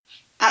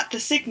At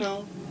the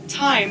signal,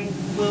 time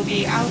will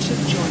be out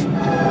of joint.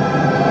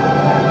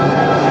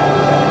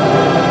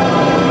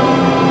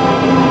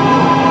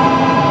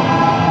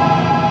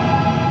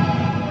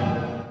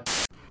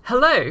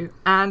 Hello,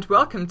 and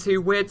welcome to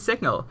Weird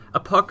Signal,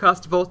 a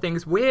podcast of all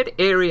things weird,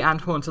 eerie,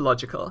 and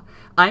hauntological.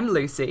 I'm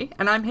Lucy,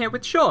 and I'm here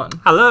with Sean.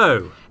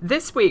 Hello.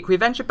 This week, we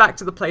venture back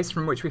to the place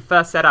from which we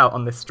first set out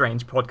on this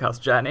strange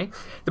podcast journey,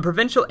 the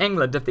provincial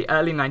England of the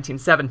early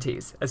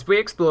 1970s, as we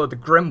explore the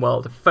grim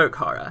world of folk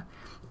horror.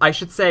 I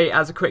should say,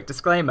 as a quick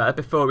disclaimer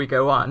before we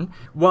go on,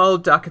 while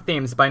darker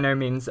themes are by no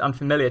means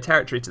unfamiliar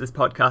territory to this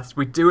podcast,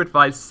 we do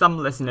advise some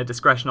listener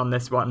discretion on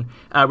this one,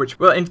 which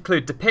will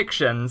include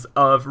depictions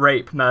of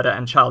rape, murder,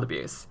 and child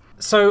abuse.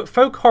 So,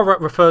 folk horror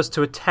refers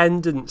to a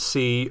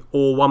tendency,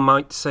 or one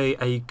might say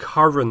a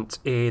current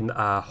in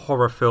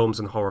horror films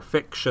and horror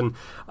fiction,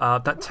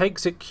 that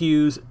takes its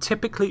cues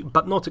typically,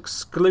 but not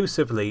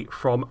exclusively,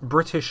 from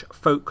British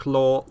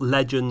folklore,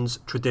 legends,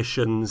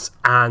 traditions,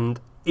 and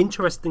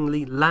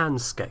interestingly,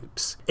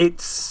 landscapes.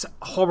 It's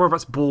horror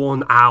that's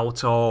born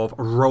out of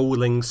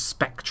rolling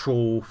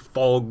spectral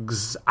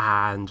fogs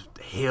and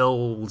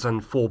hills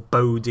and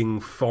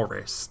foreboding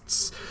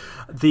forests.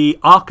 The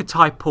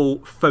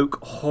archetypal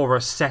folk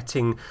horror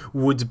setting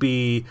would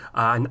be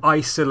an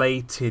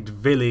isolated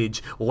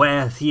village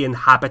where the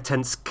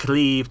inhabitants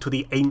cleave to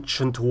the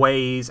ancient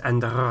ways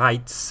and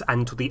rites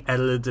and to the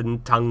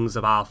elden tongues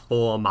of our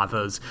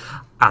foremothers,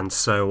 and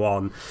so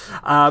on.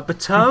 The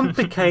term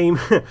became...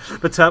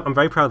 I'm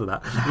very proud of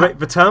that.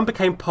 The term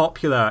became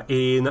popular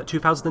in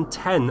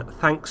 2010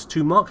 thanks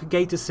to Mark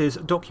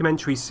Gatiss'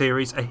 documentary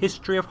series A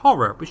History of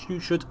Horror, which you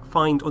should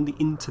find on the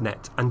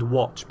internet and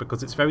watch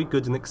because it's very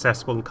good and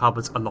accessible and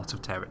covers a lot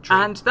of territory.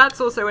 And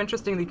that's also,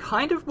 interestingly,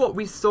 kind of what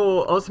we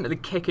saw ultimately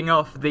kicking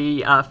off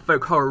the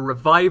folk horror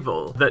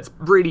revival that's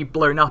really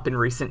blown up in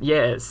recent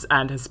years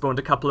and has spawned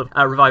a couple of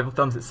revival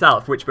films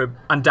itself, which we're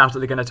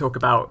undoubtedly going to talk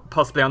about,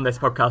 possibly on this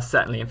podcast,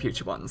 certainly in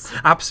future ones.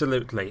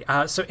 Absolutely.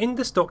 So in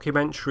this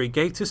documentary,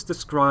 Gatiss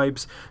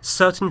describes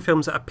certain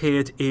films that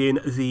appeared in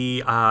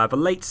the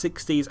late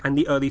 60s and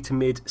the early to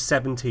mid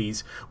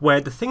 70s, where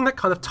the thing that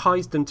kind of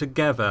ties them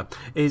together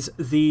is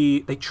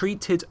they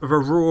treated the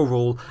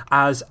rural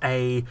as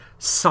a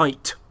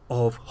site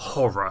of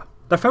horror.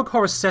 The folk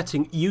horror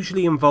setting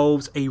usually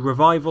involves a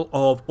revival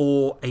of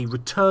or a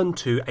return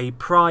to a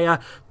prior,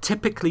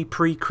 typically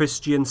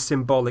pre-Christian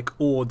symbolic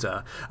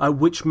order,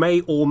 which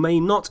may or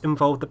may not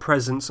involve the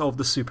presence of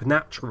the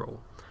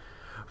supernatural.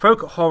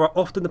 Folk horror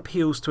often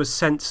appeals to a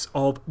sense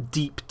of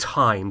deep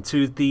time,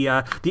 to the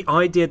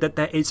idea that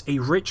there is a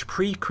rich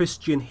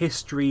pre-Christian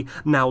history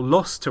now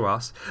lost to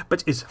us,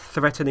 but is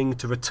threatening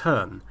to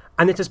return.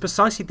 And it is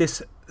precisely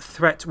this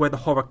threat where the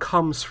horror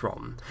comes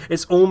from.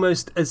 It's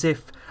almost as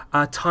if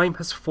time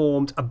has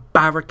formed a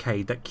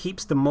barricade that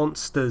keeps the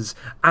monsters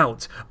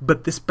out,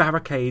 but this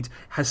barricade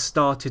has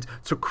started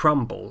to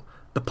crumble.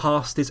 The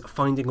past is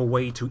finding a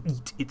way to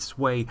eat its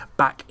way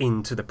back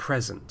into the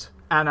present.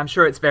 And I'm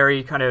sure it's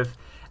very kind of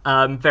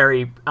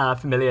very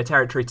familiar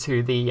territory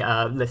to the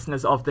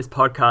listeners of this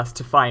podcast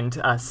to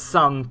find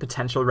some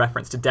potential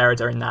reference to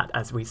Derrida in that,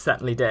 as we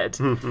certainly did.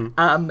 Mm-hmm.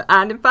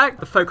 And in fact,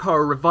 the folk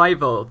horror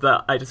revival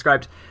that I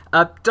described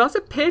does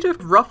appear to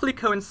have roughly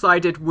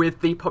coincided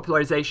with the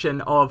popularization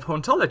of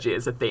hauntology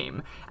as a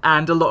theme,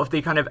 and a lot of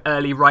the kind of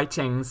early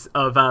writings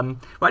of...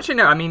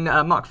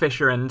 Mark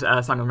Fisher and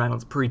Simon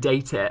Reynolds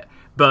predate it,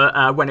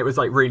 but when it was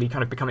really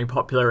kind of becoming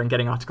popular and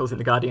getting articles in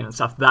The Guardian and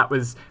stuff, that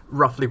was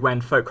roughly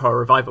when folk horror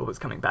revival was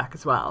coming back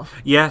as well.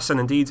 Yes, and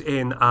indeed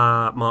in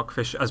Mark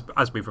Fisher,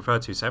 as we've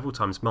referred to several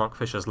times, Mark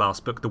Fisher's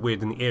last book, The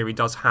Weird and the Eerie,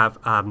 does have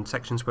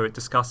sections where it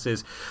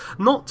discusses,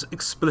 not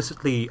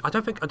explicitly, I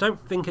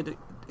don't think it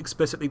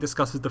explicitly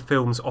discusses the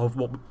films of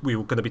what we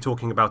were going to be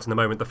talking about in a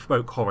moment, the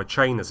folk horror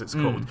chain as it's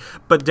called,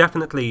 but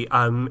definitely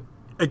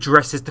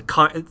addresses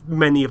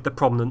many of the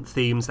prominent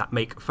themes that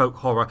make folk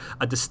horror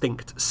a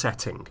distinct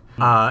setting,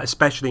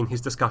 especially in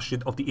his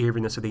discussion of the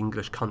eeriness of the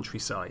English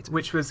countryside.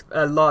 Which was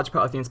a large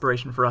part of the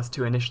inspiration for us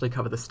to initially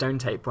cover the Stone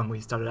Tape when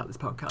we started out this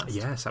podcast.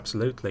 Yes,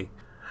 absolutely.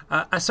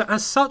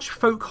 As such,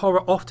 folk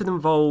horror often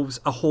involves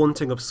a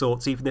haunting of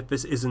sorts, even if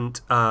this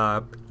isn't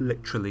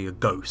literally a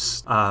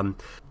ghost.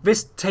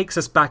 This takes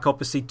us back,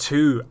 obviously,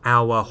 to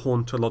our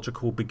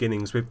hauntological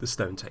beginnings with the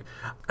Stone Tape.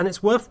 And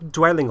it's worth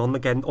dwelling on,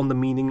 again, on the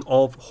meaning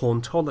of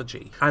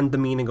hauntology and the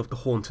meaning of the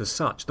haunt as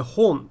such. The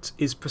haunt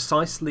is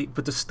precisely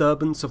the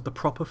disturbance of the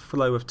proper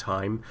flow of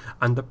time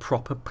and the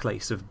proper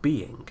place of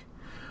being.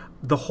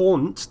 The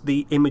haunt,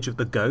 the image of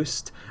the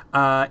ghost,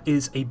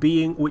 is a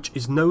being which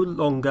is no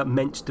longer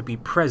meant to be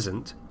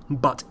present,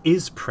 but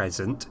is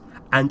present,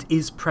 and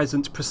is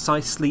present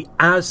precisely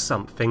as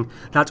something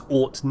that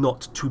ought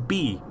not to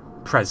be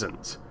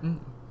present.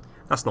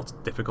 That's not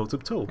difficult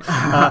at all.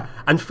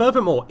 And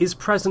furthermore, is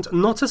present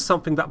not as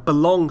something that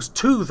belongs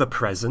to the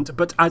present,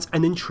 but as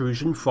an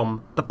intrusion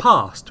from the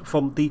past,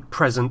 from the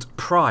present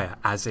prior,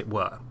 as it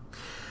were.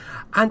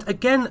 And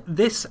again,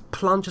 this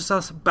plunges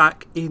us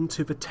back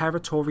into the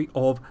territory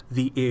of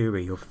the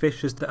eerie, of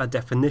Fisher's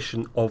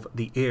definition of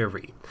the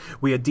eerie.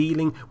 We are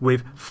dealing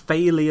with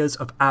failures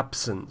of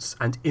absence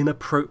and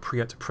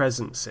inappropriate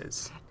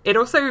presences. It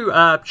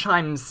also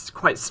chimes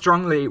quite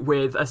strongly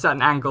with a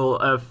certain angle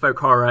of folk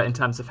horror in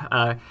terms of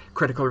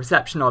critical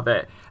reception of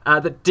it,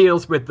 that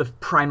deals with the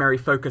primary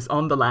focus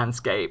on the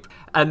landscape.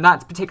 And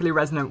that's particularly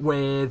resonant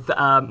with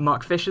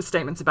Mark Fisher's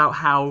statements about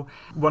how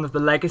one of the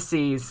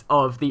legacies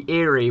of the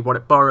eerie, what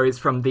it borrows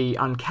from the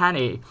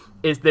uncanny,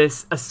 is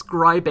this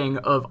ascribing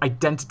of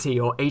identity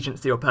or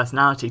agency or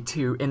personality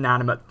to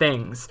inanimate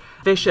things.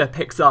 Fisher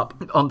picks up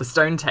on the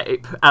stone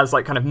tape as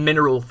like kind of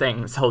mineral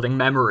things holding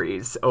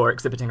memories or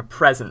exhibiting a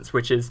presence,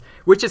 which is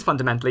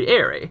fundamentally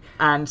eerie.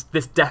 And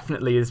this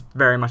definitely is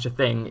very much a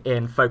thing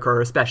in folk horror,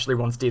 especially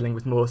ones dealing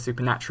with more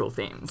supernatural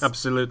themes.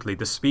 Absolutely.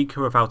 The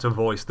speaker without a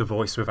voice, the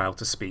voice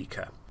without a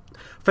speaker.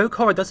 Folk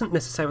horror doesn't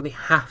necessarily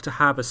have to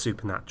have a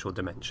supernatural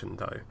dimension,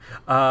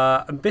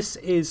 though. This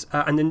is,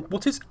 and in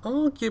what is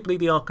arguably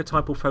the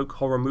archetypal folk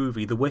horror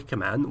movie, The Wicker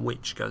Man,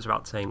 which goes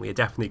without saying we are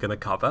definitely going to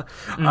cover,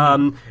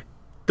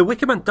 The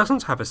Wicker Man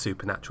doesn't have a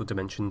supernatural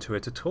dimension to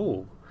it at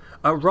all.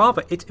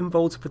 Rather, it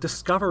involves the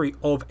discovery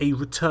of a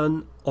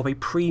return of a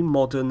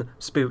pre-modern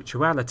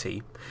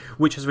spirituality,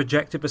 which has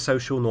rejected the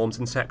social norms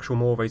and sexual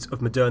mores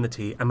of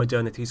modernity and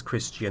modernity's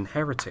Christian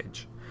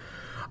heritage.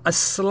 A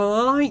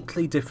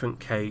slightly different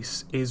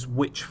case is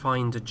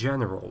Witchfinder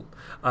General,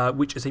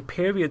 which is a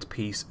period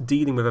piece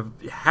dealing with a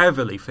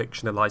heavily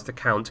fictionalised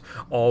account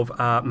of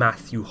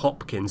Matthew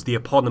Hopkins, the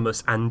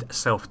eponymous and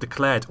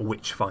self-declared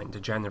Witchfinder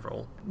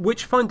General.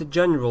 Witchfinder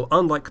General,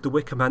 unlike The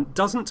Wicker Man,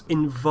 doesn't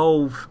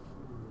involve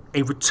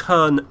a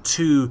return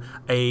to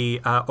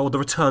or the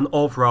return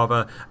of,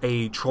 rather,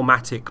 a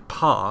traumatic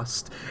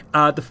past.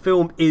 The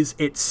film is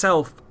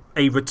itself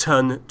a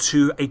return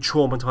to a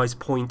traumatised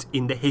point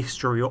in the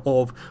history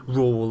of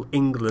rural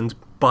England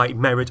by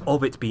merit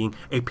of it being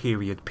a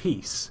period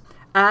piece.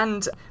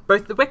 And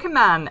both The Wicker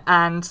Man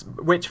and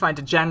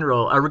Witchfinder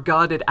General are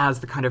regarded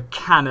as the kind of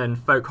canon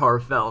folk horror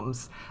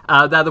films.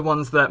 They're the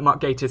ones that Mark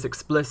Gatiss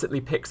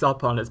explicitly picks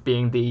up on as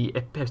being the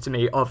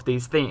epitome of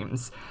these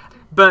themes.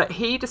 But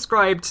he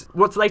described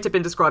what's later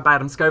been described by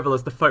Adam Scoville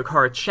as the folk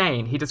horror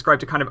chain. He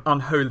described a kind of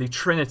unholy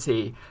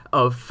trinity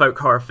of folk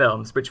horror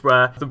films, which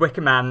were The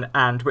Wicker Man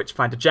and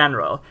Witchfinder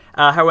General.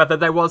 However,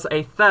 there was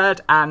a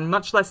third and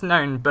much less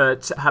known,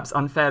 but perhaps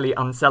unfairly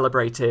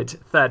uncelebrated,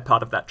 third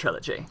part of that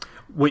trilogy.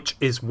 Which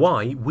is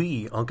why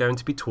we are going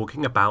to be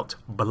talking about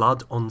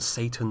Blood on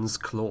Satan's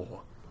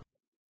Claw.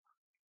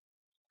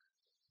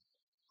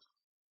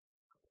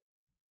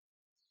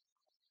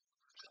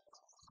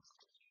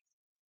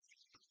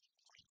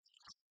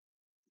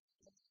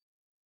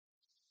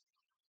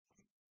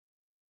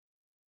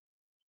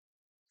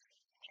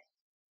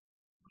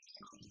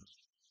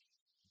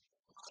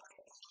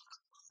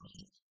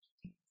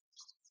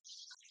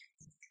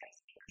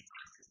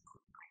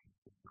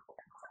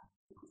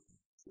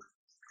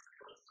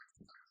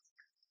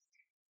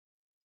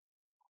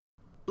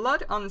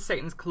 Blood on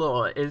Satan's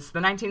Claw is the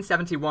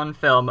 1971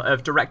 film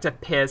of director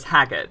Piers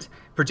Haggard,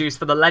 produced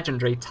for the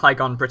legendary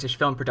Tygon British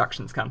Film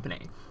Productions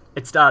Company.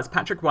 It stars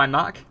Patrick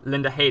Wymark,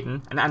 Linda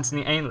Hayden, and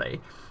Anthony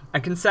Ainley,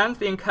 and concerns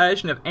the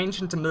incursion of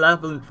ancient and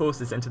malevolent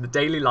forces into the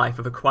daily life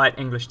of a quiet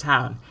English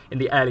town in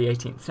the early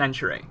 18th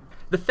century.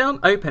 The film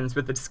opens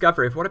with the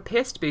discovery of what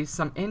appears to be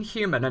some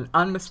inhuman and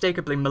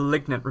unmistakably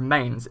malignant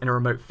remains in a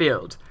remote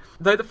field.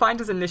 Though the find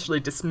is initially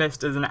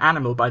dismissed as an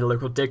animal by the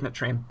local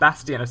dignitary and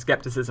bastion of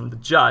skepticism, the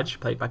judge,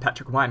 played by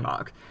Patrick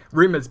Wymark,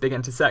 rumours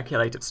begin to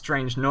circulate of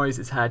strange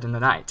noises heard in the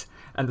night,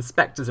 and the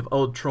spectres of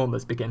old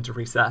traumas begin to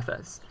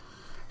resurface.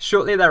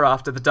 Shortly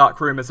thereafter, the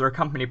dark rumours are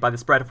accompanied by the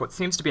spread of what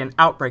seems to be an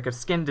outbreak of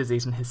skin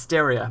disease and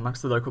hysteria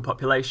amongst the local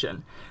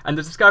population, and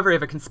the discovery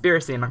of a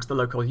conspiracy amongst the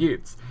local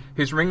youths,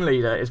 whose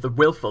ringleader is the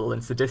willful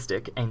and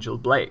sadistic Angel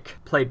Blake,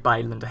 played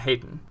by Linda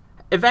Hayden.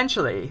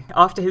 Eventually,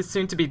 after his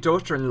soon-to-be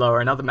daughter-in-law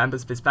and other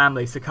members of his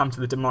family succumb to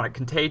the demonic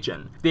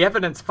contagion, the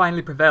evidence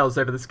finally prevails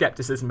over the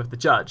skepticism of the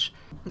judge,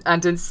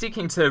 and in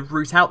seeking to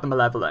root out the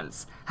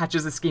malevolence,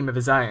 hatches a scheme of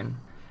his own.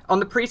 On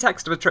the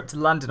pretext of a trip to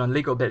London on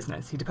legal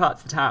business, he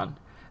departs the town,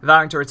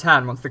 vowing to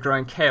return once the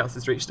growing chaos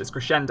has reached its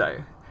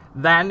crescendo.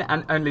 Then,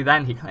 and only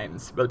then, he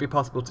claims, will it be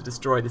possible to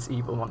destroy this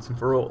evil once and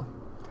for all.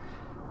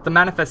 The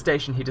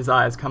manifestation he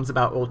desires comes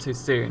about all too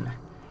soon.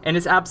 In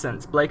his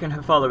absence, Blake and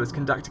her followers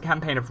conduct a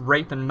campaign of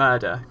rape and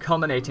murder,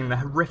 culminating in the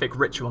horrific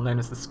ritual known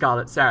as the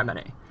Scarlet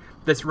Ceremony.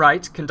 This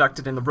rite,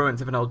 conducted in the ruins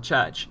of an old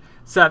church,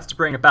 serves to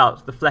bring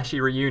about the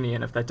fleshy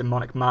reunion of their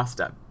demonic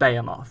master,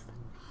 Behemoth.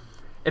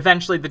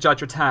 Eventually, the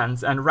judge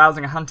returns, and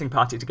rousing a hunting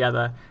party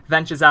together,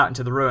 ventures out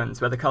into the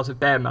ruins where the cult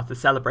of Behemoth is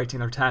celebrating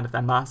the return of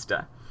their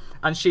master.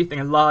 Unsheathing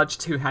a large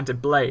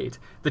two-handed blade,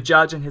 the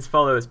judge and his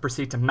followers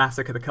proceed to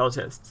massacre the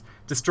cultists,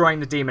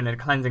 destroying the demon in a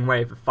cleansing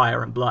wave of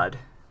fire and blood.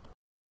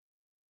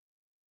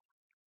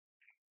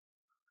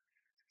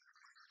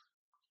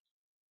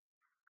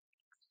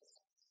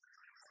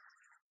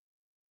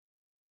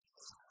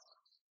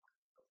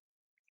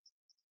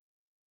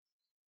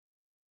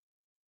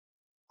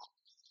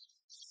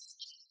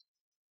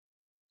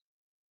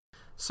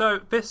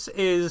 So this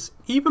is,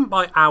 even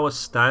by our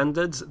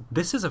standards,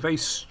 this is a very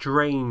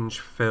strange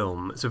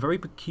film. It's a very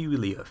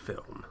peculiar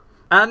film.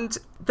 And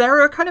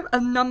there are kind of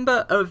a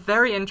number of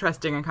very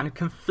interesting and kind of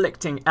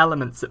conflicting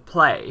elements at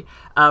play.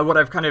 What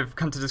I've kind of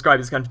come to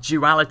describe as kind of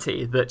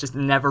duality that just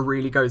never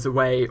really goes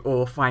away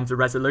or finds a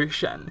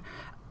resolution.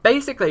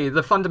 Basically,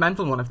 the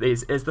fundamental one of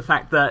these is the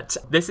fact that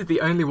this is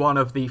the only one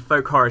of the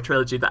folk horror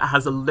trilogy that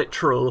has a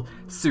literal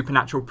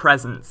supernatural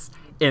presence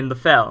in the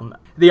film.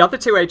 The other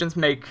two agents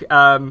make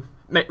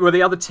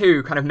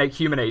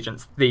human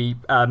agents the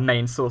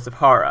main source of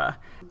horror.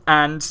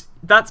 And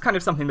that's kind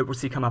of something that we'll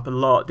see come up a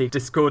lot, the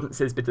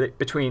discordances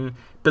between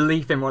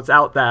belief in what's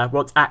out there,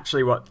 what's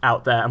actually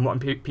out there, and what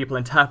people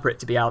interpret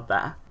to be out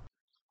there.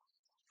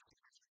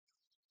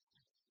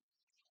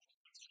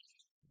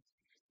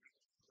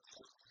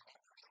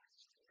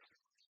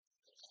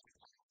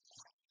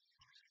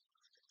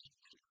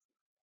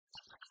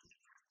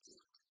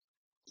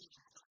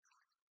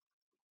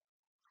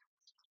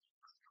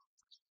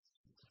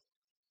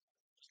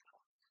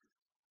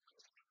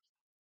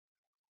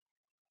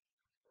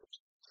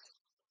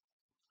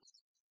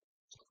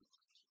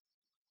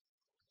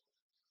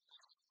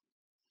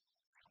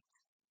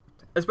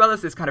 As well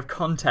as this kind of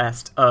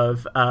contest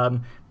of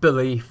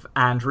belief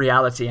and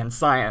reality and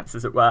science,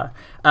 as it were,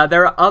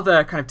 there are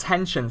other kind of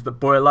tensions that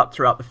boil up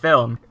throughout the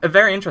film,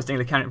 very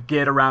interestingly kind of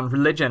geared around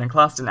religion and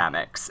class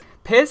dynamics.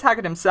 Piers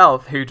Haggard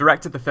himself, who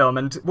directed the film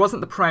and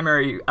wasn't the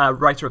primary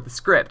writer of the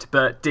script,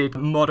 but did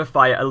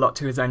modify it a lot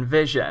to his own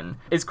vision,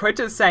 is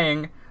quoted as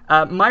saying,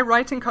 "My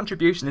writing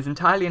contribution is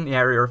entirely in the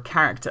area of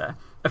character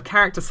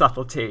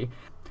subtlety,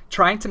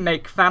 trying to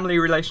make family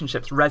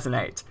relationships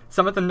resonate.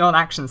 Some of the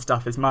non-action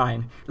stuff is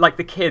mine, like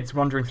the kids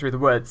wandering through the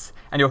woods,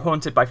 and you're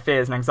haunted by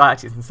fears and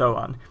anxieties and so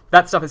on.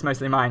 That stuff is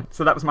mostly mine,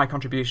 so that was my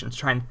contribution to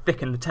try and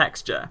thicken the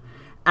texture."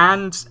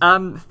 And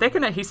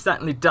thicken it he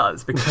certainly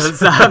does,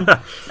 because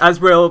as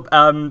we'll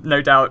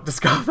no doubt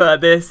discover,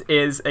 this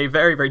is a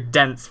very, very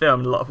dense film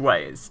in a lot of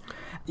ways.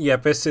 Yeah,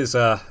 this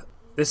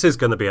is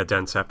going to be a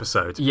dense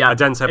episode. Yeah, a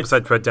dense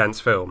episode for a dense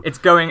film. It's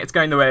going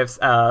the way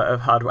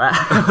of hardware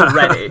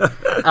already.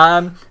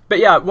 But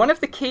yeah, one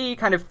of the key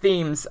kind of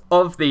themes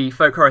of the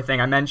folk horror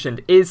thing I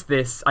mentioned is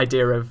this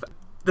idea of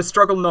the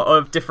struggle not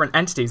of different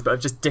entities, but of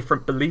just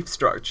different belief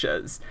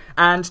structures.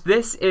 And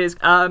this is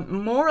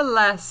more or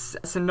less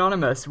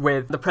synonymous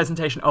with the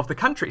presentation of the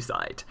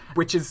countryside,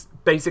 which is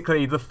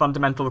basically the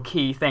fundamental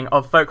key thing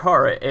of folk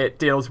horror. It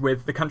deals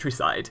with the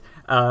countryside,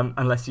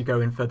 unless you go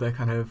in for the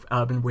kind of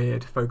urban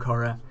weird folk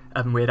horror,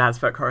 urban weird as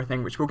folk horror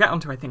thing, which we'll get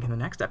onto, I think, in the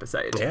next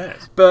episode.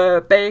 Yes.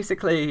 But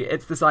basically,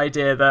 it's this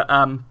idea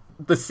that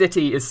the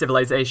city is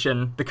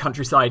civilization, the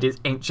countryside is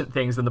ancient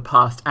things in the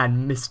past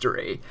and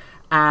mystery.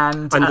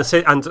 And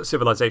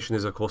civilization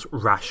is, of course,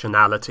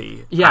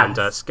 rationality yes.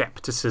 and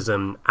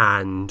skepticism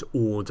and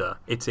order.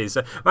 It is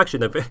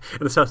actually, no,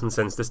 in a certain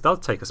sense, this does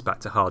take us back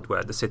to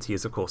hardware. The city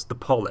is, of course, the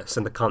polis,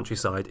 and the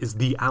countryside is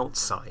the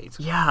outside.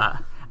 Yeah,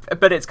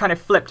 but it's kind of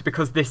flipped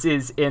because this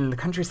is in the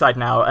countryside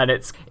now, and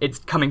it's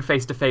coming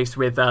face to face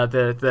with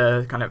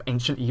the kind of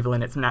ancient evil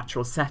in its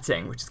natural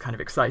setting, which is kind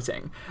of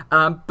exciting.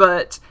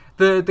 But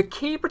the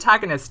key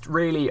protagonist,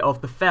 really,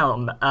 of the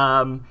film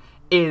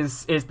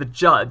is the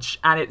judge,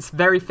 and it's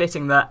very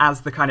fitting that as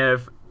the kind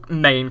of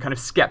main kind of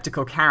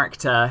skeptical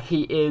character,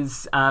 he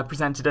is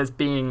presented as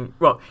being,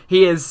 well,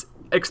 he is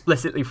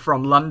explicitly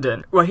from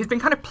London. Well, he's been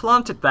kind of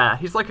planted there.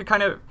 He's like a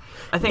kind of,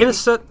 I think,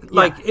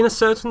 in a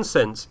certain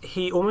sense,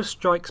 he almost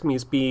strikes me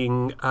as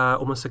being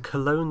almost a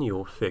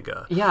colonial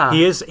figure. Yeah,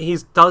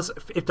 It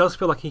does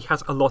feel like he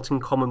has a lot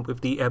in common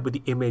with the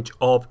image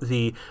of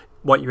the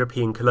white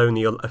European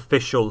colonial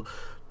official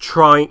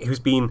who's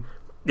been,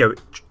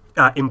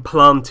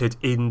 implanted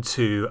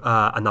into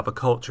another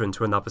culture,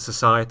 into another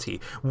society,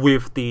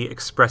 with the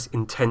express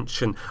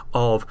intention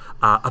of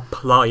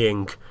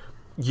applying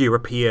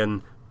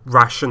European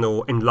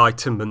rational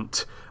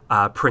Enlightenment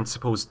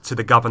principles to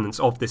the governance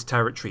of this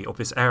territory, of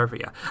this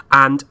area.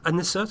 And in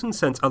a certain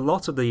sense, a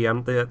lot of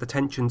the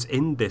tensions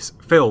in this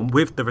film,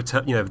 with the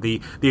return,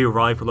 the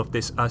arrival of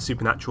this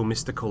supernatural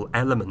mystical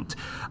element,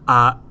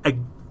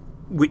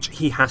 which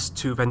he has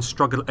to then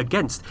struggle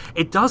against.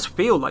 It does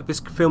feel like this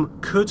film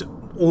could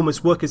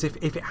almost work as if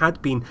it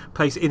had been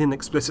placed in an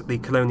explicitly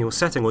colonial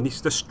setting, or at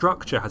least the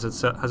structure has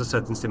a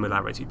certain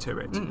similarity to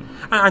it.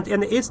 And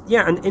it is,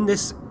 and in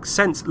this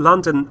sense,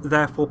 London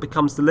therefore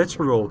becomes the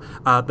literal,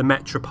 the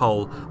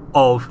metropole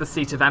of the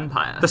seat of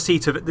empire, the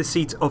seat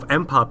of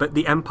empire, but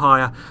the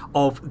empire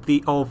of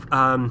the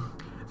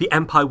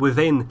empire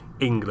within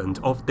England,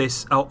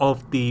 this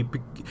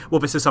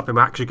is something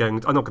we're actually I'm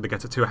not going to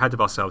get too ahead of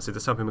ourselves. It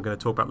is something we're going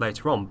to talk about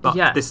later on. But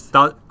yes.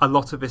 A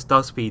lot of this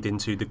does feed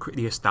into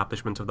the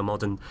establishment of the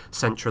modern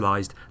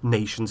centralised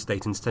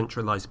nation-state and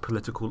centralised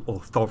political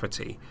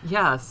authority.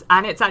 Yes,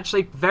 and it's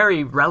actually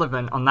very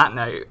relevant on that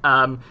note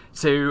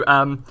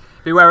to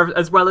be aware of,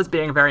 as well as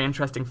being a very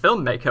interesting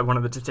filmmaker. One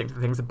of the distinctive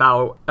things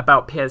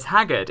about Piers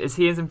Haggard is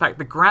he is in fact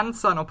the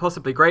grandson, or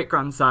possibly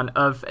great-grandson,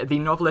 of the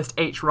novelist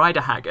H.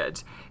 Rider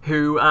Haggard,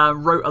 who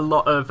wrote a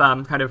lot of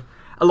kind of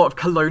a lot of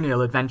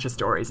colonial adventure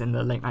stories in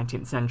the late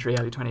 19th century,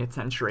 early 20th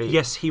century.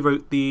 Yes, he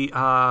wrote the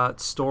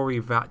story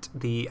that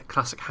the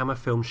classic Hammer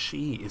film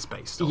She is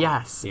based on.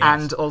 Yes.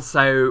 And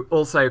also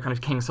kind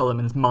of King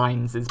Solomon's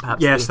Mines is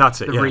perhaps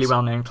that's it, really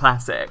well-known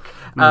classic.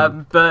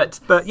 But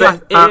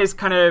it is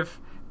kind of...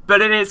 But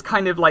it is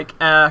kind of like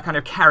kind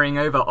of carrying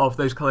over of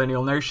those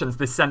colonial notions,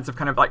 this sense of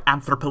kind of like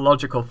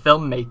anthropological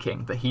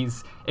filmmaking that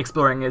he's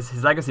exploring as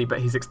his legacy, but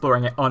he's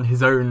exploring it on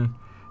his own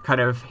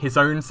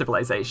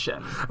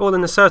civilization. Well,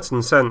 in a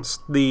certain sense,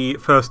 the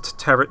first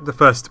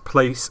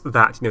place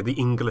that the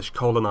English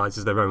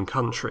colonizes their own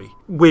country,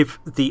 with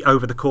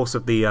over the course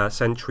of the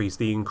centuries,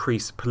 the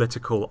increased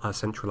political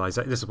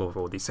centralization. This is what we've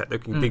already said.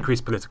 The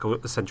increased political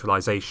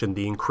centralization,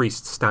 the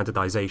increased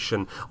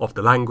standardization of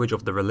the language,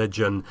 of the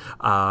religion.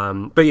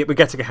 But yeah, we're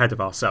getting ahead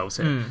of ourselves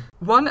here.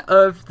 One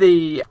of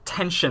the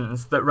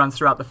tensions that runs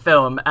throughout the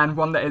film, and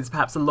one that is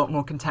perhaps a lot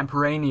more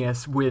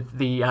contemporaneous with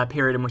the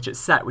period in which it's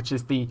set, which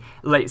is the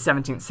late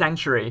 17th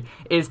century,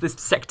 is this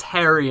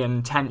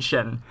sectarian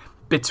tension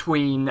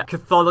between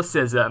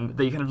Catholicism,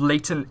 the kind of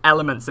latent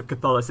elements of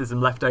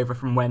Catholicism left over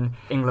from when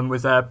England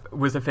was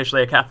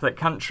officially a Catholic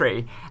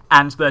country,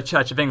 and the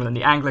Church of England,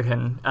 the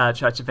Anglican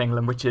Church of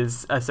England, which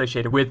is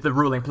associated with the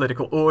ruling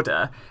political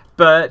order.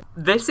 But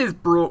this is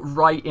brought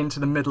right into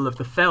the middle of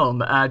the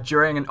film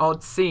during an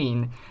odd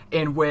scene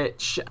in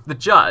which the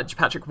judge,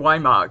 Patrick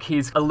Wymark,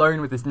 he's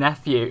alone with his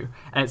nephew,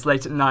 and it's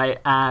late at night,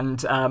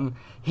 and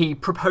he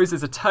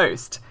proposes a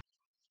toast.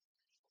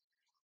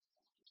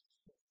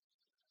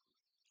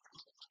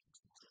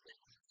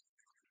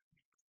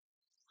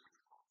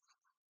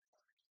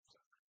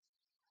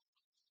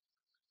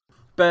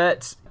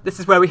 But this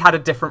is where we had a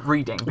different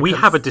reading. We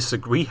have a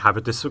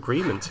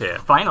disagreement here.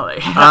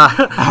 Finally.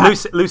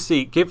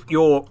 Lucy, give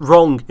your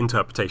wrong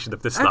interpretation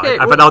of this line,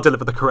 and then I'll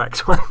deliver the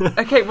correct one.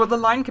 Okay, well, the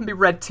line can be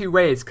read two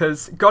ways,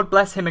 because God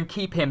bless him and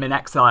keep him in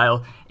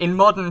exile. In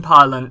modern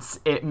parlance,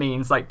 it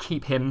means like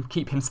keep him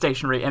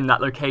stationary in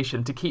that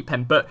location, to keep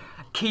him. But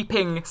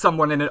keeping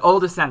someone in an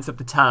older sense of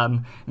the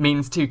term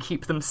means to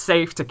keep them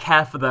safe, to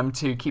care for them,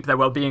 to keep their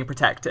well-being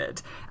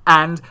protected.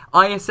 And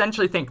I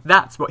essentially think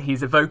that's what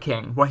he's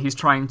evoking, what he's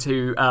trying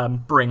to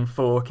bring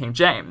for King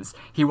James.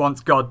 He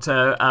wants God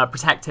to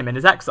protect him in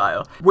his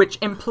exile, which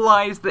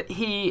implies that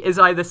he is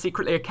either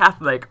secretly a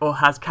Catholic or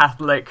has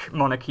Catholic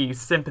monarchy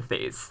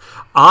sympathies.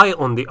 I,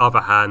 on the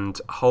other hand,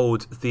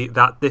 hold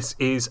that this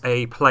is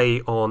a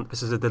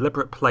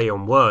deliberate play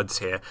on words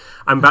here,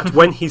 and that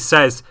when he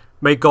says,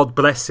 "May God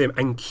bless him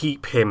and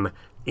keep him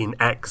in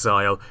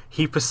exile,"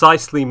 he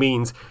precisely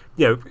means,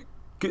 sort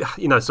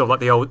of like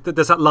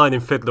there's that line in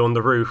Fiddler on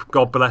the Roof,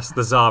 "God bless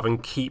the Tsar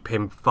and keep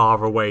him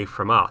far away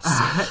from us."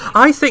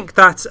 I think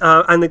that,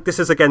 and this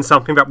is again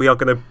something that we are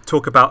going to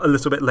talk about a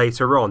little bit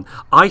later on,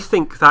 I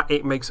think that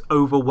it makes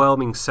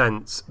overwhelming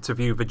sense to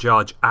view the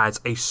judge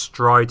as a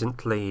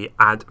stridently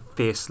and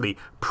fiercely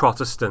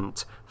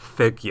Protestant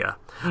figure.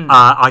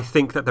 I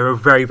think that there are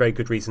very, very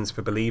good reasons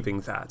for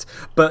believing that.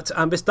 But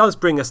this does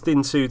bring us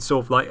into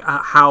sort of like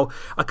how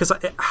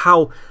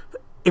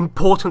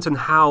important and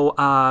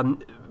how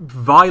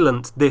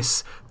violent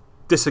this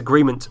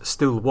disagreement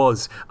still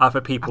was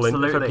for people at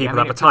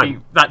the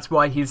time. That's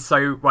why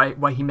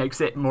why he makes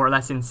it more or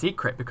less in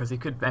secret, because it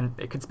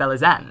could spell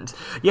his end.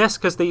 Yes,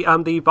 because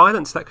the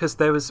violence because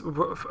there was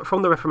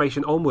from the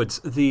Reformation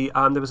onwards,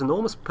 there was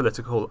enormous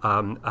political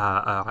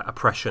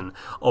oppression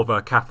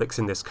of Catholics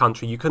in this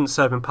country. You couldn't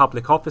serve in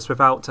public office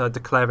without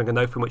declaring an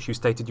oath in which you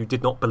stated you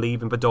did not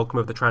believe in the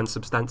dogma of the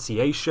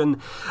transubstantiation.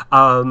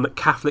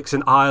 Catholics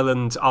in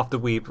Ireland, after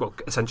we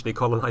essentially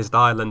colonised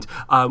Ireland,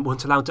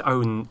 weren't allowed to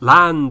own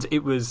land.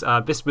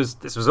 This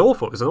was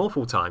awful. It was an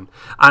awful time,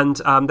 and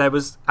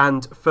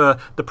for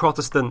the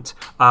Protestant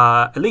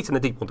elite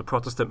and the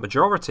Protestant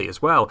majority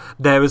as well,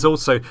 there was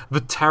also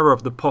the terror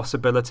of the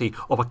possibility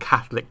of a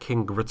Catholic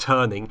king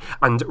returning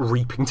and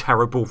reaping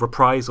terrible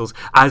reprisals,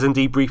 as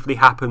indeed briefly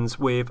happens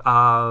with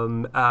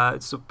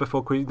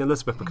before Queen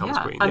Elizabeth becomes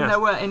queen. And there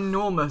were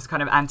enormous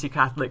kind of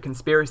anti-Catholic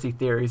conspiracy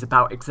theories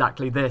about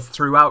exactly this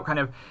throughout, kind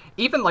of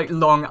even like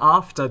long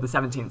after the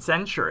 17th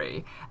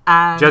century.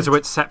 And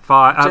Jesuits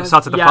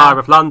started the fire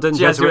of London.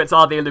 Jesuits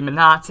are the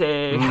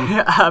Illuminati.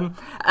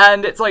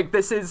 And it's like,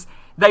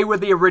 they were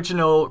the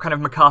original kind of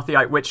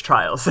McCarthyite witch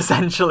trials,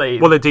 essentially.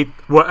 Well, indeed,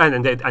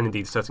 and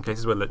indeed, certain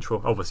cases were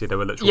literal. Obviously, there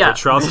were literal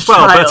witch trials as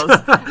well.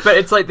 But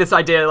it's like this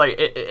idea, like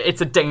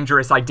it's a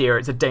dangerous idea.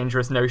 It's a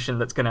dangerous notion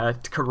that's going to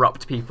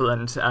corrupt people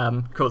and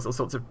cause all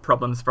sorts of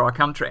problems for our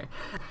country.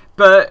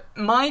 But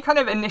my kind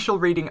of initial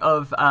reading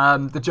of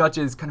the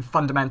judge's kind of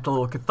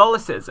fundamental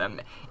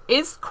Catholicism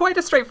is quite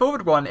a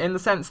straightforward one, in the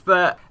sense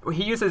that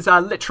he uses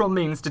literal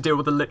means to deal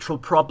with a literal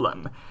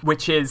problem,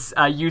 which is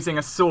using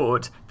a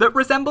sword that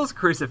resembles a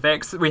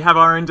crucifix. We have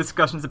our own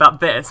discussions about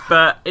this,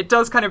 but it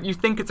does kind of, you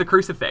think it's a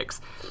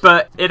crucifix,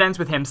 but it ends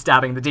with him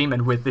stabbing the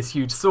demon with this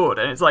huge sword.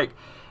 And it's like,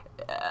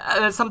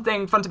 there's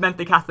something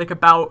fundamentally Catholic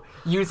about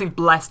using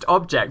blessed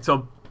objects,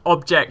 or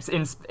objects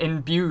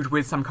imbued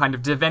with some kind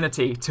of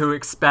divinity, to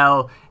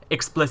expel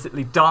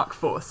explicitly dark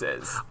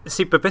forces.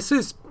 See, but this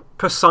is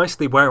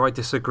precisely where I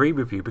disagree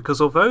with you,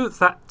 because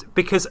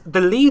because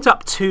the lead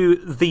up to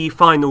the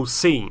final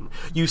scene,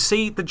 you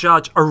see the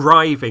judge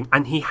arriving,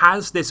 and he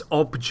has this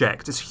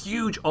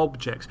huge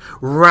object,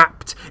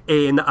 wrapped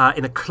in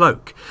a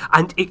cloak,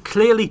 and it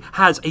clearly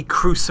has a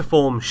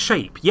cruciform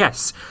shape.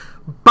 Yes.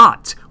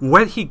 But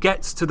when he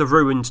gets to the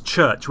ruined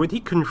church, when he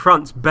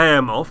confronts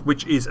Behemoth,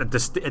 which is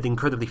an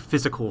incredibly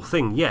physical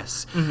thing,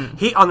 yes,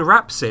 he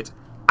unwraps it,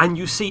 and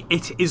you see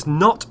it is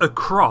not a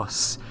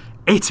cross.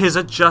 It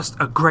is just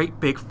a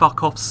great big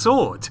fuck-off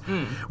sword,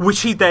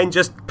 which he then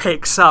just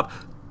picks up,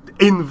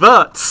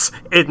 inverts,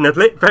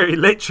 very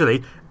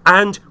literally,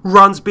 and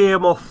runs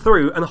Behemoth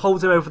through and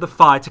holds him over the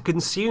fire to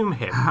consume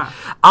him.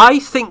 I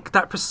think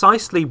that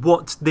precisely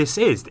what this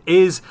is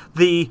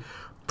the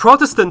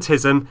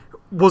Protestantism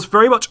was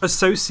very much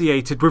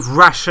associated with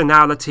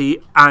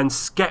rationality and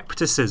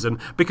skepticism,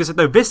 because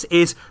though this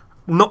is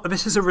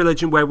a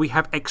religion where we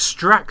have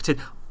extracted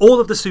all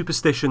of the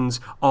superstitions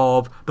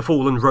of the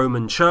fallen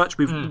Roman Church.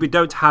 We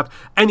don't have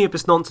any of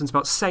this nonsense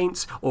about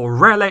saints or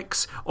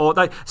relics, or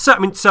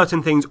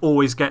certain things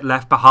always get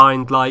left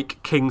behind,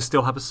 like kings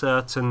still have a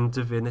certain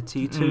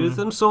divinity to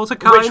them, sort of,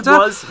 kind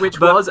of. Which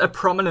was a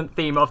prominent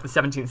theme of the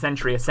 17th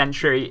century, a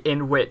century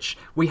in which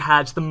we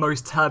had the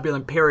most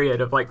turbulent period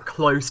of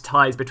close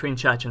ties between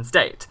church and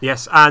state.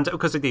 Yes, and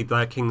because indeed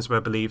kings were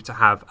believed to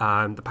have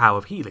the power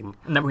of healing.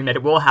 And then we made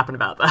a war happen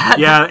about that.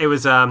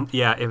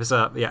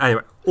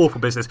 Anyway,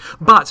 awful business.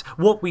 But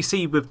what we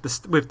see with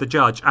the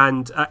judge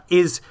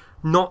is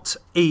not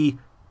he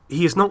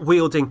is not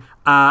wielding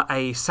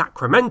a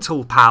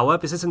sacramental power.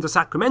 This isn't a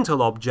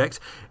sacramental object.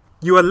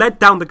 You are led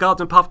down the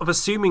garden path of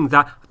assuming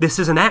that this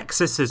is an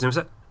exorcism.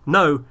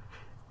 No,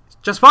 it's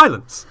just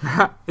violence.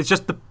 It's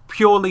just the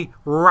purely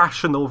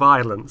rational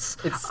violence.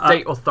 It's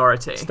state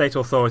authority. State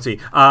authority.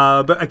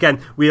 But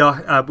again, we'll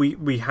have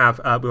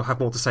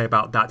more to say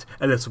about that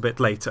a little bit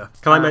later.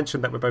 Can I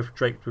mention that we're both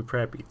draped with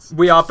prayer beads?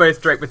 We are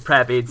both draped with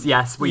prayer beads.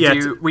 Yes, we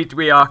do.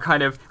 We are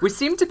kind of. We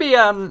seem to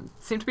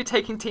be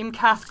taking Team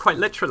Cath quite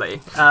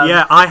literally.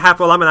 I have.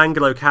 Well, I'm an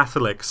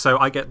Anglo-Catholic, so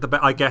I get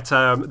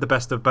the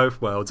best of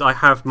both worlds. I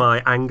have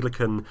my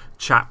Anglican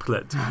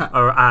chaplet,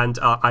 and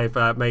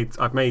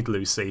I've made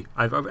Lucy.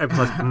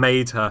 I've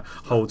made her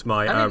hold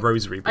my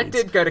rosary beads. I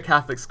did go to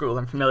Catholic school.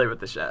 I'm familiar with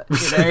the shit,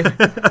 you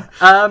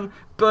know.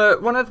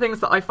 But one of the things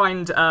that I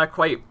find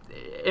quite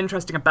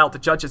interesting about the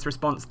judge's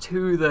response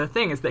to the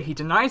thing is that he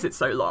denies it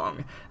so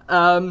long,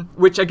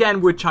 which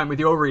again would chime with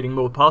your reading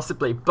more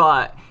possibly.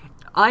 But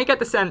I get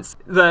the sense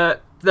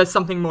that there's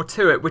something more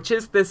to it, which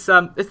is this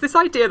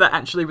idea that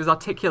actually was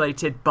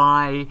articulated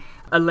by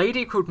a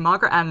lady called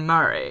Margaret Ann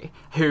Murray,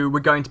 who we're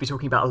going to be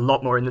talking about a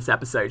lot more in this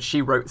episode.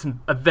 She wrote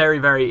a very,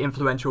 very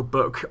influential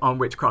book on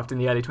witchcraft in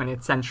the early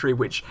 20th century,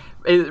 which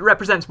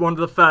represents one of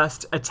the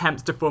first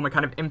attempts to form a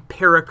kind of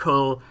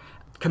empirical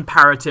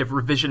comparative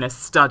revisionist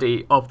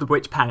study of the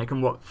witch panic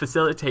and what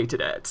facilitated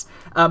it.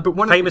 But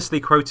famously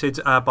quoted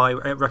by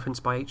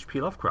referenced by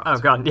H.P. Lovecraft. Oh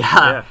god,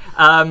 yeah.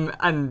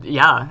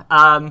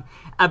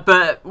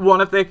 But one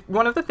of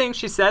the things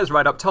she says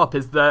right up top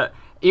is that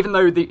even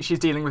though she's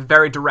dealing with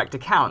very direct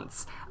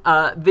accounts,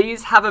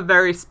 these have a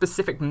very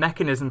specific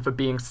mechanism for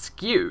being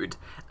skewed,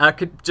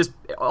 just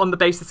on the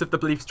basis of the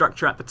belief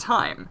structure at the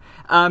time,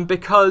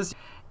 because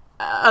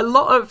a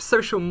lot of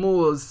social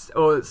mores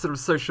or sort of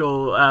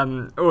social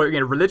or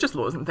religious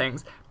laws and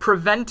things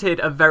prevented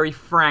a very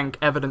frank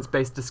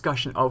evidence-based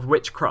discussion of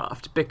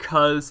witchcraft,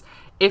 because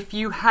if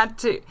you had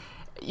to,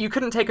 you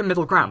couldn't take a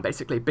middle ground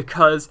basically,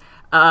 because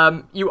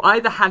you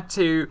either had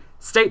to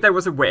state there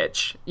was a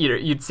witch,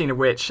 you'd seen a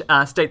witch,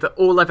 state that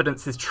all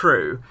evidence is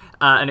true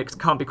and it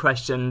can't be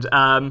questioned,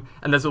 and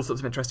there's all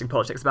sorts of interesting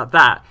politics about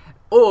that,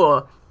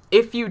 or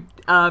if you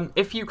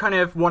kind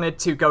of wanted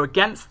to go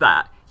against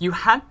that, you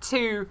had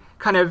to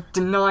kind of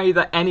deny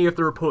that any of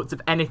the reports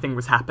of anything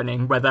was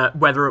happening,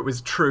 whether it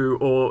was true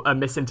or a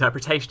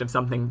misinterpretation of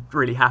something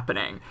really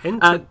happening.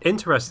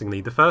 Interestingly,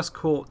 the first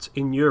court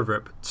in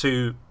Europe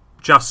to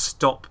just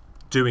stop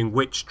doing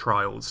witch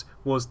trials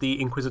was the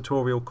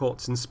inquisitorial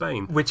courts in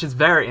Spain, which is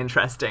very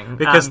interesting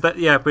because this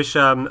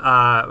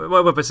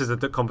is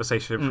a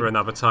conversation for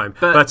another time.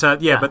 But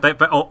it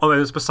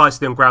was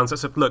precisely on grounds that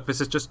said, look, this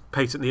is just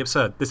patently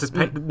absurd. This is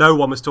no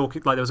one was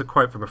talking, like there was a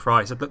quote from a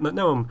friar said that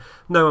no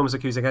one was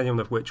accusing anyone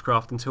of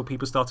witchcraft until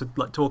people started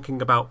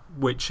talking about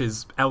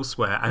witches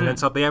elsewhere, and then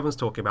suddenly everyone's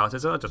talking about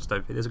it. So I just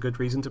don't think there's a good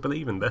reason to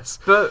believe in this.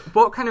 But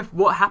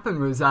what happened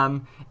was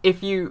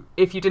if you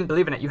didn't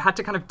believe in it, you had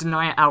to kind of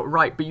deny it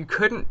outright, but you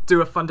couldn't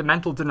do a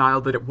fundamental denial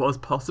that it was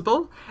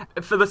possible,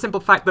 for the simple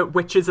fact that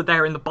witches are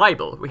there in the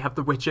Bible. We have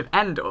the Witch of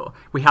Endor.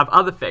 We have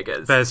other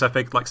figures. There's, I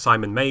think, like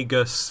Simon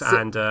Magus, so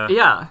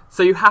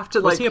you have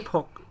to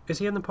is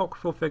he an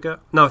apocryphal figure?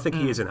 No, I think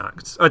he is in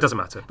Acts. Oh, it doesn't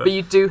matter. But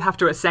you do have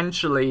to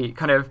essentially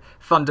kind of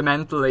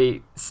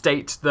fundamentally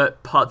state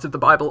that parts of the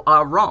Bible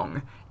are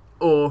wrong,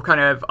 or kind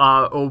of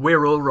or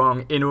we're all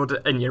wrong, in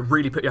order, and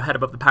really put your head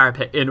above the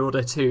parapet in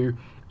order to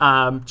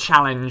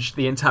challenge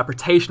the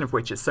interpretation of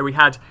witches. So we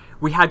had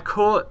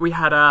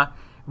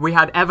we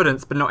had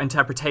evidence but not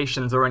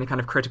interpretations or any kind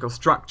of critical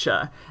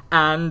structure.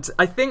 And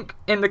I think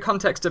in the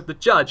context of the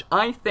judge,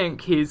 I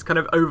think he's kind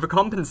of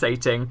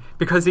overcompensating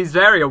because he's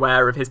very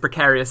aware of his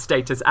precarious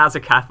status as a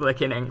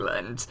Catholic in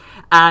England.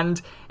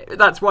 And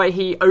that's why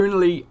he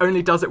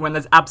only does it when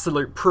there's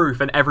absolute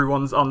proof and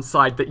everyone's on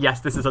side that,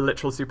 yes, this is a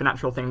literal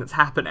supernatural thing that's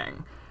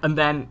happening. And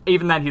then,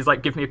 even then, he's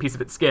like, give me a piece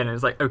of its skin. And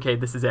it's like, okay,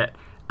 this is it.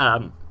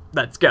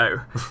 Let's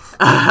go.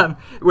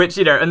 Which,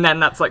 and then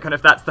that's like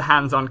that's the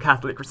hands-on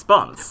Catholic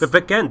response. But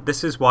again,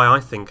 this is why I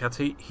think that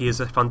he is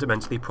a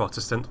fundamentally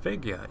Protestant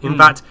figure. In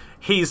that,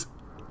 he's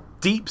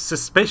deep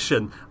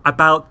suspicion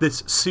about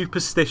this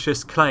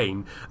superstitious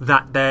claim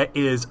that there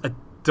is a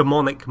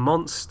demonic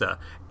monster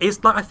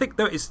is like, I think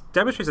though it's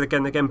demonstrated again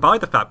and again by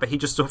the fact that he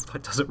just sort of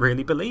like doesn't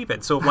really believe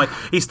it. Sort of like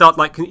he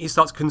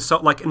starts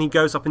consult like, and he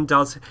goes up and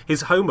does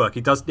his homework.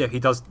 He goes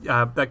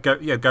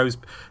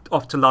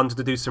off to London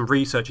to do some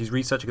research. He's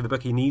researching the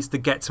book. He needs to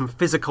get some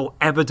physical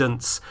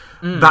evidence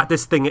that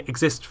this thing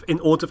exists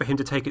in order for him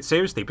to take it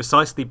seriously,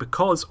 precisely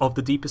because of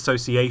the deep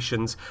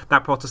associations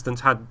that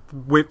Protestants had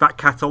with that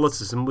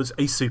Catholicism was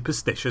a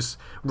superstitious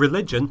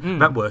religion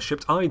that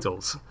worshipped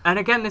idols. And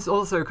again, this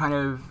also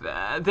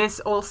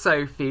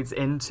feeds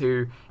into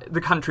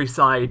the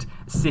countryside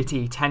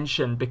city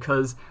tension,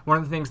 because one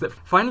of the things that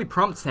finally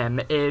prompts him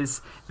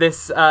is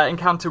this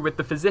encounter with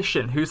the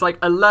physician, who's like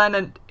a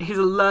learned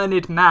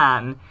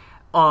man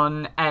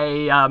on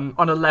a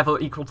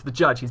level equal to the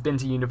judge. He's been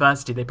to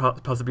university. They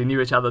possibly knew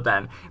each other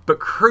then. But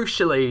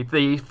crucially,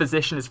 the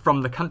physician is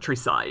from the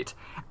countryside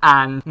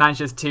and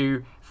manages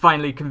to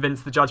finally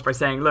convince the judge by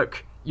saying,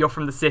 look, you're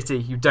from the city,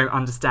 you don't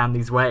understand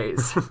these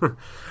ways. It's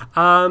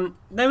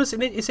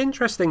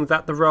interesting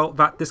that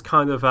this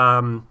kind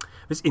of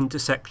this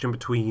intersection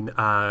between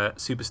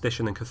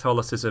superstition and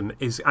Catholicism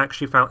is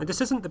actually found, and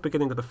this isn't the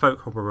beginning of the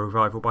folk horror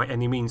revival by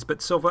any means,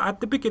 but sort of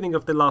at the beginning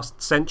of the last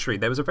century,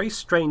 there was a very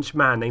strange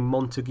man named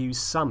Montague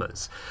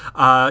Summers.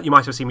 You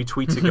might have seen me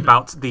tweeting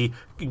about the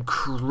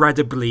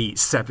incredibly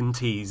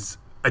 70s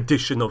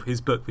edition of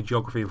his book, The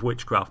Geography of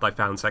Witchcraft, I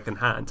found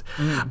secondhand.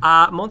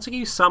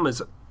 Montague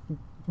Summers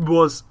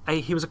was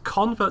a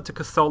convert to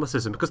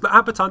Catholicism, because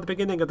at the time, the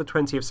beginning of the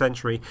 20th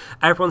century,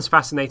 everyone's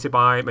fascinated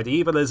by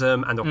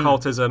medievalism and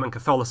occultism and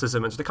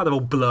Catholicism, and so they kind of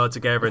all blur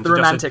together into the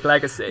romantic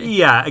legacy.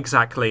 Yeah,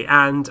 exactly.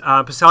 And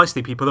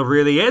precisely, people are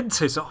really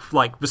into sort of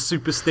like the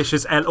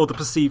superstitious or the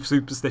perceived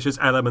superstitious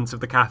elements of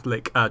the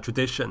Catholic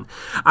tradition.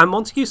 And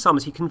Montague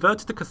Summers, he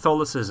converted to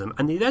Catholicism,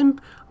 and he then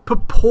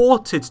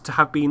purported to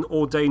have been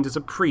ordained as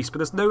a priest, but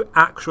there's no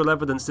actual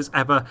evidence this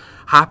ever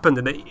happened,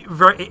 and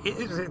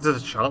there's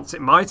a chance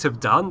it might have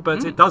done,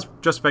 but it does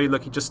just very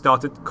look he just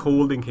started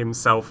calling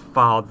himself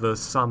Father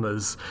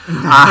Summers.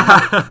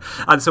 And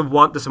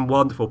there's some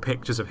wonderful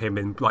pictures of him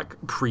in like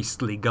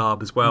priestly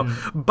garb as well.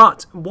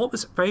 But what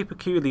was very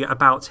peculiar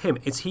about him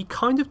is he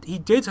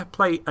did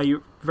play a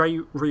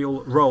very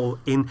real role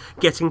in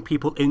getting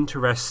people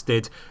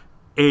interested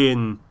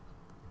in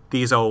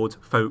these old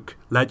folk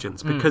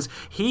legends, because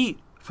he,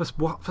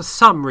 for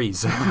some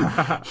reason,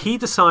 he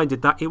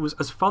decided that it was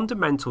as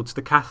fundamental to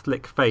the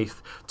Catholic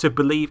faith to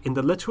believe in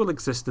the literal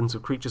existence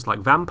of creatures like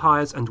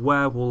vampires and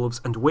werewolves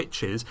and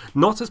witches,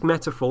 not as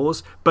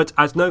metaphors, but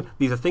as, no,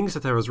 these are things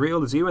that are as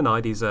real as you and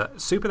I, these are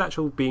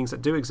supernatural beings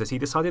that do exist. He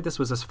decided this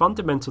was as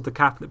fundamental to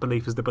Catholic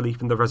belief as the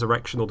belief in the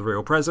resurrection or the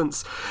real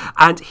presence,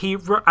 and he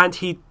wrote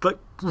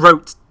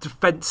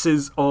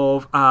defences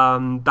of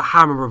the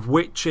Hammer of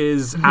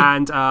Witches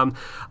and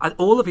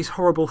all of these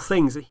horrible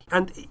things.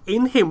 And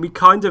in him, we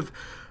kind of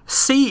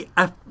see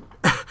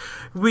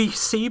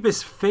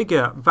this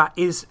figure that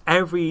is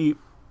every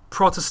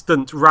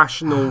Protestant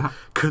rational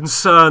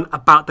concern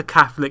about the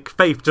Catholic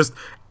faith just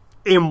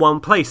in one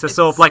place. It's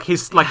sort of like he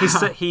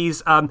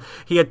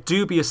had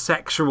dubious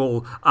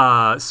sexual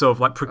sort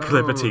of like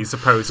proclivities,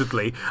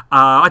 supposedly.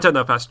 I don't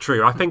know if that's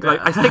true. I think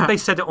they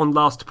said it on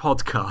last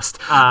podcast.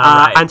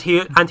 Right.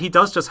 And he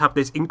does just have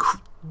this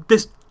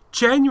this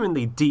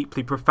genuinely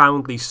deeply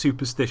profoundly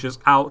superstitious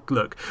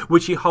outlook,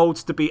 which he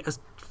holds to be as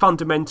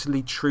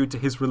fundamentally true to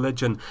his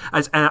religion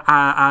as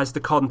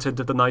the content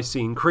of the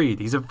Nicene Creed.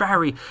 He's a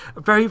very,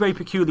 very, very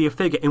peculiar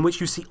figure in which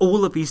you see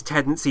all of these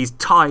tendencies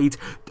tied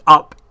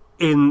up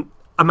in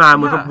a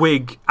man with a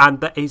wig, and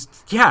that is,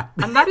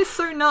 and that is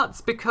so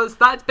nuts, because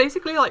that's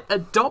basically like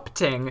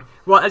adopting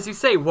what, as you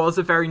say, was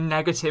a very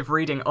negative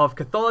reading of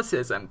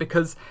Catholicism,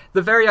 because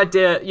the very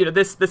idea,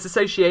 this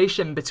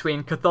association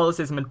between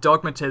Catholicism and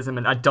dogmatism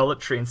and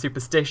idolatry and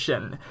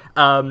superstition,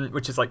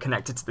 which is like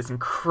connected to this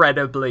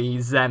incredibly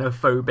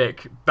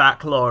xenophobic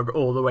backlog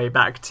all the way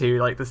back to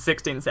like the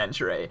 16th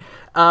century.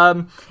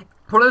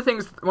 One of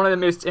the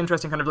most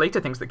interesting kind of later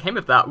things that came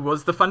of that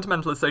was the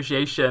fundamental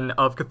association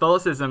of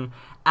Catholicism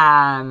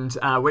and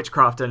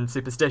witchcraft and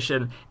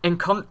superstition in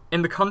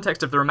the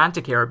context of the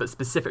Romantic era, but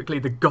specifically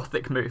the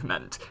Gothic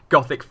movement,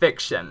 Gothic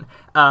fiction.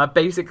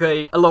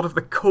 Basically, a lot of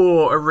the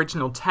core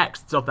original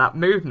texts of that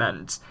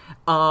movement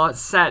are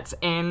set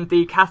in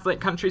the Catholic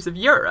countries of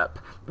Europe.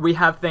 We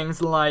have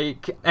things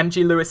like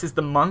M.G. Lewis's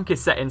The Monk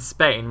is set in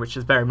Spain, which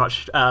is very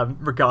much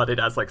regarded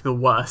as like the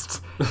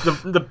worst,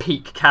 the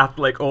peak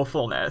Catholic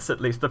awfulness.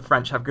 At least the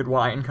French have good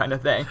wine kind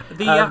of thing.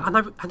 And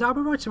I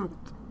were writing.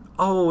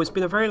 Oh, it's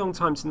been a very long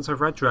time since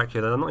I've read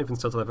Dracula, and I'm not even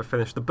certain I've ever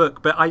finished the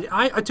book. But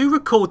I do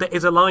recall there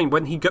is a line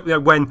when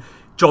when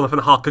Jonathan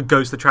Harker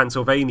goes to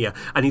Transylvania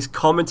and he's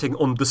commenting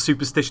on the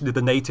superstition of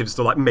the natives,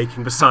 to like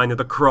making the sign of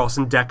the cross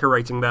and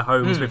decorating their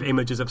homes with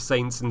images of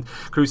saints and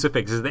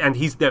crucifixes. And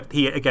he's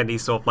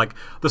sort of like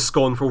the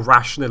scornful,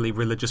 rationally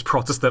religious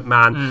Protestant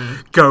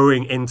man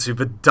going into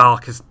the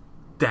darkest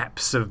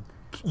depths of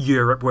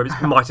Europe, where it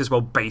might as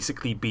well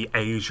basically be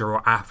Asia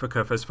or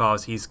Africa as far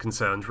as he's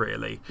concerned,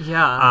 really.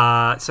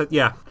 Yeah.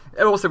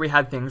 Also, we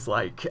had things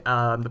like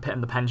The Pit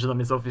and the Pendulum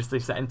is obviously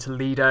set in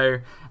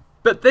Toledo.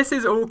 But this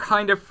is all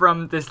kind of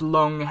from this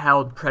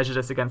long-held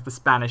prejudice against the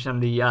Spanish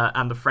and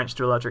the French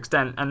to a larger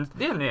extent, and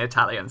the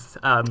Italians,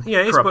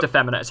 corrupt,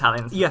 effeminate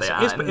Italians. Yes,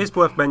 it's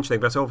worth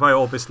although very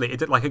obviously,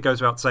 it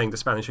goes without saying the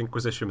Spanish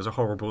Inquisition was a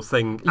horrible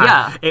thing.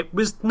 Yeah. It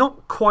was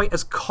not quite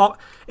as...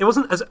 it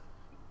wasn't as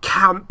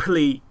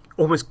camply,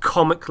 almost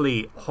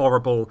comically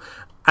horrible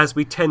as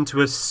we tend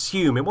to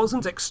assume. It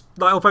wasn't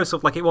although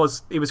sort of like it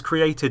was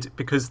created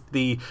because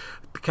the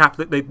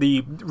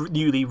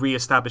newly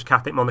re-established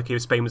Catholic monarchy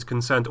of Spain was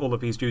concerned all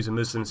of these Jews and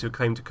Muslims who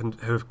claimed to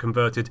have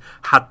converted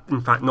had in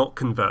fact not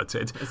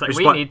converted. It's like,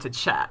 we need to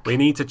check. We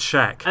need to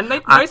check. And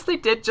they mostly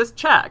did just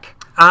check.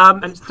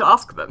 And just to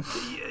ask them.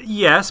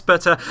 Yes,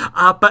 but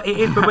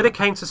when it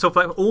came to sort of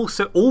like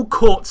also all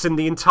courts in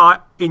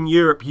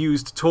Europe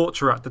used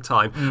torture at the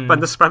time, when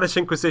the Spanish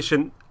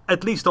Inquisition,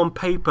 at least on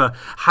paper,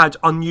 had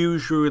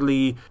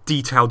unusually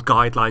detailed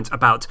guidelines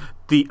about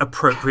the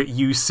appropriate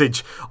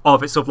usage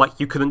of it. Sort of like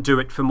you couldn't do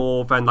it for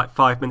more than like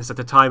 5 minutes at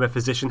a time. A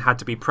physician had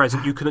to be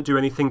present. You couldn't do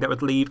anything that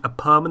would leave a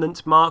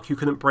permanent mark. You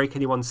couldn't break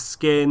anyone's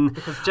skin.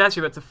 Because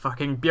Jesuits are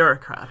fucking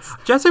bureaucrats.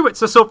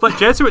 Jesuits are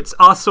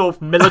sort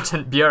of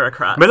militant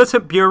bureaucrats.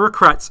 Militant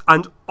bureaucrats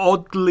and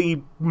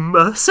oddly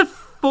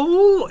merciful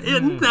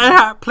in their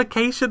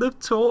application of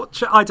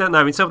torture. I don't know.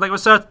 I mean, so they were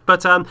certain,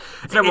 but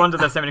it's no wonder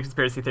there's so many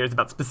conspiracy theories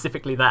about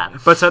specifically them.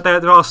 But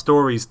there are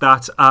stories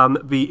that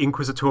the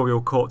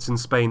inquisitorial courts in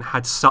Spain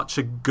had such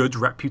a good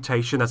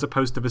reputation as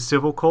opposed to the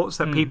civil courts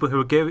that people who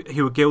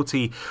were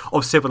guilty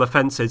of civil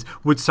offences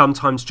would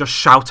sometimes just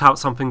shout out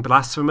something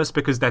blasphemous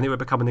because then it would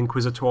become an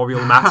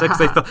inquisitorial matter. Because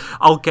they thought,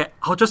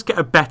 I'll just get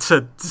a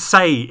better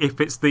say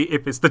if it's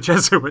the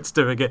Jesuits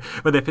doing it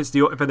than if it's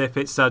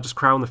just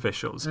crown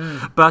officials.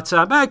 But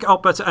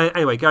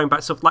anyway, going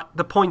back, sort of like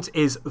the point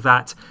is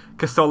that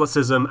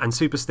Catholicism and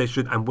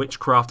superstition and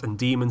witchcraft and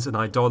demons and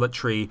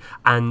idolatry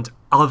and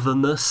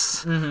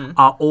otherness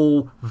are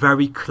all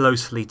very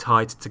closely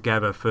tied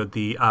together for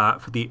the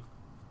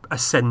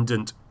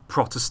ascendant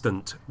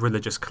Protestant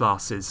religious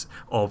classes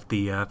of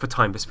the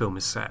time this film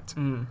is set.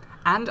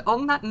 And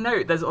on that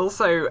note, there's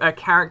also a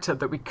character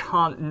that we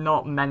can't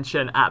not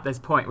mention at this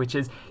point, which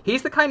is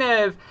he's the kind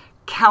of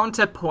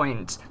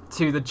counterpoint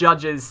to the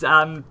judge's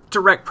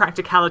direct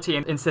practicality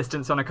and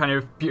insistence on a kind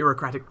of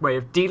bureaucratic way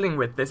of dealing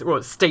with this,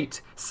 or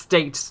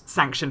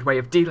state-sanctioned way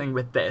of dealing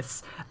with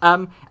this.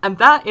 And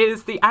that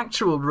is the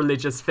actual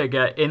religious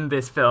figure in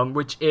this film,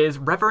 which is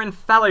Reverend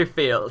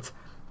Fallowfield.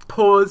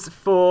 Pause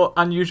for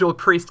unusual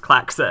priest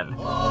klaxon.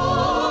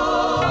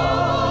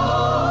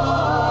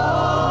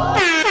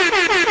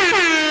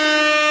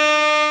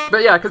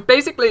 But yeah, because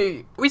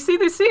basically we see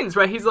these scenes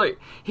where he's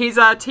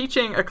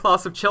teaching a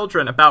class of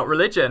children about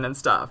religion and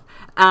stuff,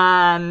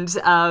 and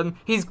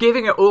he's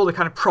giving it all the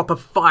kind of proper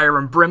fire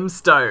and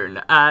brimstone,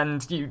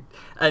 and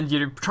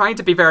you're trying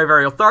to be very,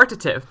 very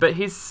authoritative, but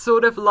he's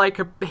sort of like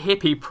a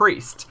hippie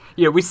priest.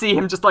 We see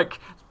him just like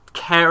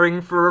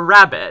caring for a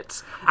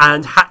rabbit.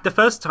 And the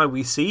first time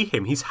we see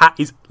him, he's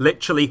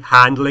literally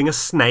handling a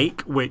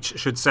snake, which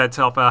should set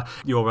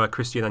off your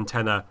Christian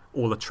antenna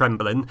all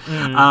a-trembling.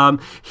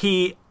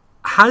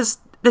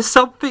 There's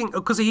something,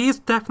 because he is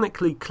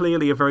definitely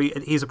clearly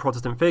he's a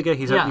Protestant figure,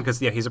 he's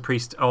a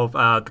priest of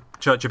the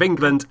Church of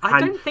England.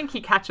 I don't think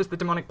he catches the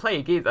demonic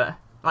plague either.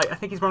 I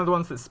think he's one of the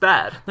ones that's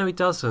spared. No, he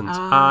doesn't.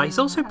 He's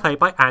also played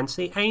by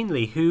Anthony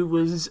Ainley, who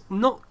was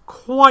not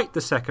quite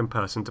the second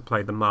person to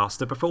play the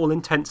Master, but for all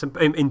intents and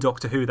in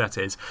Doctor Who, that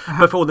is.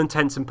 But for all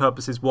intents and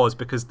purposes was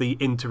because the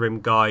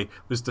interim guy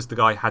was just the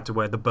guy who had to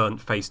wear the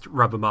burnt-faced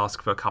rubber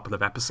mask for a couple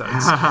of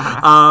episodes.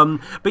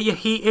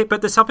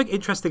 But there's something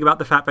interesting about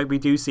the fact that we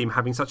do see him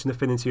having such an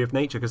affinity with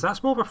nature, because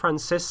that's more of a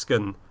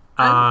Franciscan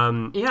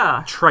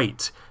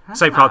trait.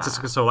 St. Francis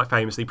of Sales,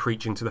 famously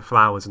preaching to the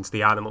flowers and to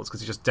the animals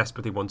because he just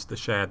desperately wanted to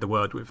share the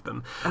word with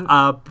them.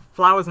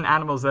 Flowers and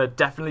animals are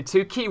definitely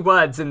two key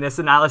words in this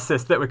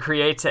analysis that we're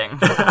creating.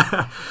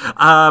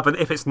 But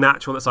if it's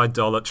natural, it's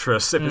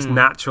idolatrous. If it's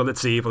natural,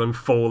 it's evil and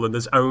fallen.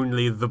 There's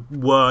only the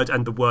word,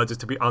 and the word is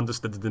to be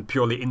understood in a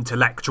purely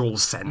intellectual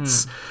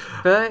sense.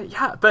 But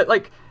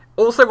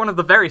also one of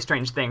the very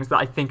strange things that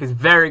I think is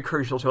very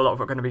crucial to a lot of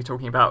what we're going to be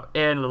talking about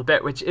in a little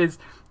bit, which is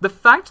the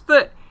fact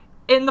that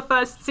in the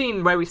first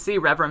scene where we see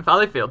Reverend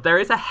Valleyfield, there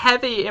is a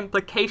heavy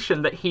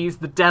implication that he's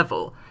the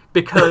devil,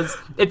 because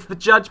it's the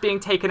judge being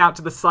taken out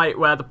to the site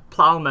where the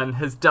ploughman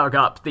has dug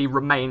up the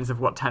remains of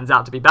what turns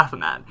out to be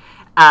Baphomet.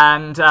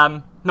 And,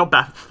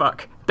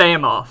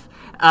 Behemoth.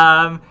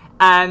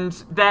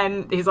 And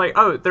then he's like,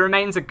 oh, the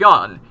remains are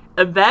gone.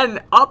 And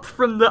then up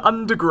from the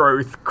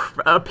undergrowth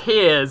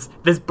appears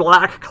this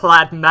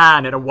black-clad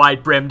man in a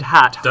wide-brimmed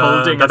hat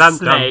holding a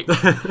snake.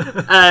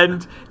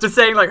 And just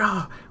saying,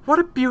 oh, what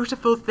a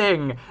beautiful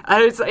thing.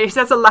 And he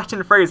says a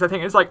Latin phrase, I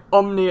think it's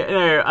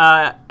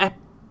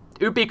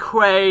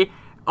ubique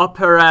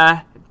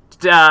opera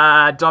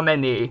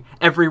domini,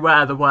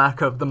 everywhere the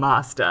work of the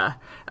master.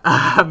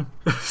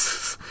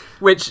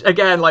 Which,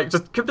 again,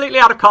 just completely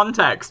out of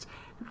context.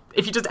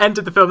 If you just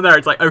entered the film there,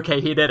 it's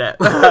okay, he did it.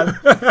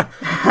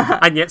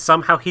 And yet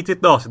somehow he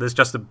did not, and there's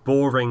just a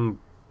boring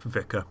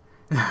vicar.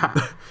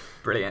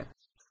 Brilliant.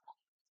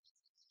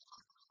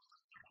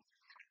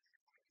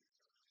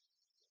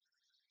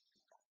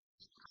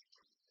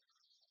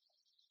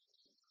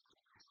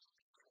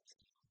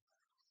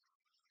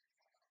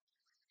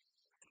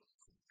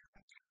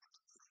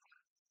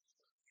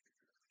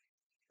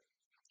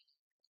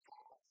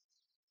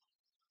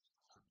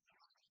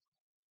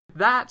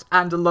 That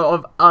and a lot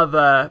of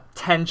other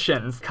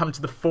tensions come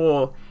to the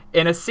fore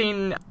in a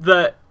scene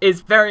that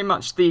is very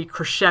much the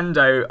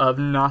crescendo of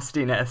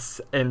nastiness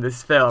in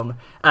this film.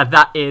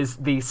 That is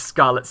the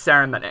Scarlet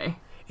Ceremony.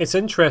 It's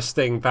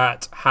interesting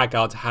that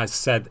Haggard has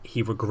said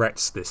he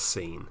regrets this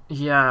scene.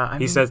 Yeah,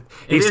 he said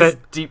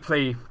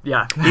deeply.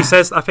 Yeah, he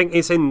says. I think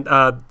it's in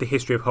the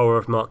History of Horror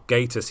of Mark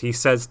Gatiss. He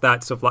says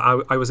that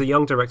I was a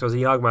young director, I was a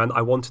young man.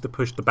 I wanted to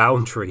push the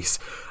boundaries,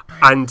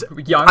 and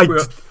we were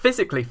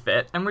physically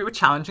fit, and we were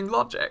challenging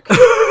logic.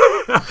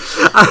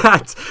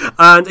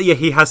 and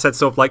he has said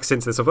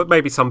since this, but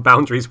maybe some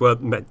boundaries were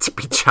meant to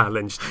be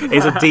challenged.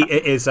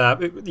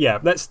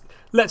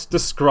 Let's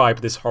describe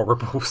this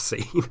horrible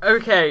scene.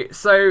 Okay,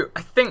 so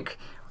I think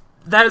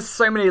there's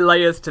so many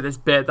layers to this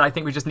bit that I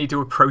think we just need to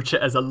approach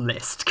it as a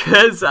list,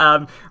 because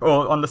as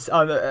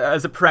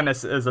a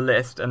premise, as a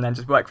list, and then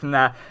just work from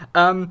there.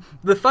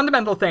 The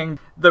fundamental thing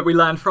that we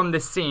learn from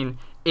this scene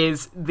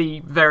is the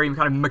very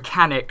kind of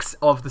mechanics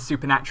of the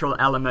supernatural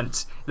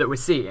element that we're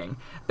seeing.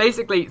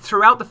 Basically,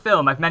 throughout the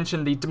film, I've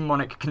mentioned the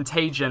demonic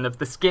contagion of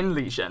the skin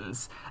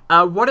lesions.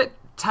 What it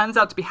turns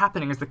out to be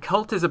happening is the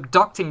cult is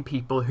abducting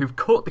people who've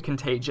caught the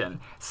contagion,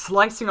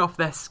 slicing off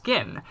their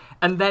skin,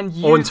 and then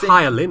using... Or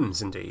entire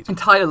limbs, indeed.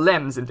 Entire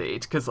limbs,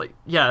 indeed. Because, I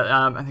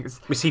think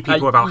it's... We see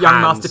people without young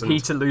hands. Master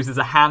Peter loses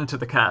a hand to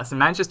the curse and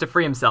manages to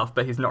free himself,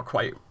 but he's not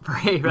quite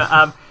free. But,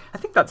 I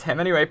think that's him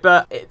anyway.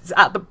 But it's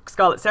at the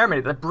Scarlet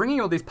Ceremony, they're bringing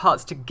all these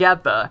parts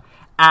together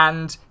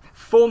and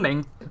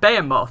forming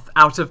Behemoth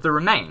out of the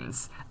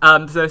remains.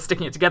 So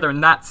sticking it together,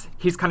 and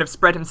he's kind of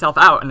spread himself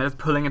out and is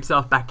pulling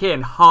himself back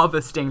in,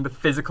 harvesting the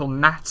physical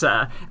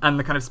matter and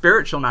the kind of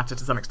spiritual matter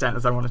to some extent,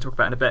 as I want to talk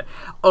about in a bit,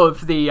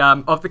 of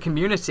the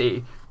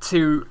community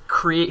to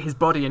create his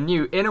body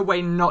anew in a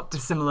way not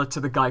dissimilar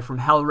to the guy from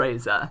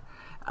Hellraiser.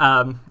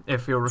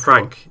 If you'll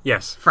recall.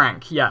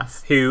 Frank,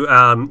 yes. Who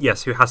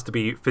has to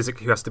be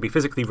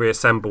physically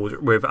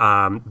reassembled with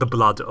the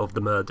blood of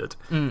the murdered.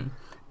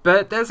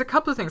 But there's a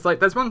couple of things.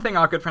 There's one thing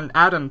our good friend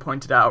Adam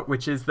pointed out,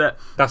 which is that...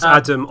 That's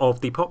Adam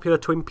of the popular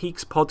Twin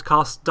Peaks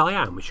podcast,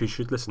 Diane, which you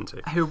should listen to.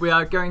 Who we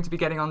are going to be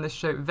getting on this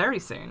show very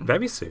soon.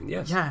 Very soon,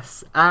 yes.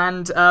 Yes,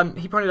 and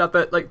he pointed out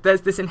that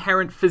there's this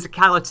inherent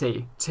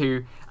physicality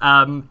to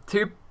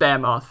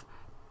Behemoth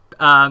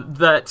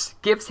that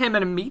gives him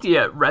an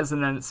immediate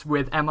resonance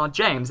with M.R.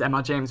 James.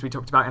 M.R. James we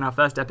talked about in our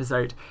first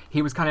episode.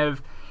 He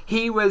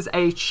was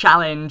a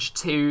challenge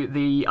to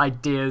the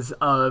ideas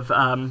of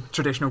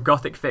traditional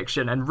Gothic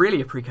fiction, and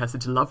really a precursor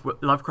to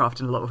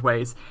Lovecraft in a lot of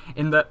ways,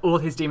 in that all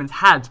his demons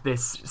had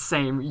this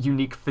same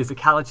unique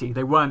physicality.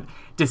 They weren't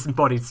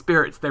disembodied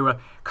spirits, they were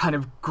kind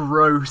of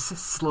gross,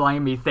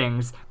 slimy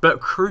things,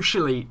 but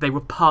crucially, they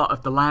were part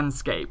of the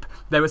landscape.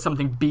 There was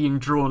something being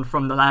drawn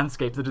from the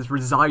landscape that has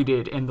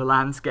resided in the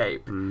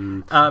landscape.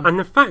 And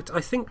in fact,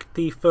 I think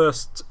the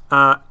first...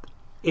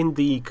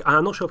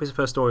 I'm not sure if it's the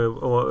first story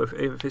or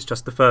if it's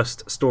just the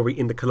first story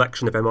in the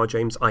collection of M.R.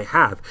 James I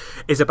have,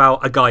 is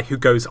about a guy who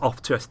goes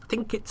off to, I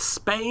think it's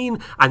Spain,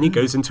 and he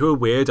goes into a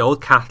weird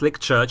old Catholic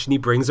church and he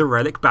brings a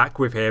relic back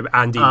with him,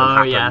 and demon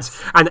happens. Yes.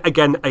 And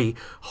again, a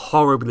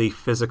horribly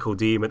physical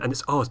demon, and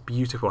it's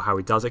beautiful how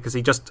he does it, because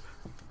he just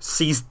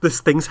sees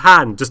this thing's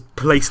hand just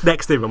placed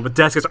next to him on the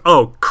desk and goes,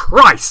 oh,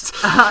 Christ!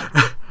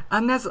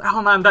 And there's,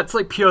 oh man, that's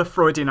like pure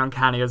Freudian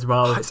uncanny as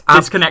well. It's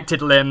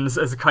Disconnected limbs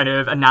as a kind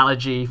of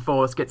analogy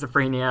for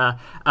schizophrenia,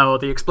 or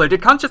the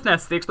exploded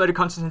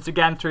consciousness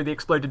again through the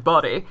exploded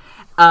body.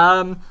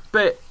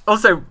 But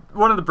also,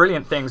 one of the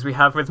brilliant things we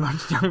have with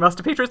young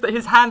Master Peter is that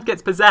his hand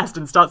gets possessed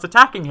and starts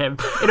attacking him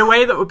in a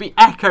way that would be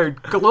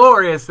echoed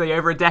gloriously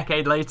over a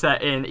decade later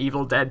in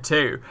Evil Dead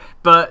 2.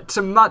 But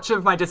to much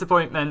of my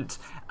disappointment,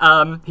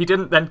 he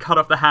didn't then cut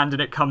off the hand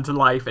and it come to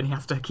life, and he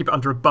has to keep it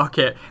under a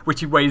bucket,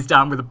 which he weighs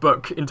down with a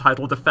book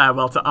entitled A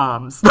Farewell to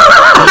Arms.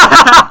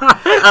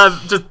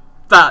 Just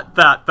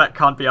that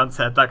can't be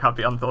unsaid, that can't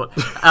be unthought.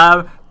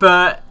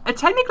 But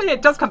technically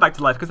it does come back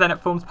to life, because then it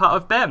forms part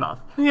of Behemoth.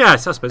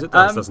 Yes, I suppose it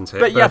does, doesn't it?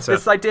 But yes,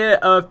 this idea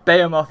of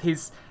Behemoth,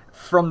 he's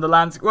from the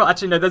lands... Well,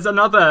 actually, no, there's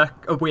a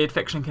weird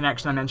fiction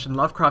connection. I mentioned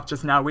Lovecraft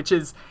just now, which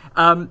is...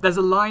 there's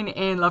a line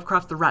in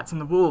Lovecraft's The Rats and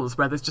the Wolves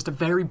where there's just a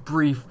very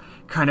brief,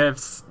 kind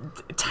of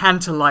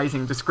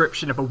tantalizing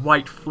description of a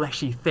white,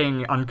 fleshy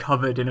thing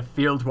uncovered in a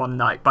field one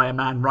night by a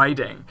man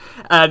riding.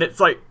 And it's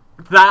like,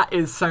 that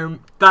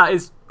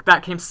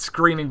came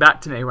screaming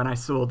back to me when I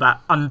saw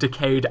that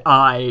undecayed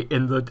eye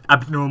in the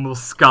abnormal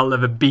skull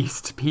of a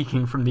beast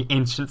peeking from the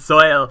ancient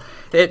soil.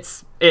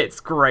 It's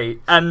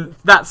great, and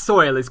that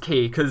soil is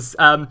key, because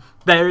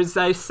there is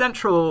a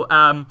central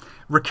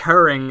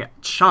recurring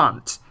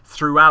chant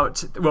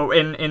throughout, well,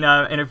 in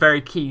a very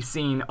key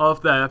scene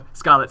of the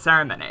Scarlet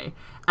Ceremony,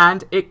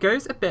 and it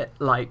goes a bit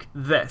like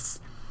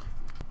this.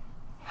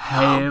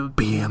 Hail,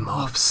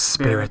 Behemoth,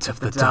 spirit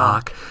of the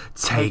dark,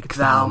 take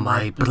thou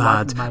my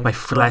blood, my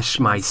flesh,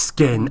 my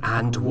skin,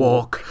 and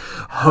walk.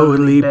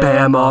 Holy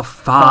Behemoth,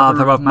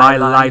 father of my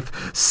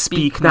life,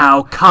 speak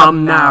now,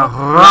 come now,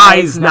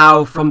 rise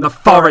now from the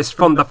forest,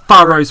 from the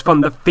furrows, from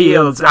the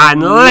fields,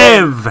 and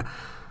live!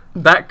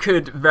 That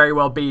could very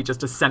well be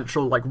just a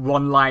central, like,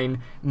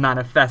 one-line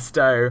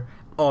manifesto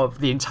of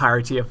the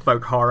entirety of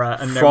folk horror,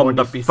 and from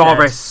the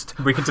forest,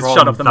 we can just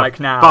shut off the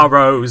mic now.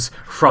 Furrows,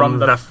 from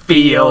the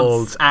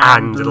fields,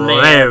 and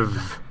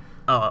live.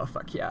 Oh,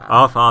 fuck yeah.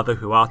 Our Father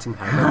who art in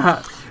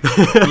heaven.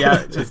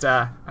 Yeah, just,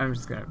 I'm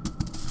just gonna...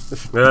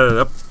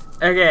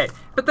 Okay,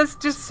 but there's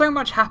just so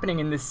much happening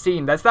in this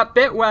scene. There's that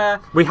bit where...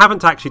 We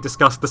haven't actually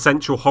discussed the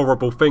central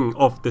horrible thing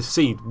of the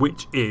scene,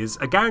 which is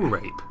a gang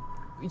rape.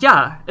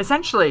 Yeah,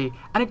 essentially.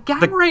 And a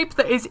gang rape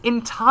that is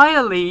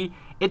entirely,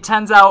 it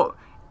turns out,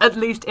 at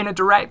least in a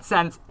direct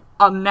sense,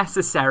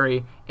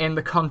 unnecessary in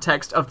the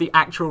context of the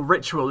actual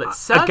ritual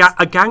itself.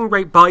 A gang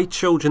rape by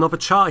children of a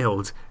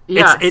child.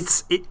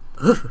 Yes.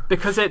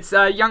 Because it's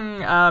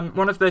young,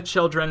 one of the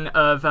children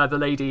of the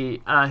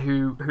lady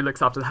who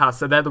looks after the house.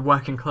 So they're the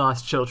working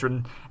class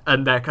children,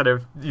 and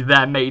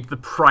they're made the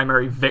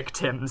primary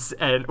victims,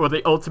 or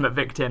the ultimate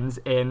victims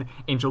in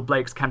Angel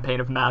Blake's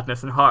campaign of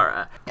madness and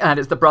horror. And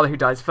it's the brother who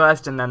dies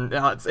first, and then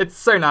it's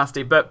so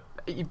nasty, but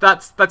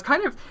that's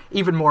kind of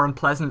even more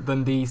unpleasant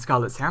than the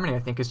Scarlet Ceremony,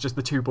 I think, is just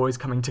the two boys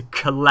coming to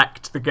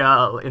collect the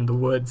girl in the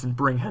woods and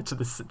bring her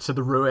to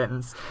the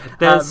ruins.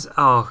 There's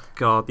oh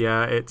god,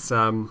 yeah, it's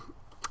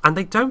and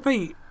they don't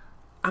really...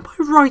 Am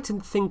I right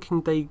in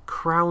thinking they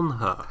crown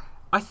her?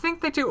 I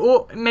think they do,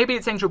 or maybe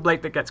it's Angel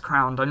Blake that gets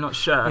crowned, I'm not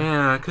sure.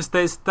 Yeah, because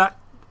there's that...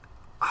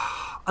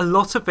 a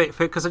lot of it,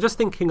 because I'm just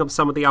thinking of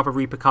some of the other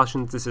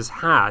repercussions this has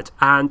had,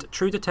 and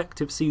True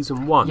Detective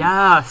Season 1.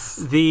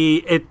 Yes!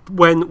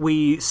 When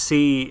we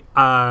see...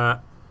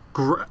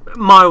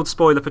 mild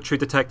spoiler for True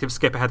Detective,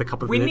 skip ahead a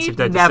couple of minutes if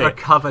we never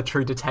cover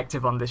True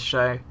Detective on this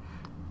show,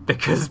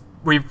 because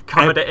we've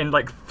covered it in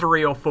like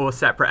 3 or 4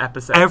 separate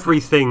episodes.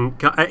 Everything,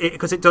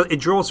 because it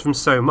draws from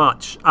so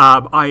much.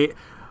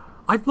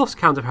 I've lost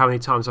count of how many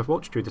times I've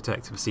watched True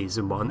Detective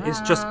Season 1.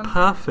 It's just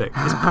perfect.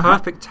 It's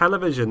perfect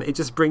television. It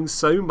just brings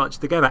so much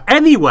together.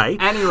 Anyway,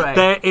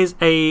 there is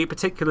a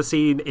particular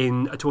scene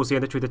towards the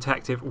end of True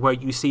Detective where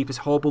you see this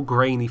horrible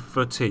grainy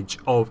footage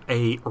of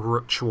a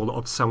ritual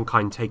of some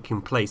kind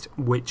taking place,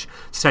 which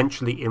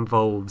essentially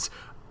involves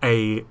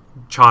a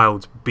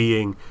child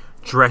being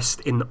dressed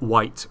in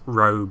white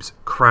robes,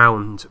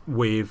 crowned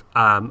with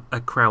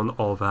a crown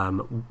of...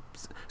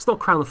 it's not a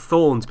crown of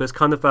thorns, but it's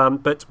kind of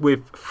but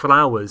with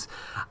flowers,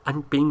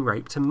 and being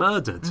raped and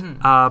murdered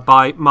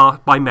by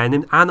men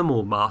in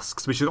animal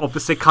masks, which is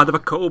obviously kind of a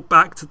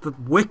callback to the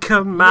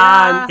Wicker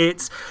Man. Yeah.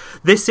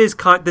 This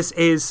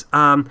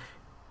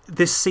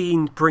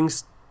scene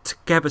brings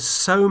together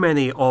so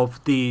many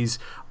of these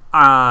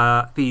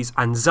anxieties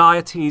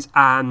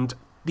and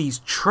these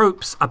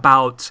tropes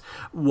about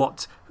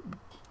what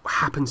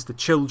happens to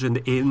children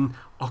in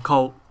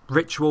occult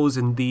rituals,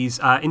 in these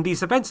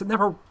events that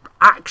never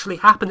actually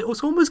happened.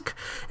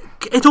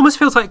 It almost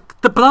feels like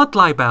the blood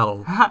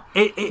libel.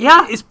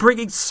 It's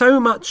bringing so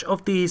much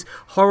of these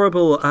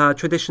horrible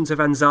traditions of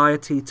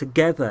anxiety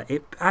together.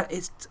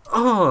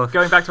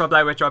 Going back to our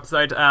Blair Witch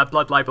episode,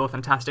 Blood Libel,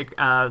 fantastic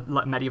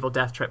medieval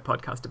death trip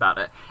podcast about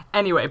it.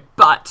 Anyway,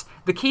 but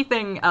the key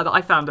thing that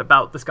I found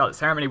about the Scarlet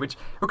Ceremony,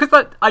 because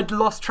I'd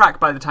lost track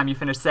by the time you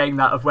finished saying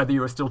that of whether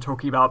you were still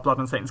talking about Blood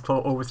on Satan's Claw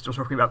or was still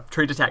talking about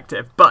True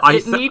Detective, but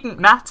it needn't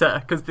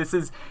matter, because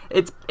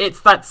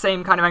it's that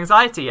same kind of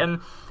anxiety.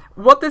 And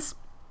what this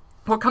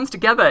what comes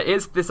together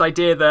is this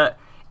idea that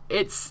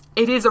it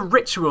is a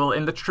ritual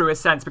in the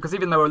truest sense, because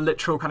even though a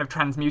literal kind of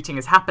transmuting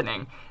is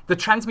happening, the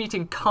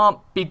transmuting can't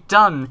be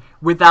done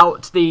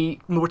without the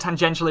more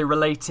tangentially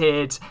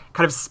related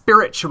kind of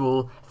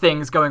spiritual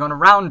things going on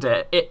around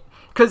it.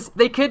 Because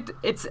they could,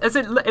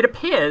 it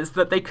appears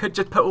that they could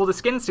just put all the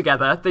skins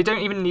together. They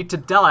don't even need to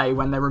die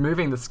when they're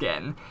removing the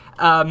skin.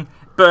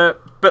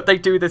 But they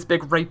do this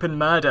big rape and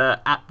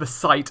murder at the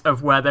site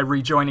of where they're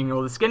rejoining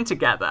all the skin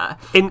together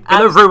in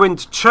a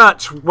ruined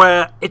church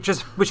which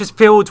is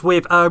filled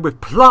with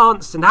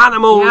plants and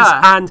animals.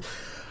 And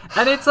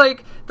it's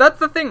like, that's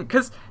the thing,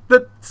 because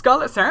the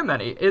Scarlet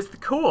Ceremony is the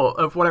core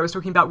of what I was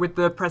talking about with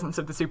the presence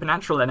of the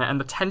supernatural in it, and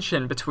the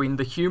tension between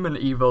the human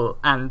evil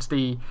and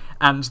the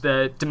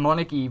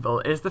demonic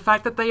evil is the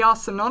fact that they are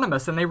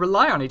synonymous and they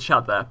rely on each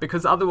other,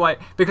 because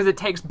it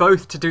takes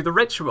both to do the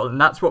ritual, and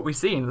that's what we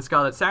see in the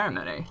Scarlet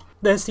Ceremony.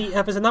 There's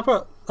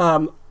another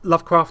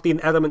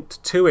Lovecraftian element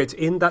to it,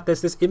 in that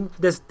there's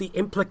the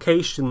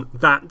implication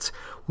that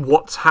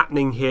what's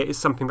happening here is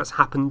something that's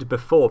happened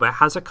before. There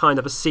has a kind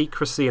of a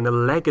secrecy and a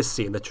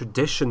legacy and a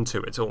tradition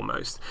to it,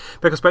 almost.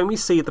 Because when we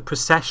see the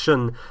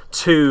procession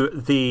to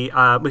the,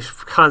 which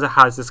kind of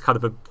has this kind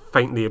of a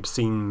faintly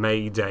obscene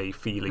May Day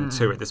feeling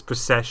to it, this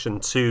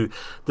procession to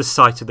the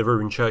site of the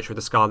ruined church where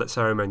the Scarlet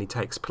Ceremony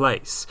takes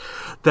place,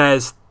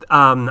 there's,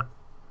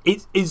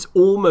 it is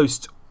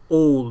almost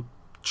all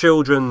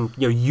children,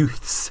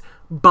 youths,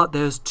 but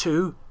there's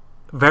two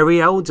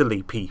very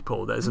elderly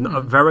people. There's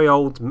a very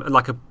old,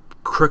 like a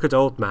crooked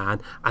old man,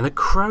 and a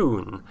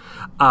crone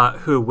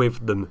who are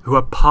with them, who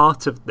are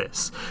part of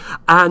this.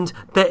 And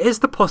there is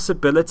the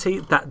possibility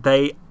that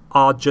they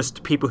are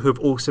just people who have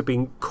also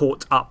been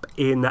caught up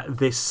in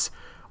this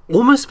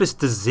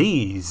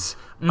disease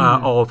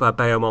of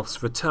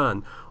Behemoth's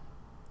return.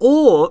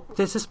 Or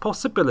there's this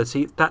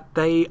possibility that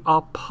they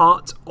are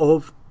part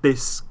of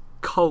this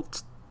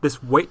cult,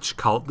 this witch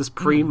cult, this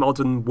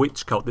pre-modern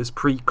witch cult, this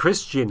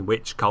pre-Christian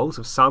witch cult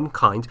of some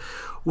kind,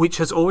 which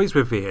has always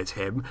revered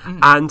him,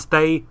 and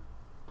they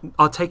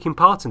are taking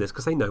part in this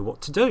because they know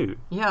what to do.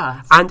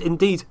 Yeah. And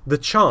indeed, the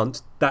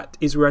chant that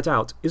is read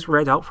out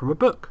from a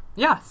book.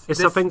 Yes.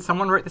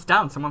 Someone wrote this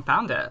down. Someone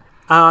found it.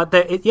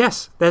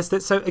 Yes. There's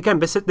this, so again,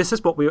 this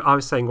is what I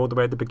was saying all the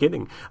way at the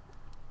beginning.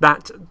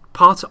 That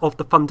part of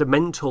the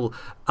fundamental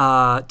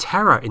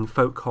terror in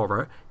folk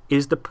horror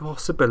is the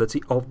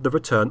possibility of the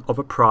return of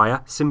a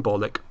prior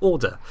symbolic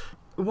order.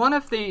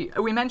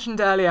 We mentioned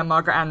earlier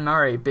Margaret Ann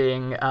Murray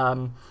being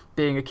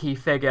a key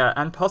figure,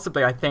 and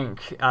possibly, I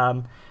think,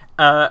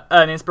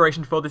 an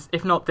inspiration for this,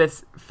 if not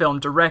this film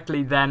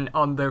directly, then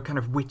on the kind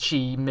of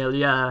witchy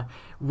milieu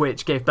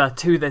which gave birth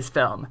to this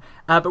film.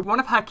 But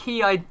one of her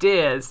key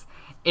ideas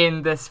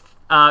in this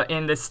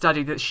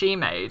study that she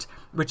made,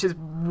 which is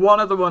one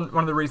of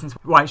the reasons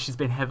why she's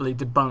been heavily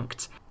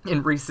debunked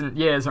in recent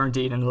years, or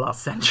indeed in the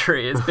last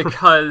century, is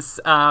because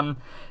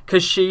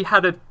she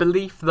had a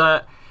belief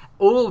that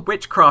all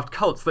witchcraft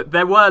cults, that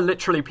there were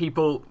literally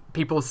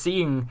people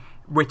seeing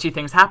witchy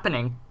things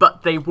happening,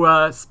 but they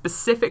were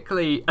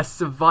specifically a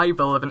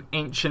survival of an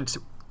ancient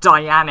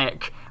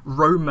Dianic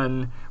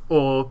Roman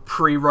or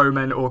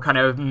pre-Roman or kind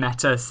of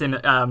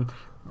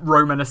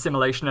Roman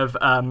assimilation of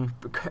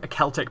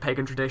Celtic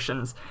pagan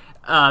traditions,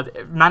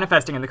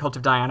 manifesting in the cult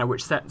of Diana,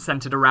 which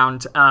centered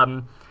around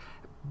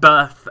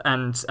birth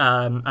and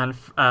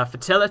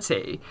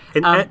fertility.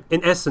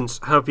 In essence,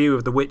 her view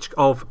of the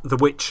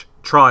witch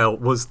trial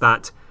was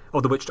that,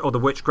 or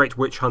the great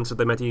witch hunts of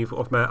the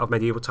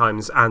medieval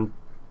times, and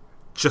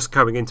just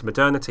going into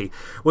modernity,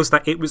 was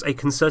that it was a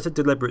concerted,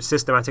 deliberate,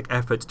 systematic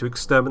effort to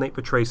exterminate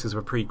the traces of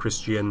a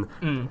pre-Christian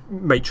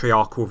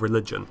matriarchal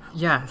religion.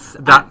 Yes.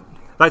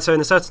 So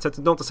in a certain sense,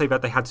 not to say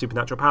that they had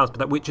supernatural powers, but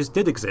that witches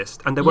did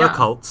exist, and there were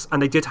cults,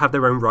 and they did have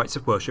their own rites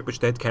of worship, which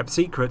they'd kept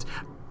secret,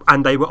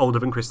 and they were older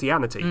than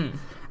Christianity.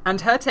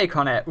 And her take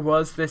on it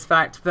was this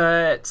fact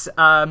that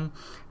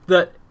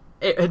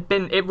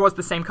it was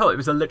the same cult. It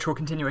was a literal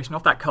continuation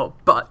of that cult,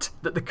 but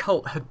that the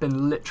cult had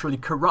been literally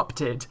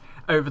corrupted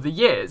over the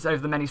years,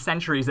 over the many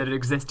centuries that it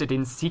existed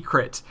in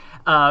secret.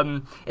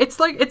 It's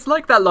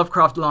like that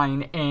Lovecraft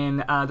line in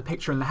The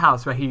Picture in the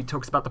House, where he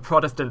talks about the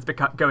Protestants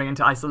going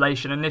into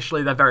isolation.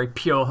 Initially, they're very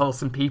pure,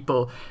 wholesome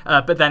people,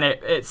 but then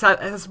it has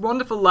this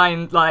wonderful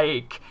line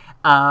like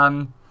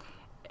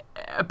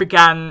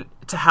began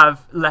to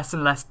have less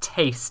and less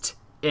taste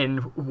in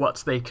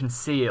what they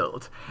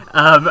concealed,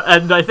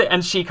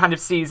 and she kind of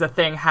sees a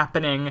thing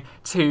happening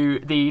to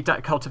the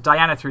cult of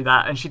Diana through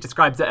that, and she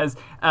describes it as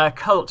a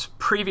cult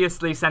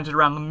previously centered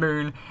around the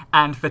moon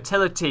and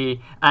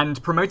fertility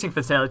and promoting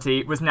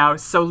fertility was now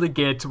solely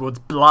geared towards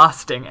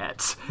blasting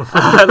it,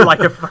 like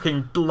a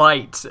fucking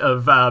blight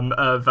of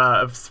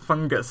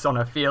fungus on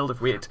a field of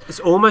wheat. It's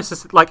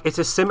almost like it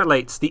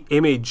assimilates the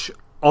image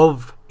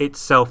of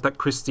itself that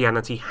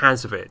Christianity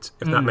has of it,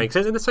 if that makes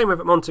sense. In the same way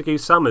that Montague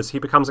Summers, he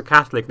becomes a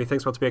Catholic, and he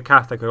thinks, well, to be a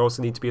Catholic, I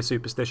also need to be a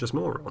superstitious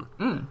moron.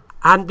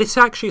 And this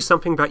actually is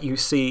something that you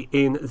see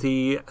in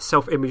the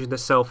self-image and the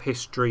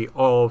self-history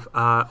of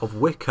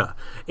Wicca,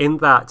 in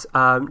that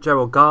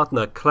Gerald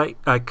Gardner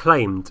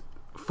claimed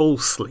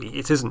falsely.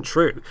 It isn't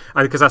true.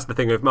 And because that's the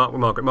thing with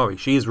Margaret Murray.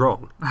 She is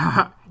wrong.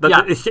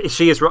 Yeah.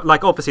 She is wrong.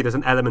 Like, obviously, there's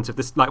an element of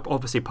this, like,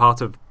 obviously part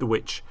of the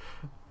witch...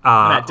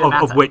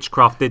 of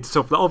witchcraft did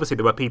obviously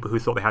there were people who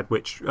thought they had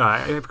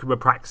were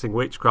practicing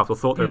witchcraft or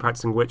thought they were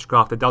practicing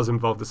witchcraft. It does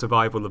involve the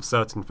survival of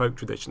certain folk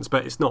traditions,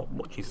 but it's not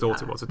what you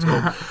thought it was at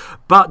all.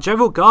 But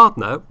Gerald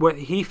Gardner, where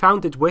he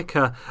founded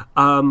Wicca,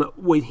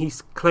 when he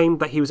claimed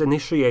that he was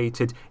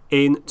initiated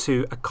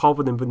into a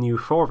coven in the New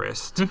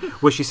Forest,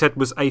 which he said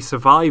was a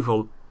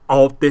survival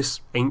of this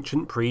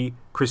ancient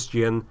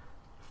pre-Christian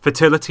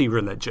fertility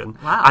religion.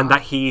 Wow. And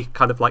that he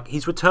kind of like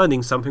he's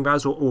returning something that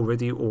has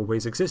already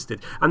always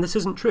existed, and this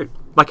isn't true.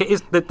 Like, it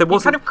is there wasn't.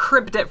 He kind of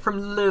cribbed it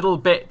from little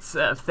bits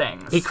of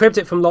things. He cribbed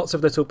it from lots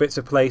of little bits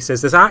of places.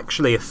 There's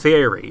actually a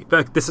theory,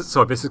 but this is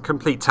a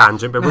complete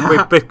tangent, but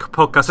we're big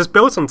podcast is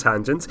built on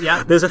tangents.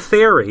 Yeah. There's a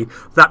theory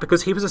that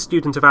because he was a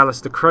student of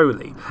Aleister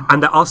Crowley,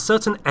 and there are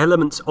certain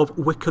elements of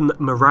Wiccan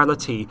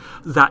morality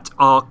that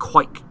are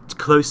quite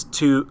close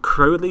to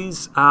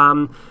Crowley's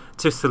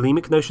to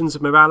Thelemic notions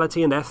of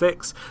morality and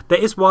ethics. There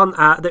is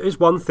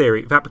one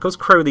theory that because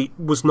Crowley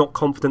was not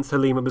confident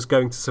Thelema was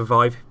going to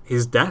survive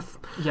his death,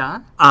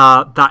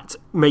 that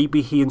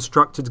maybe he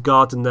instructed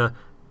Gardner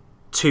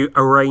to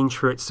arrange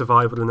for its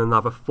survival in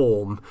another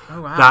form.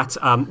 Oh, wow. That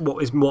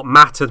what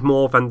mattered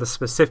more than the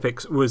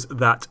specifics was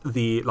that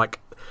the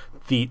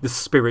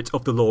spirit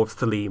of the law of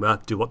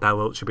Thelema, do what thou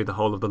wilt, should be the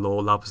whole of the law,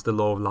 love is the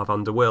law of love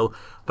under will.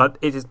 But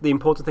it is the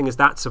important thing is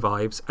that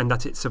survives, and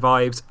that it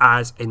survives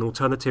as an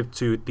alternative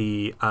to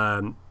the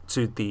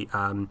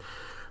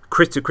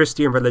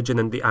Christian religion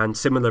and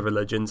similar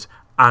religions,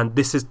 and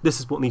this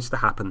is what needs to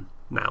happen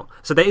now.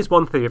 So there is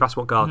one theory that's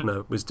what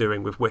Gardner was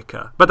doing with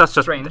Wicca, but that's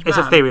just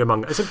a theory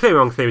among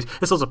theories.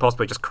 It's also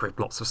possible he just cribbed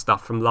lots of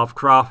stuff from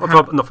Lovecraft,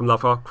 not from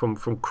Lovecraft,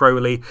 from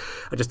Crowley,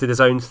 and just did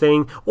his own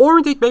thing. Or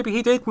indeed, maybe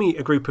he did meet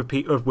a group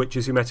of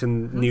witches who met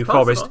in New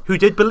Forest who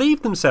did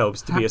believe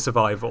themselves to be a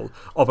survival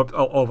of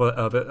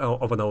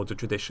an older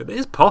tradition. It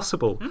is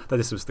possible that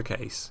this was the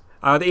case.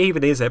 It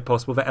even is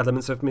possible that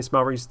elements of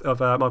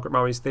Margaret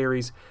Murray's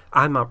theories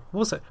and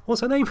what's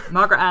her name?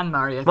 Margaret Ann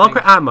Murray. I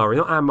Margaret think. Ann Murray,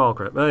 not Anne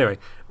Margaret. But anyway,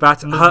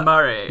 that Ms.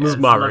 Murray, Ms. as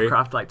Murray,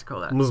 Lovecraft liked to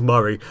call her. Ms.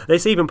 Murray.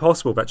 It's even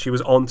possible that she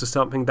was onto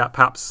something, that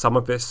perhaps some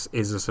of this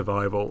is a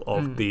survival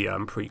of the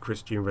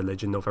pre-Christian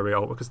religion, not very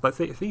old, because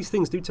these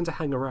things do tend to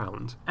hang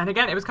around. And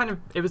again, it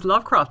was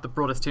Lovecraft that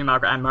brought us to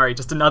Margaret Ann Murray,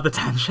 just another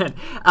tangent,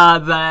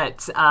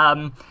 that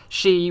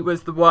she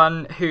was the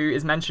one who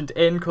is mentioned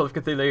in Call of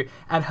Cthulhu,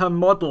 and her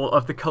model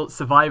of the cult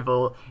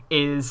survival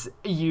is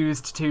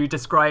used to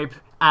describe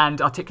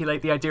and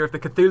articulate the idea of the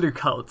Cthulhu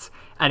cult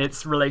and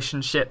its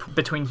relationship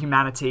between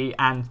humanity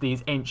and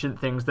these ancient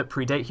things that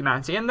predate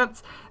humanity. And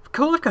that's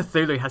Call of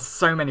Cthulhu has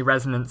so many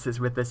resonances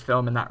with this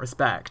film in that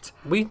respect.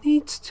 We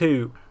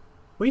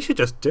should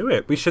just do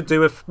it. We should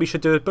do a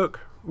book.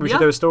 We should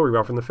do a story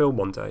rather than the film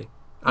one day.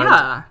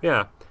 And,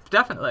 yeah.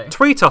 Definitely.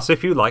 Tweet us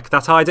if you like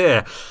that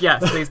idea.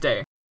 Yes, please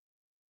do.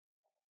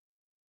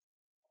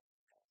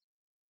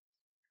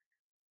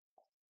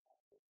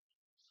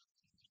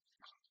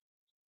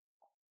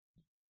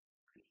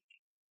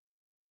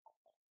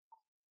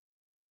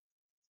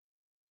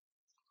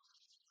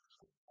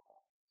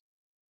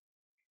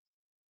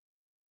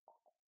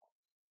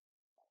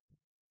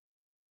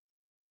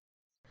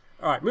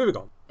 All right, moving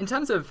on. In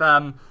terms of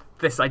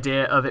this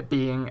idea of it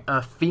being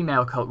a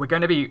female cult, we're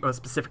going to be, or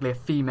specifically a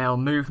female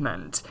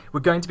movement,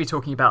 we're going to be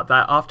talking about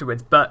that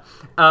afterwards, but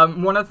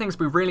one of the things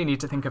we really need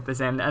to think of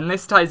this in, and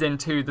this ties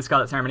into the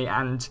Scarlet Ceremony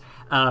and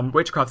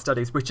witchcraft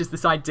studies, which is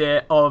this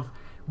idea of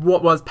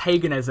what was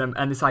paganism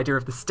and this idea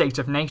of the state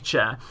of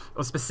nature,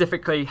 or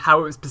specifically how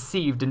it was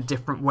perceived in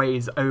different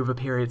ways over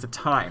periods of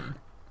time.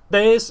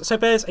 There's a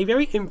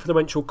very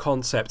influential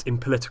concept in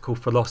political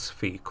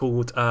philosophy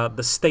called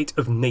the state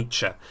of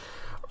nature.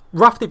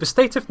 Roughly, the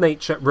state of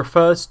nature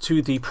refers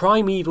to the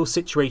primeval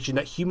situation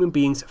that human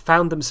beings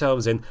found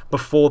themselves in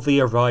before the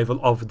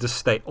arrival of the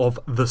state.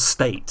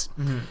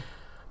 Mm-hmm.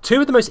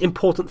 Two of the most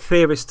important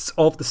theorists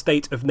of the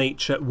state of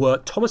nature were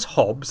Thomas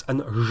Hobbes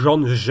and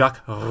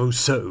Jean-Jacques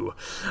Rousseau.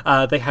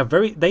 They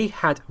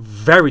had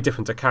very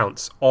different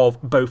accounts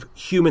of both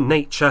human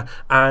nature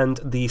and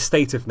the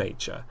state of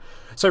nature.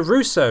 So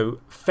Rousseau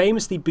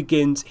famously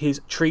begins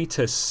his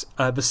treatise,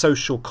 The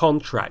Social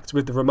Contract,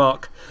 with the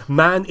remark,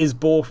 "Man is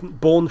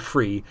born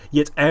free,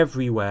 yet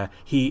everywhere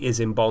he is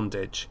in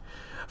bondage."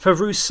 For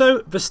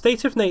Rousseau, the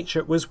state of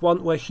nature was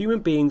one where human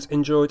beings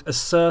enjoyed a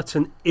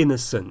certain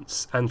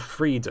innocence and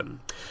freedom.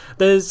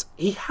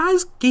 He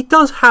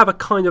does have a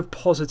kind of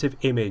positive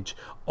image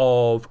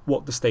of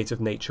what the state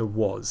of nature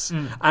was,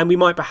 and we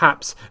might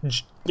perhaps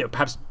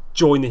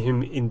join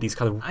him in these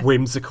kind of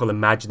whimsical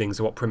imaginings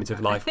of what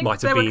primitive life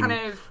might have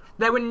been.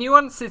 There were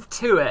nuances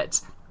to it,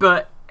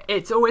 but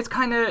it's always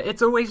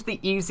the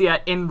easier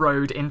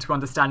inroad into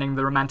understanding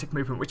the Romantic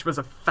movement, which was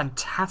a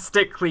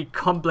fantastically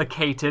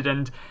complicated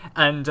and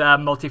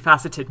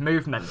multifaceted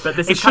movement. But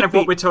this is kind of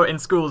what we're taught in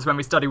schools when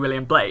we study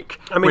William Blake.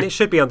 I mean, it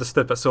should be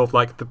understood that sort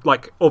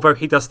of although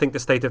he does think the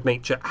state of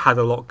nature had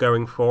a lot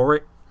going for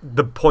it,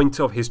 the point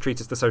of his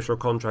treatise, The Social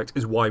Contract,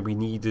 is why we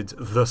needed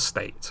the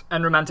state.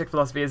 And Romantic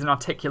philosophy is an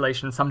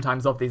articulation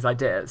sometimes of these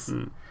ideas.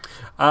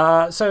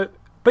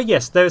 But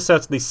yes, there is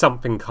certainly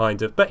something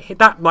kind of... But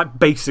that like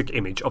basic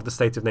image of the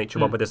state of nature,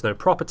 one where there's no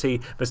property,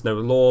 there's no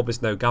law,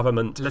 there's no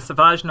government. Le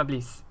sauvage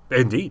noblesse.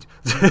 Indeed.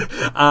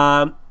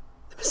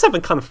 There's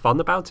something kind of fun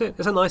about it.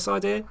 It's a nice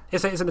idea.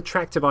 It's an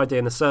attractive idea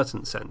in a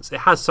certain sense. It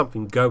has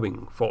something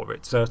going for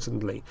it,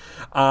 certainly.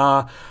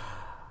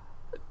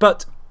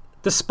 But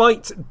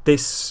despite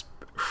this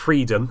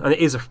freedom, and it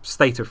is a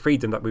state of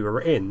freedom that we were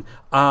in,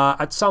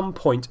 at some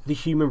point the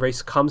human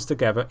race comes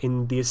together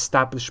in the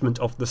establishment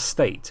of the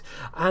state.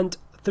 And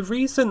the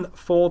reason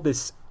for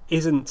this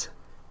isn't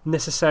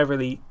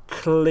necessarily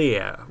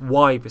clear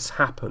why this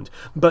happened,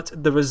 but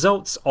the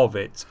results of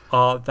it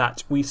are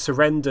that we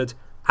surrendered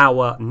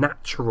our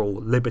natural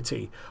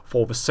liberty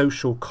for the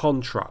social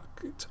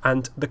contract,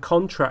 and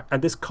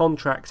this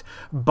contract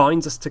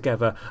binds us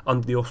together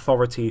under the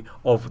authority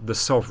of the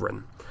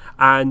sovereign.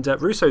 And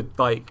Rousseau,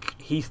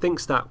 he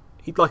thinks that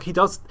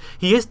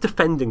he is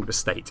defending the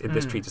state in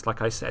this treatise,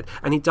 like I said,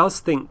 and he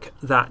does think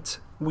that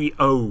we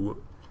owe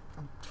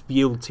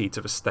fealty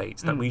to the state,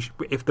 that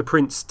if the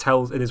prince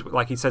tells it is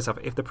like he says,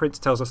 if the prince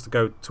tells us to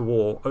go to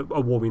war,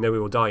 a war we know we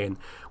will die in,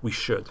 we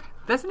should.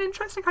 There's an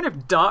interesting kind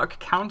of dark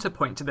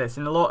counterpoint to this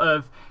in a lot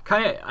of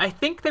I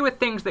think there were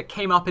things that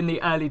came up in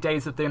the early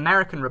days of the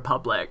American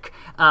Republic,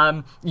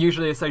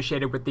 usually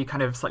associated with the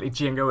kind of slightly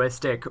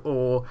jingoistic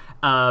or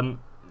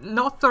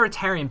not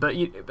authoritarian, but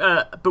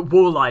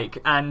warlike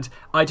and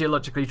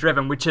ideologically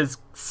driven, which has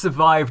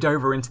survived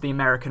over into the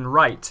American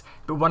right.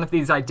 But one of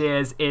these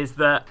ideas is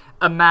that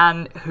a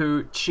man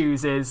who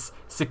chooses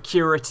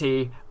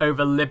security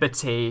over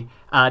liberty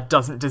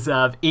doesn't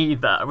deserve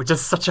either, which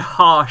is such a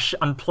harsh,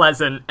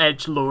 unpleasant,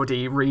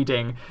 edgelordy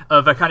reading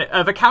of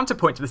a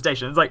counterpoint to the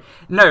station. It's like,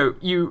 no,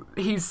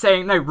 he's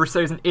saying, no,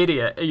 Rousseau's an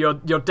idiot. You're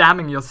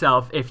damning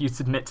yourself if you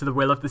submit to the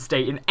will of the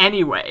state in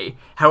any way,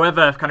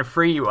 however kind of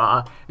free you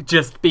are.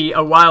 Just be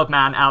a wild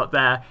man out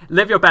there,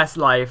 live your best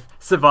life,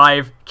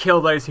 survive,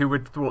 kill those who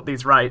would thwart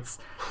these rights.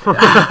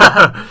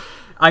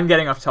 I'm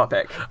getting off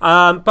topic.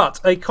 But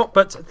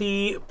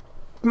the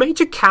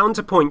major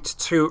counterpoint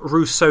to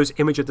Rousseau's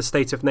image of the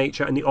state of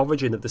nature and the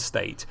origin of the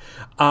state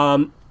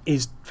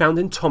is found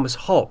in Thomas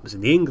Hobbes,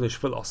 the English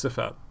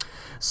philosopher.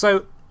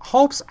 So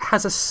Hobbes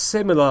has a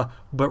similar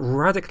but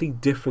radically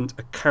different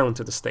account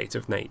of the state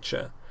of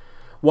nature.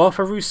 While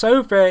for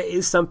Rousseau there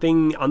is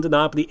something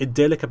undeniably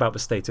idyllic about the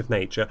state of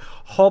nature,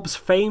 Hobbes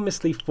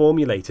famously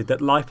formulated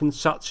that life in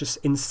such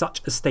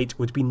a state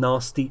would be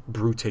nasty,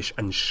 brutish,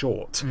 and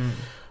short.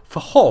 For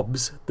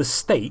Hobbes, the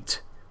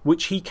state,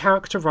 which he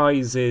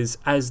characterises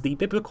as the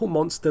biblical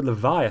monster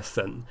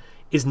Leviathan,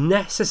 is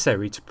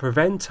necessary to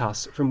prevent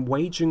us from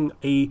waging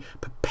a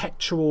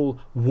perpetual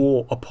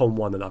war upon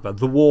one another,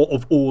 the war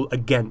of all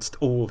against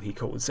all, he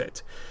calls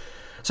it.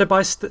 So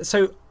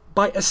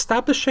by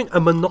establishing a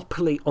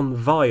monopoly on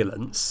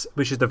violence,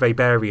 which is the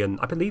Weberian,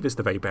 I believe is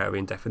the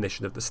Weberian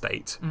definition of the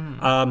state,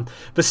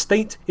 the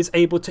state is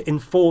able to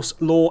enforce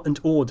law and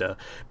order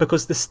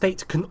because the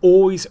state can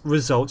always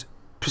result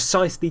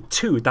precisely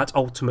to that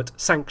ultimate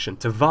sanction,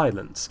 to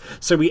violence.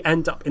 So we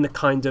end up in a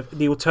kind of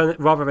the alternate,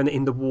 rather than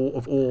in the war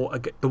of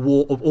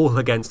all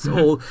against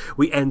all,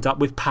 we end up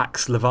with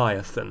Pax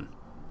Leviathan.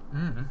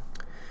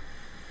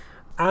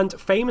 And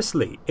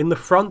famously, in the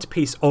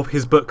frontispiece of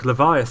his book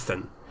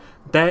Leviathan,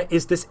 there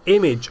is this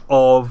image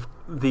of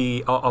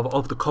the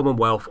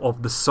Commonwealth,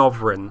 of the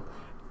sovereign,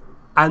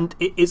 and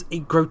it is a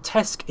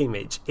grotesque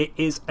image. It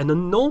is an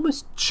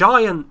enormous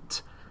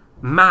giant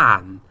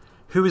man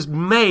who is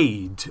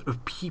made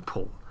of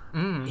people.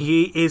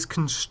 He is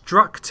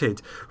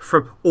constructed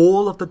from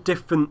all of the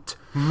different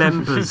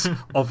members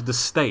of the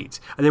state.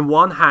 And in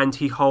one hand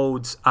he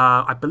holds,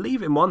 I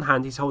believe in one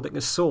hand he's holding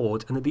a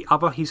sword, and in the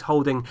other he's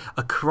holding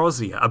a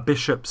crozier, a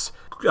bishop's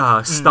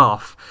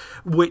staff,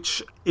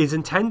 which is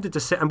intended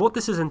to... And what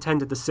this is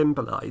intended to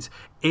symbolise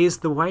is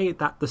the way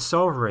that the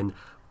sovereign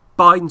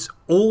binds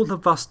all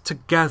of us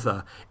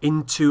together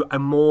into a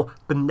more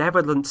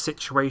benevolent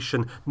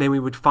situation than we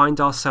would find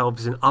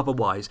ourselves in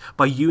otherwise,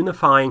 by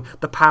unifying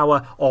the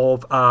power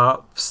of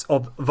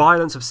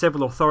violence of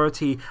civil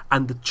authority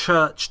and the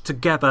church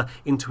together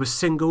into a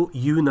single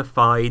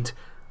unified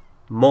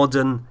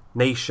modern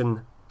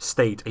nation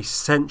state, a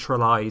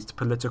centralized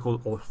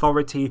political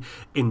authority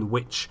in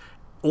which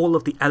all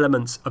of the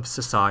elements of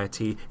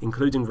society,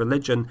 including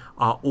religion,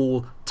 are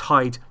all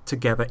tied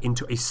together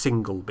into a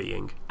single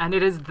being. And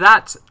it is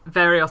that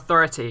very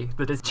authority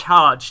that is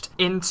charged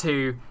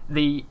into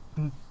the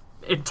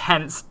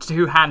intense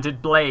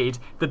two-handed blade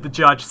that the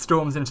judge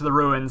storms into the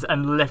ruins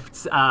and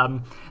lifts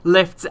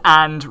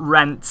and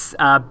rents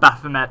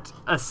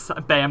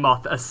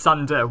Behemoth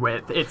asunder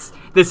with.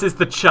 This is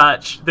the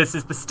church, this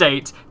is the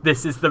state,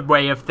 this is the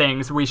way of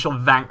things. We shall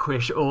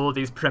vanquish all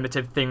these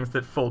primitive things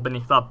that fall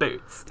beneath our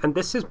boots. And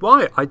this is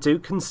why I do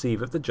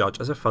conceive of the judge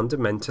as a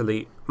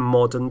fundamentally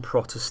modern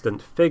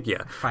Protestant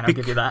figure. Fine, I'll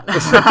give you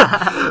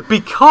that.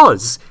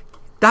 Because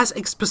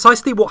that's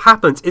precisely what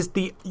happens, is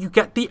you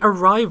get the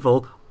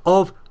arrival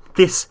of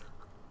this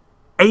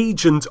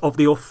agent of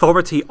the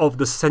authority of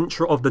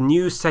the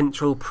new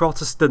central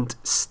Protestant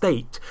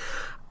state,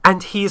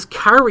 and he is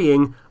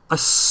carrying a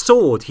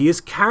sword. He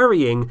is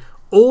carrying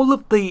all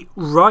of the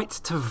right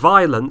to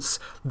violence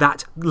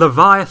that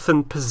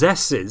Leviathan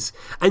possesses,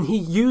 and he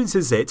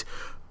uses it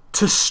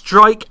to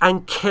strike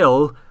and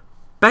kill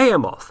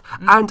Behemoth.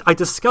 And I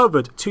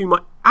discovered, to my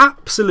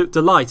absolute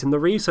delight in the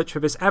research for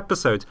this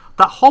episode,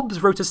 that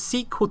Hobbes wrote a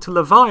sequel to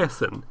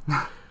Leviathan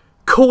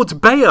called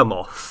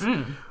Behemoth.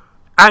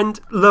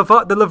 And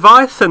the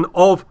Leviathan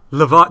of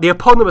the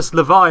eponymous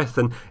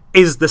Leviathan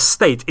is the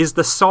state, is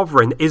the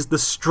sovereign, is the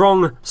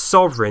strong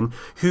sovereign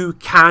who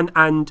can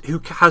and who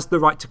has the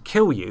right to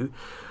kill you.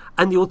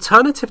 And the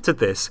alternative to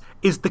this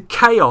is the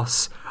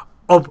chaos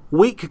of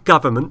weak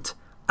government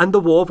and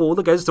the war of all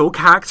the gods, all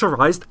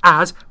characterized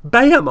as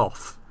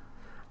Behemoth.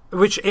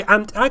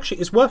 And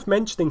actually, it's worth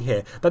mentioning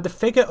here that the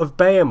figure of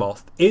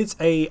Behemoth is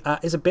a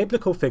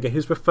biblical figure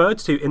who's referred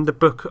to in the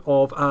book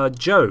of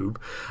Job,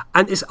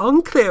 and it's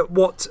unclear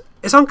what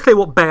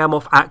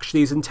Behemoth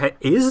actually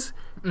is.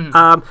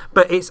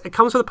 But it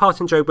comes with a part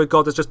in Job where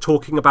God is just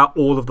talking about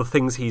all of the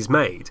things he's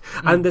made.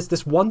 And there's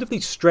this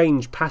wonderfully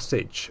strange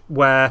passage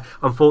where,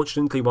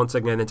 unfortunately, once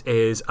again, it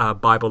is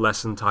Bible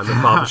lesson time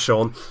with Father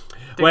Sean,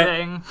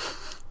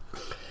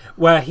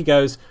 where he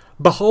goes,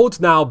 "Behold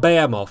now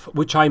Behemoth,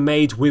 which I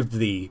made with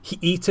thee. He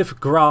eateth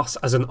grass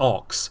as an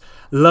ox.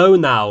 Lo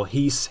now,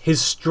 his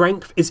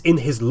strength is in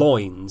his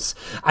loins,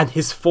 and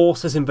his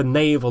force is in the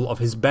navel of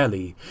his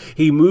belly.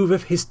 He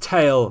moveth his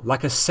tail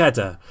like a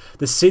cedar.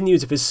 The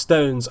sinews of his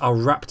stones are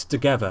wrapped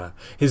together.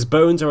 His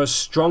bones are as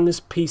strong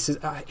pieces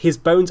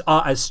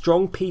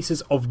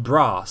of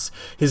brass.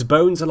 His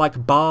bones are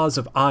like bars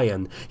of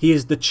iron. He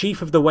is the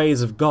chief of the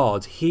ways of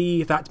God.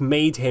 He that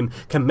made him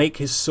can make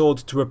his sword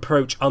to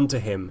approach unto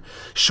him.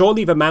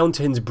 Surely the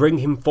mountains bring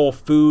him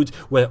forth food,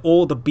 where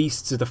all the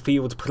beasts of the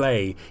field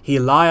play. He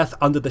lieth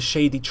under the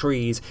shady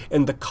trees,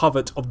 in the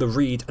covert of the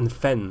reed and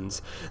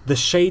fens. The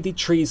shady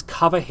trees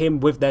cover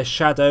him with their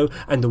shadow,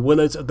 and the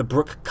willows of the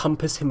brook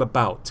compass him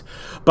about.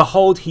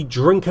 Behold, he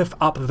drinketh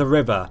up the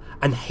river,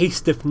 and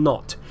hasteth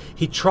not.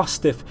 He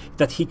trusteth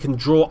that he can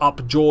draw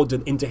up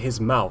Jordan into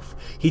his mouth.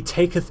 He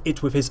taketh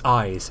it with his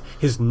eyes.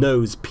 His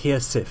nose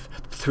pierceth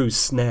through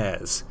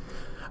snares."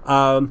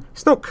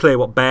 It's not clear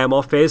what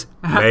Behemoth is.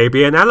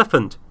 Maybe an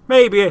elephant.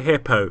 Maybe a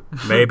hippo,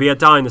 maybe a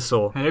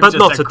dinosaur, but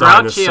not a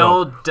grouchy dinosaur.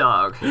 Old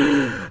dog.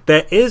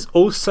 There is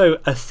also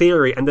a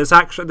theory, and there's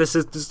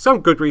some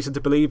good reason to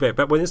believe it.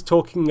 But when it's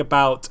talking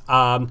about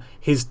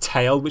his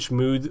tail, which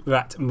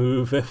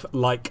moveth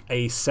like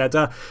a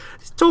cedar,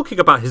 it's talking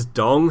about his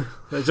dong.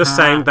 They're just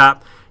saying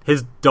that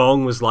his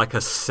dong was like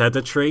a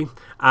cedar tree,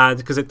 and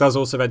because it does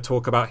also then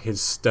talk about his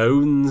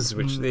stones,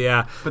 which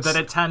But then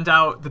it turned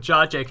out the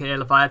judge, aka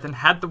Leviathan,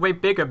 had the way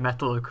bigger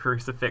metal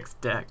crucifix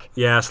dick.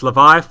 Yes,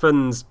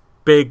 Leviathan's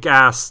big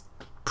ass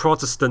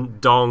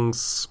Protestant dong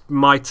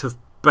smiteth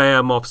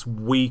Behemoth's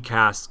weak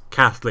ass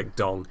Catholic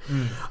dong.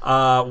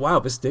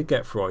 Wow, this did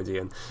get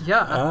Freudian.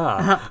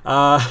 Yeah.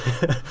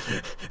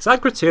 Is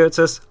that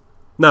gratuitous?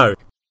 No.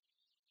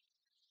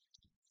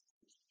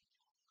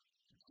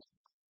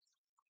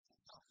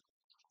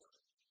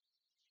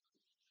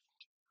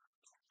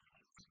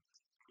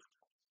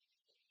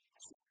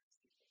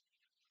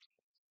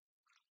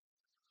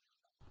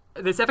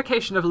 This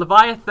evocation of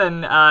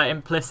Leviathan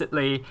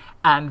implicitly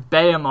and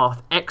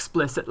Behemoth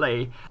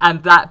explicitly,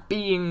 and that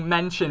being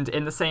mentioned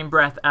in the same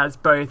breath as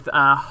both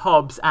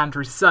Hobbes and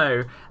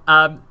Rousseau,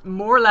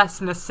 more or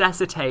less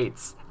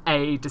necessitates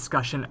a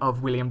discussion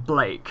of William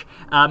Blake,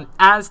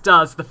 as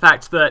does the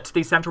fact that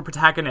the central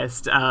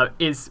protagonist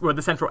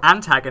the central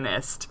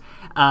antagonist,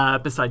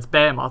 besides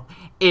Behemoth,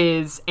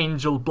 is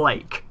Angel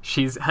Blake.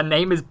 Her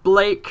name is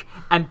Blake,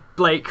 and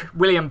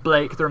William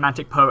Blake, the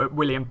romantic poet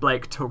William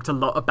Blake, talked a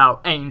lot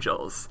about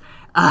angels.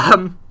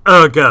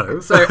 Ergo,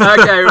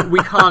 we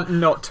can't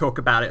not talk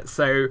about it.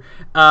 So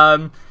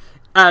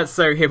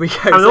here we go.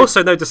 And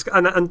also no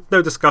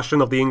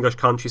discussion of the English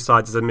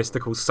countryside as a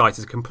mystical site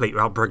is complete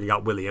without bringing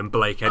up William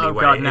Blake anyway. Oh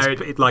God, no.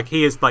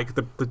 He is like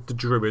the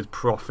druid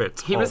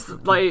prophet. He was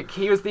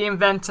the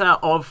inventor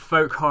of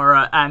folk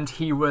horror, and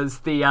he was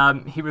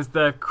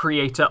the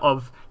creator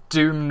of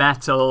doom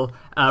metal.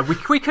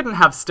 We couldn't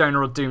have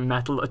stoner or doom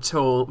metal at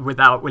all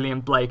without William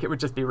Blake. It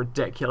would just be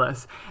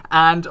ridiculous.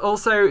 And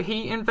also,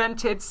 he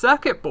invented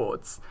circuit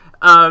boards.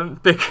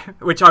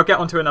 Which I'll get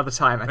onto another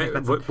time. I think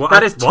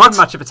that is too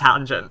much of a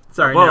tangent.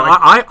 Sorry. Well, no,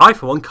 I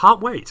for one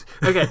can't wait.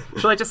 Okay,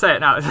 shall I just say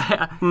it now?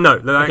 No,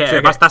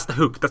 actually, that's the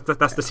hook.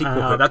 That's the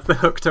sequel hook. That's the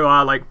hook to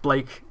our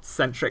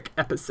Blake-centric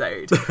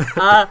episode.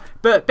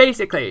 But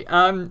basically,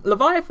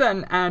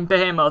 Leviathan and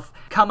Behemoth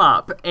come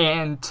up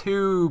in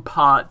two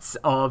parts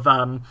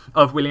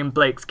of William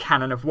Blake's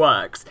canon of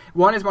works.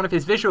 One is one of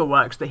his visual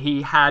works that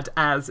he had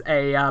as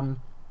a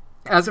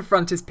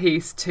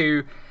frontispiece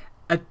to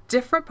a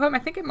different poem. I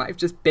think it might have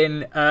just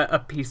been a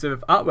piece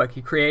of artwork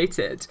he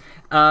created,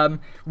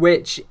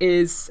 which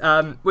is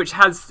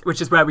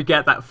where we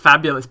get that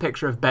fabulous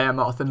picture of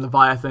Behemoth and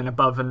Leviathan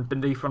above and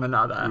beneath one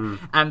another,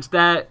 and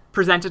they're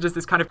presented as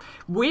this kind of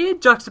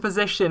weird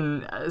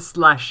juxtaposition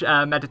slash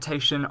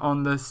meditation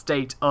on the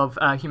state of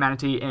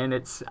humanity in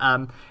its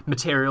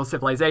material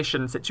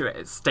civilization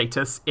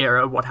status,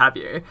 era, what have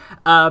you,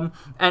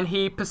 and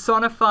he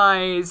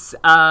personifies.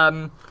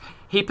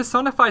 He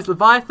personifies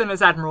Leviathan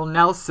as Admiral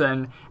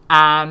Nelson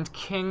and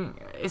King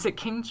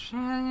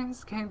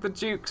James? The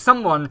Duke?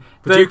 Someone.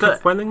 The Duke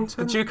of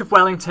Wellington? The Duke of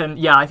Wellington.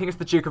 Yeah, I think it's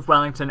the Duke of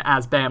Wellington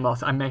as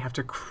Behemoth. I may have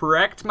to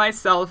correct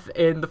myself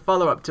in the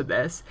follow-up to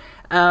this.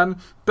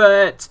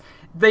 But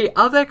the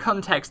other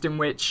context in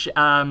which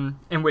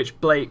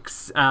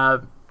Blake's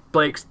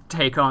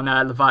take on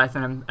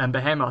Leviathan and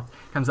Behemoth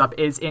comes up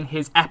is in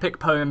his epic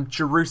poem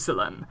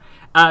Jerusalem.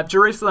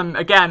 Jerusalem,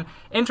 again,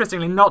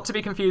 interestingly, not to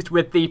be confused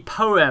with the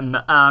poem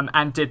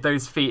And Did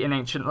Those Feet in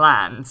Ancient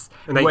Lands.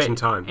 In ancient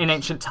time. In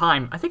ancient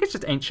time. I think it's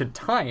just ancient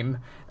time.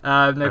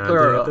 No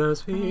plural. Did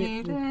those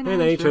feet in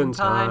ancient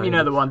time. You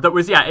know the one. That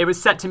was, it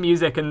was set to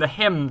music, and the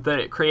hymn that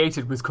it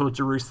created was called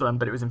Jerusalem,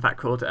 but it was in fact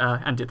called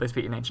And Did Those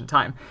Feet in Ancient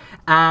Time.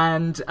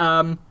 And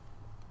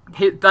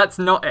that's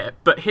not it,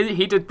 but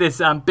he did this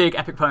big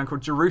epic poem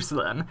called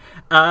Jerusalem,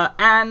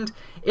 and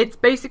it's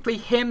basically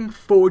him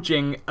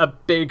forging a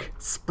big,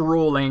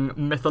 sprawling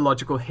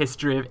mythological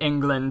history of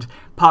England,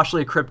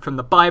 partially cribbed from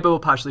the Bible,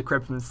 partially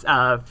cribbed from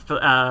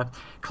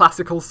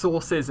classical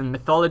sources and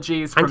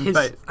mythologies. And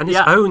his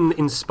own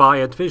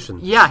inspired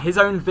visions. Yeah, his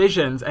own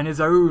visions and his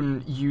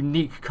own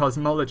unique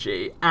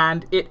cosmology,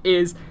 and it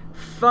is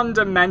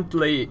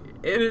fundamentally,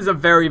 it is a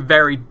very,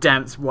 very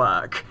dense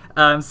work.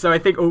 So I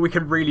think all we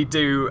can really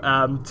do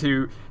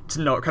to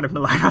not kind of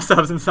malign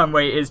ourselves in some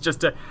way is just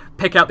to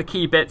pick out the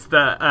key bits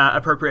that are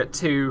appropriate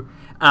to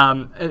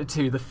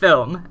the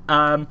film.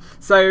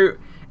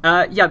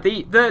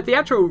 The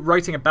actual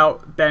writing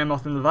about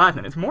Behemoth and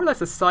Leviathan is more or less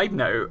a side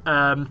note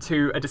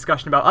to a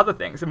discussion about other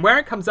things. And where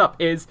it comes up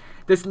is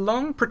this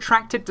long,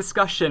 protracted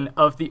discussion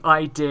of the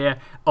idea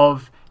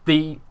of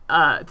the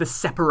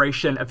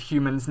separation of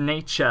humans'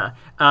 nature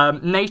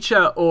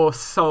or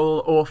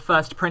soul or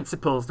first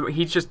principles that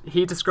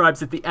he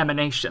describes as the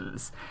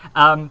emanations.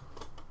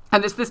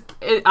 And it's this,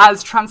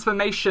 as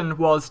transformation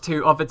was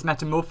to Ovid's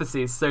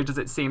Metamorphoses, so does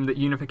it seem that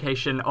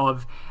unification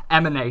of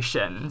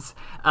emanations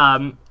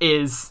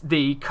is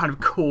the kind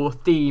of core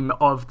theme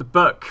of the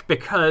book,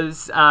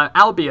 because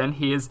Albion,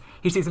 he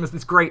sees him as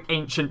this great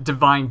ancient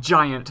divine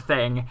giant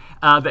thing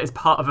that is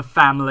part of a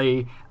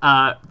family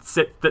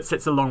that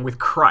sits along with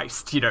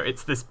Christ. You know,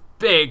 it's this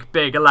big,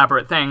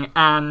 elaborate thing,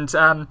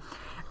 and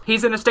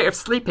he's in a state of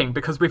sleeping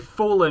because we've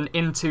fallen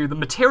into the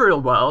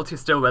material world. You're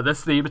still with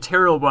us. The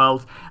material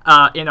world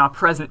in our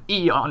present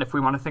eon, if we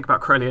want to think about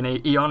Crowley and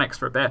Aeonics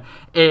for a bit,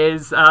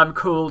 is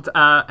called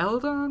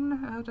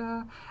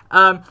Aeona,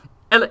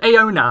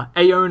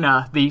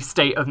 the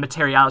state of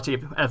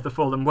materiality of the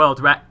fallen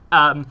world, where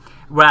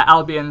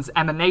Albion's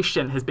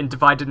emanation has been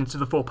divided into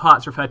the four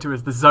parts referred to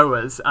as the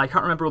Zoas. I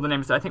can't remember all the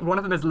names. I think one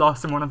of them is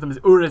Los and one of them is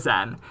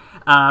Urizen.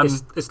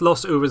 It's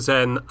Los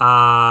Urizen,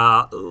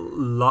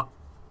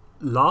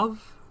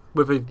 Love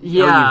with a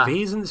only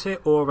V, isn't it?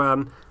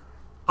 Or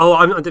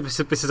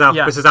this is out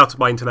of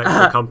my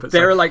intellectual compass.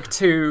 There are like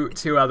two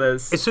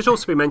others. It should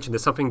also be mentioned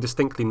there's something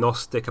distinctly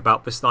Gnostic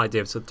about this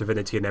idea of sort of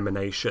divinity and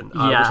emanation, which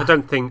I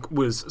don't think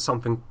was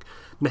something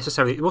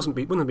necessarily. It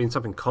wouldn't have been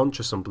something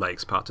conscious on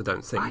Blake's part, I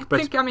don't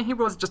think. I mean, he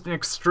was just an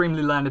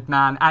extremely learned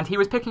man, and he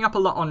was picking up a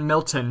lot on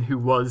Milton, who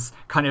was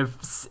kind of,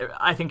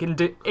 I think,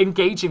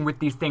 engaging with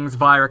these things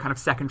via a kind of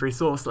secondary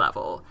source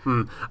level.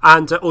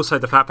 And also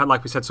the fact that,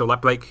 like we said, so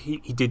like Blake, he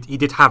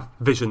did have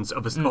visions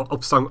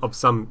of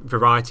some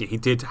variety. He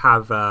did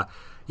have.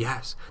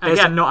 Yes.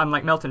 Again, not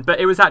unlike Milton, but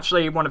it was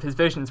actually one of his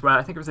visions where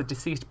I think it was a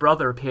deceased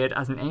brother appeared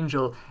as an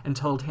angel and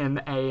told him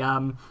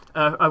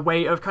a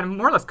way of kind of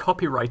more or less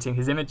copywriting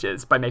his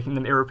images by making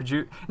them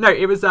irreproducible. No,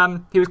 it was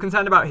he was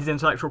concerned about his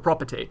intellectual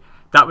property.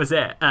 That was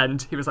it,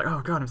 and he was like,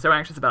 "Oh God, I'm so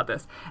anxious about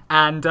this."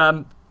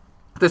 And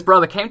this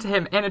brother came to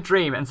him in a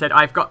dream and said,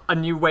 "I've got a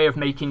new way of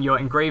making your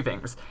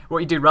engravings. What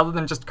you do, rather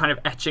than just kind of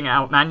etching it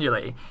out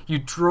manually, you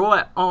draw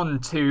it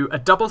onto a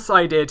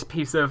double-sided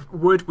piece of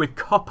wood with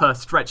copper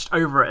stretched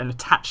over it and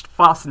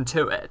fastened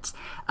to it,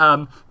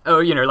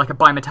 or, you know, like a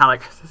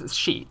bimetallic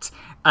sheet.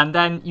 And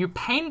then you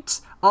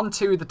paint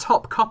onto the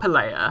top copper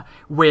layer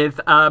with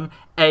a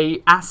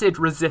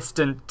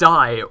acid-resistant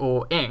dye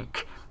or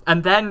ink,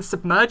 and then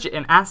submerge it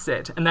in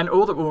acid, and then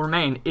all that will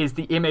remain is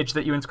the image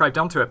that you inscribed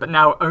onto it. But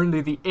now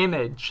only the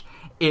image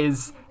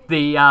is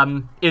the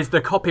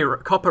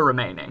copper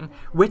remaining,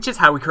 which is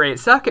how we create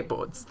circuit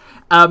boards.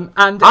 There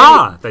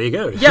you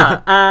go.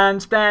 Yeah,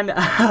 and then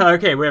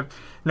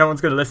no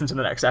one's going to listen to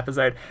the next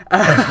episode.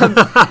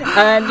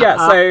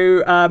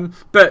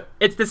 But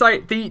it's this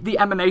the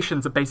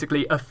emanations are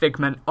basically a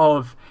figment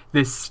of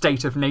this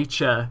state of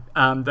nature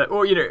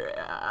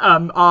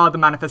are the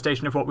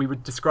manifestation of what we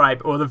would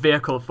describe, or the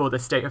vehicle for the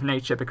state of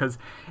nature, because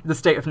the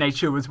state of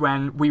nature was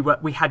when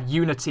we had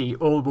unity,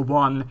 all were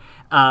one.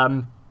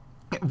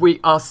 We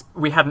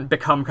hadn't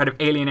become kind of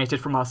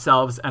alienated from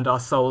ourselves and our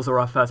souls or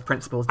our first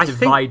principles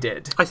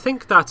divided. I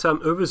think that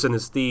Urizen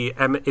is the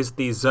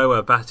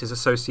Zoa that is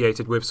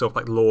associated with sort of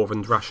like law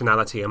and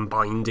rationality and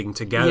binding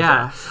together.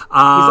 Yeah, he's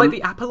like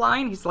the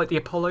Apolline. He's like the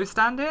Apollo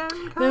stand-in.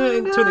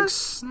 To an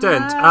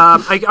extent.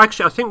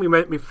 I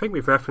think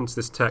we've referenced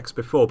this text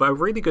before, but a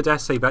really good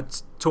essay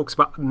that talks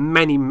about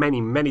many, many,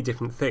 many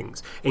different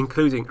things,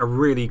 including a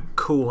really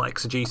cool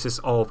exegesis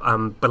of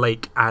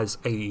Blake as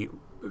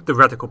the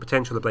radical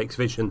potential of Blake's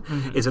vision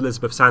is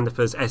Elizabeth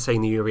Sandifer's essay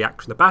New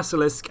Reaction of the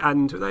Basilisk,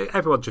 and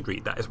everyone should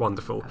read that. It's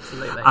wonderful.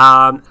 Absolutely.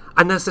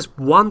 And there's this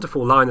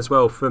wonderful line as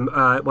well from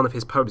one of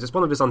his poems. It's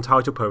one of his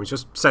untitled poems.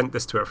 Just sent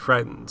this to a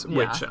friend,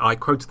 which I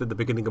quoted at the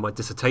beginning of my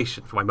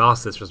dissertation for my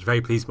master's, which I was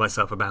very pleased with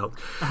myself about,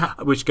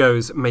 which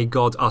goes, "May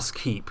God us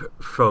keep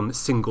from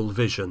single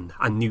vision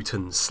and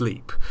Newton's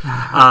sleep."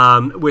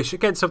 Which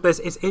again, so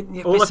there's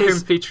all of whom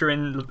feature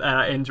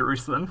in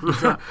Jerusalem.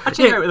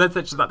 Actually, no,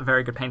 that's a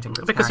very good painting.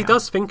 Because he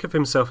does think of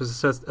himself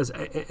as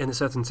in a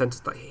certain sense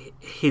that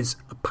his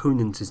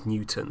opponent is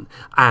Newton,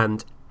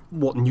 and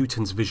what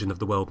Newton's vision of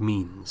the world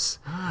means.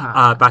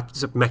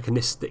 That's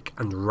mechanistic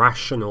and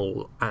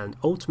rational and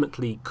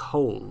ultimately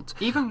cold.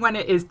 Even when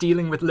it is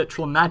dealing with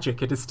literal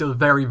magic, it is still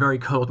very, very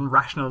cold and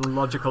rational and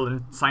logical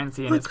and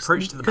sciencey in its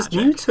approach to the magic.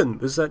 Because Newton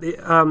was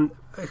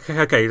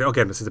okay,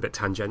 again, this is a bit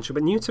tangential,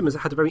 but Newton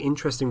had a very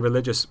interesting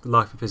religious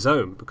life of his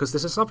own, because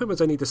this is something that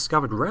was only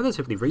discovered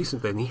relatively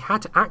recently, and he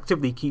had to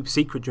actively keep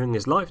secret during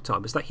his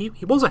lifetime, is that he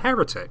was a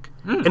heretic.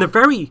 In a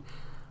very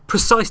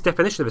precise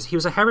definition of this, he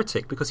was a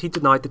heretic because he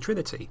denied the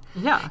Trinity.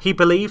 Yeah. He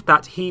believed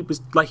that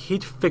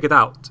he'd figured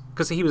out,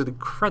 because he was an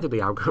incredibly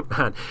arrogant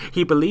man,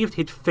 he believed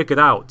he'd figured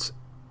out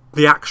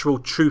the actual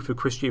truth of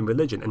Christian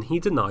religion, and he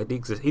denied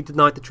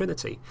the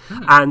Trinity.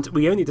 And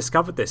we only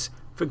discovered this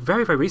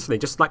very, very recently.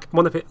 Just like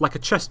a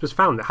chest was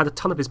found that had a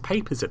ton of his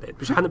papers in it,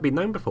 which hadn't been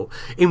known before,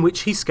 in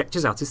which he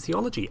sketches out his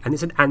theology, and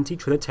it's an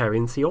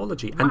anti-Trinitarian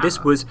theology. Wow. And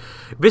this was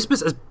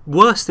as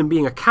worse than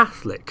being a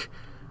Catholic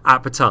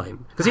at the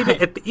time, because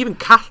even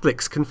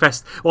Catholics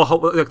confessed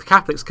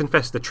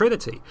the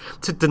Trinity.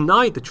 To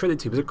deny the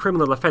Trinity was a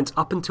criminal offence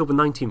up until the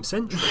 19th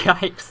century.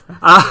 Yikes!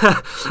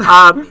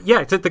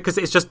 Because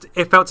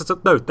it felt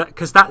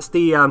because that's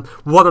the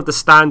one of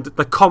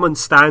the common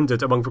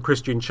standard among the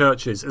Christian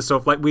churches. Is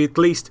sort of like, we at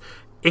least,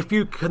 if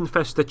you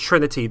confess the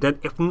Trinity, then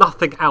if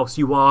nothing else,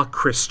 you are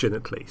Christian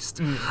at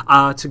least.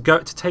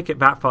 To take it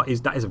that far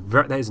is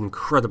an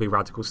incredibly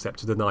radical step,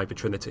 to deny the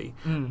Trinity.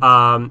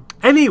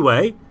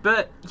 Anyway,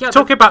 but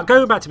about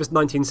going back to this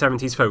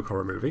 1970s folk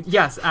horror movie.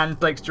 Yes, and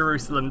Blake's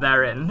Jerusalem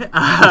therein,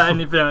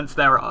 and influence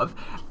thereof.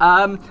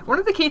 One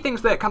of the key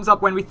things that comes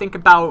up when we think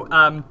about,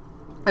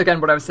 again,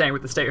 what I was saying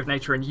with the state of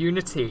nature and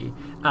unity,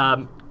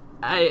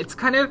 it's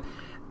kind of,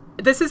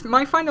 this is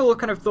my final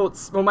kind of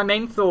thoughts, or my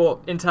main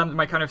thought in terms of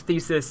my kind of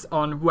thesis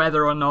on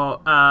whether or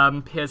not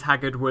Piers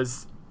Haggard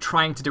was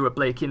trying to do a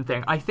Blakean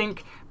thing. I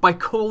think by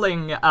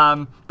calling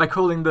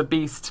the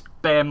beast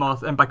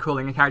Behemoth and by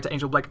calling a character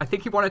Angel Blake, I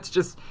think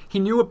he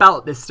knew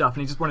about this stuff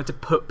and he just wanted to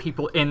put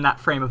people in that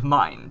frame of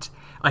mind.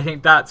 I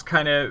think that's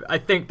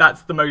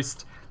the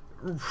most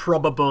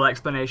probable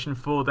explanation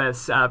for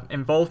this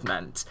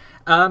involvement.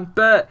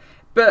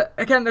 But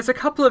again, there's a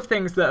couple of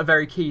things that are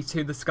very key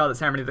to the Scarlet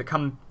Ceremony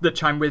that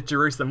chime with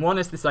Jerusalem. One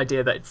is this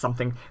idea that it's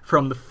something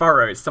from the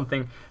furrows,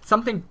 something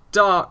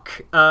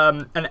dark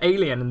and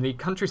alien in the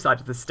countryside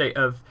of the state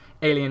of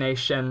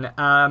alienation.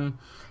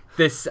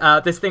 This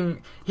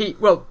thing,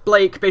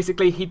 Blake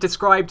basically, he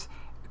described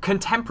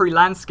contemporary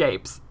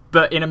landscapes,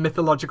 but in a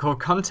mythological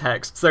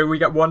context. So we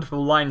get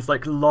wonderful lines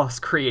like Los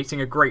creating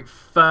a great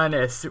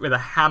furnace with a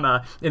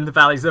hammer in the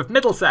valleys of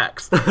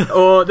Middlesex.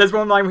 Or there's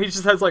one line where he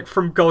just says, like,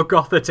 from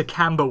Golgotha to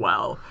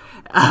Camberwell.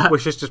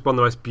 Which is just one of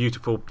the most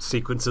beautiful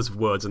sequences of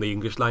words in the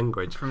English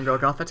language. From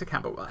Golgotha to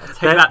Camberwell.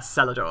 Take that,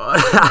 Celador.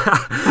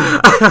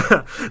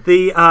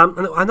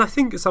 And I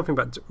think something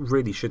that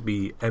really should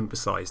be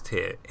emphasised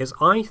here is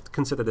I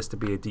consider this to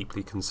be a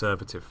deeply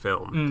conservative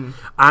film.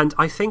 And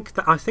I think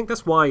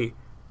that's why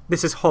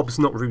this is Hobbes,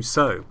 not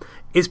Rousseau,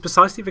 is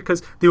precisely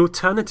because the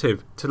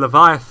alternative to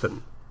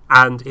Leviathan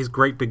and his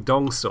great big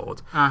dong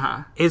sword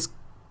is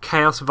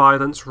chaos,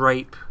 violence,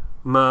 rape,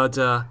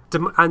 murder,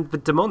 and the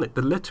demonic,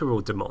 the literal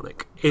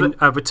demonic in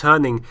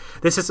returning.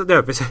 This is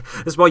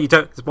why you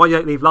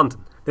don't leave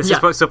London. This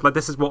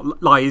is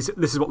what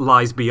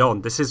lies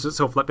beyond. This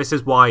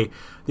is why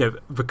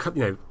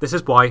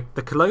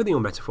the colonial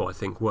metaphor, I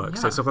think,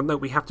 works. Yeah. So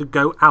we have to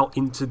go out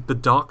into the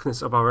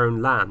darkness of our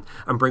own land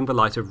and bring the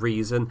light of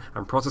reason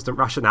and Protestant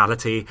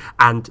rationality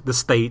and the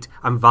state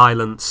and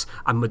violence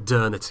and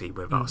modernity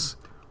with us.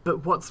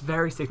 But what's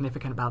very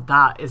significant about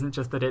that isn't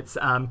just that it's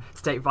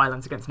state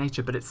violence against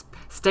nature, but it's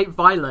state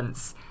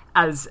violence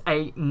as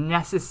a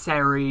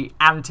necessary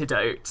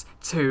antidote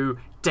to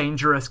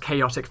dangerous,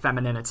 chaotic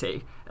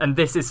femininity. And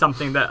this is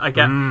something that,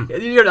 again,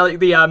 you know, like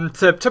the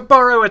to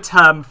borrow a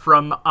term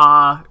from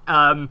our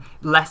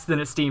less than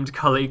esteemed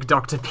colleague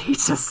Dr.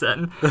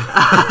 Peterson,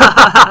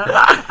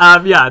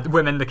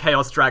 women, the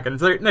chaos dragons.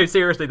 So, no,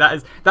 seriously,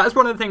 that is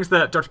one of the things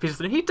that Dr.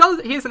 Peterson, he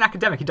is an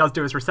academic, he does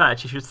do his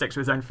research, he should stick to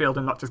his own field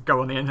and not just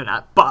go on the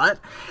internet. But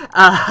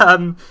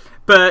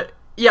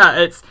yeah,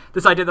 it's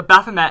this idea that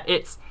Baphomet,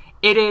 it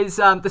is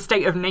the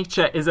state of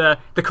nature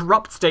the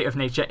corrupt state of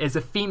nature is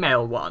a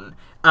female one.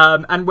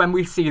 And when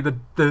we see the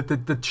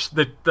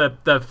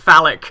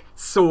phallic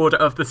sword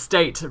of the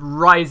state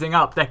rising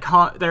up,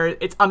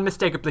 it's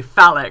unmistakably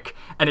phallic,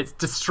 and it's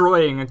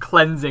destroying and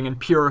cleansing and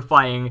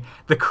purifying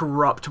the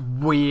corrupt,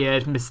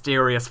 weird,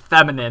 mysterious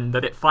feminine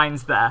that it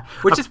finds there.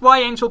 Which is why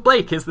Angel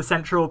Blake is the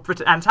central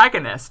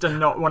antagonist and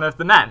not one of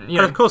the men. You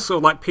know? And of course, sort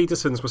of like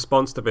Peterson's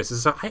response to this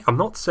is, hey, I'm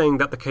not saying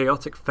that the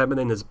chaotic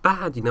feminine is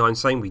bad. You know, I'm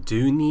saying we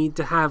do need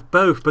to have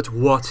both. But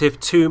what if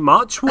too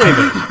much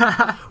women?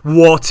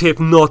 What if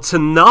not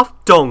enough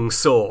dong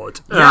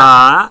sword?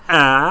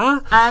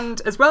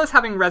 And as well as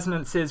having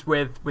resonances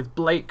with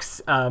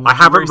Blake's I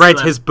haven't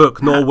read his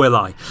book, nor will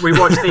I. We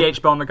watched the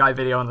H. Bomber Guy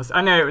video on this.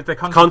 I know it was the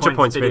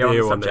ContraPoints video on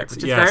the subject,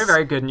 which is very,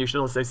 very good, and you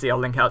should also see. I'll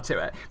link out to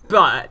it.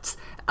 But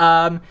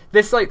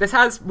this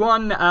has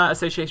one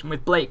association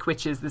with Blake,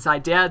 which is this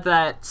idea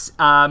that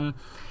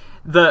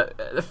the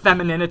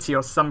femininity,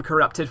 or some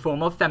corrupted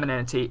form of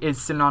femininity, is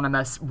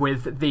synonymous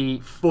with the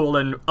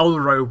fallen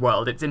Ulro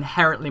world. It's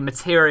inherently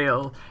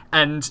material,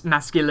 and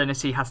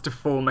masculinity has to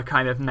form a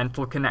kind of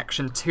mental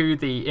connection to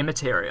the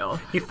immaterial.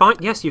 You find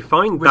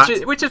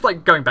that, which is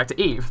like going back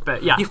to Eve,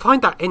 but yeah, you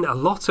find that in a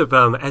lot of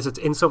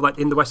in sort of like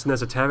in the Western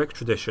esoteric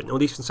tradition, or at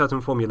least in certain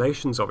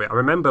formulations of it. I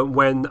remember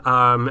when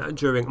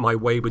during my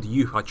wayward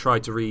youth, I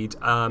tried to read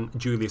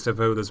Julius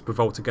Evola's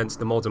Revolt Against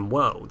the Modern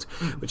World,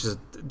 which is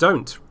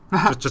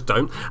just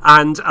don't.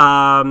 And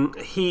I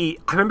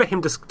remember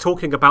him just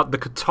talking about the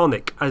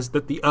Chthonic as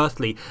the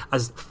earthly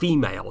as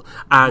female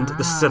and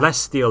the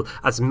celestial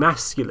as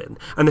masculine.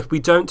 And if we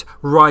don't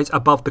rise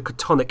above the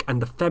Chthonic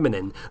and the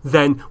feminine,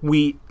 then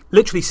we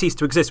literally cease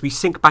to exist. We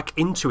sink back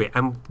into it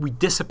and we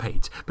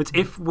dissipate. But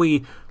if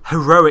we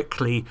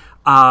heroically,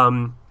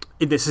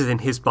 this is in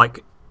his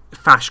like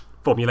Fash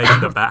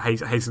formulation of that,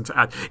 hasten to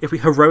add, if we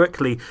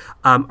heroically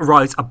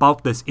rise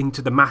above this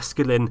into the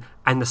masculine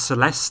and the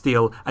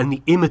celestial and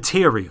the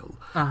immaterial,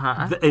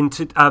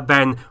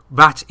 then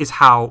that is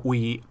how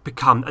we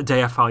become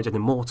deified and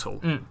immortal.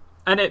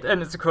 And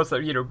it's of course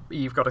that, you know,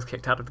 Eve got us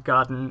kicked out of the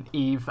garden.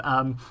 Eve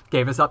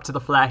gave us up to the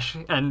flesh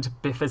and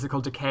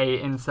physical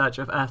decay in search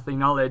of earthly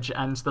knowledge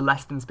and the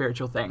less than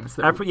spiritual things.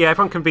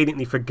 Everyone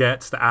conveniently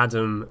forgets that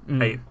Adam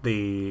ate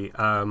the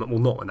well,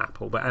 not an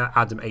apple, but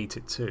Adam ate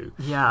it too.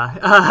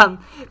 Yeah,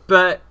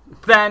 but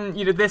then,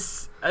 you know,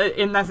 this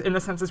in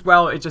the sense as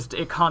well,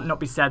 it can't not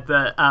be said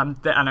that and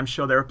I'm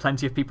sure there are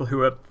plenty of people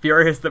who are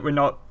furious that we're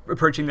not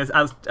approaching this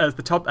as at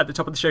the top of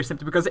the show,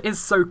 simply because it is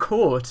so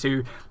core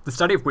to the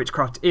study of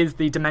witchcraft, is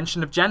the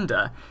dimension of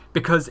gender,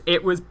 because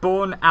it was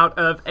born out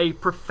of a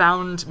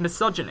profound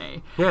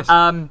misogyny. Yes.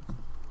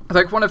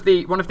 Like one of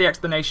the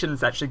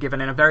explanations actually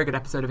given in a very good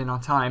episode of In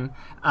Our Time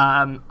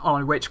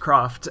on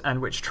witchcraft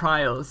and witch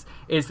trials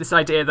is this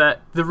idea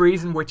that the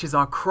reason witches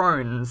are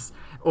crones,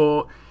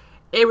 or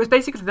it was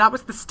basically that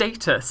was the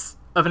status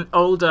of an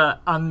older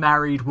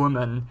unmarried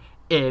woman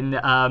in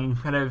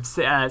kind of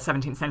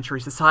 17th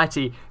century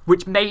society,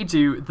 which made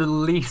you the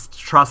least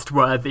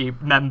trustworthy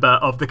member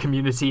of the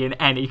community in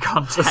any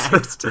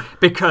context.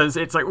 Because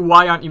it's like,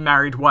 why aren't you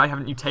married? Why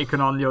haven't you taken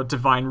on your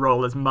divine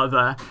role as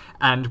mother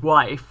and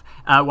wife?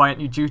 Why aren't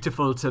you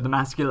dutiful to the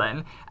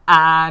masculine?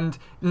 And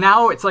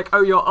now it's like,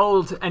 oh, you're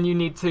old and you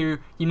need to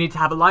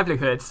have a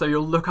livelihood, so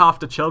you'll look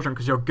after children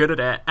because you're good at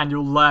it, and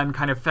you'll learn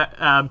kind of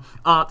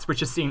arts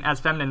which are seen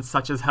as feminine,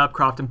 such as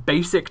herbcraft and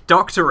basic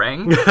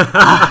doctoring,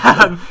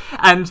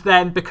 and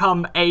then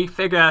become a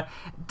figure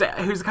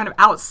who's a kind of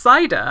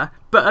outsider,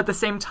 but at the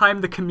same time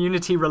the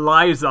community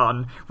relies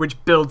on,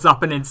 which builds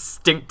up an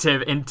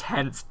instinctive,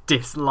 intense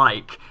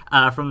dislike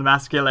from the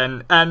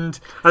masculine. And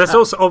there's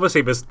also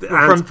obviously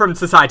from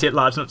society at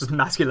large, not just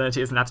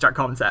masculinity as an abstract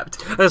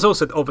concept. There's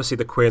also obviously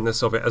the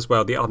queerness of it as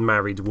well, the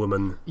unmarried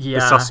woman, the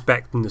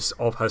suspectness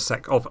of her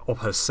sex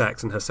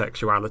and her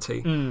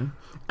sexuality.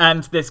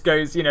 And this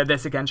goes, you know,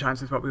 this again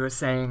chimes with what we were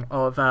saying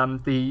of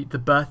the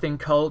birthing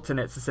cult and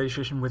its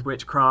association with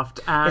witchcraft.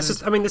 And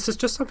this is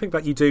just something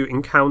that you do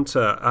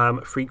encounter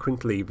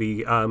frequently.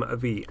 The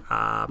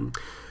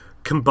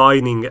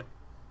combining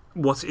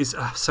what is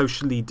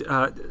socially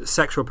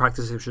sexual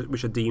practices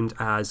which are deemed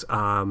as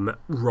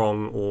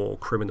wrong or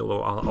criminal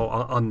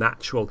or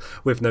unnatural,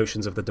 with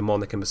notions of the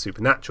demonic and the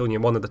supernatural.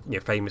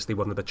 Famously,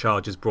 one of the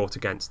charges brought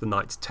against the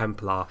Knights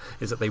Templar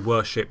is that they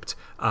worshipped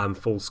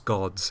false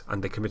gods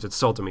and they committed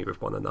sodomy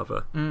with one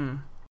another.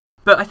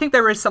 But I think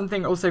there is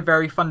something also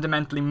very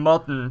fundamentally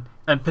modern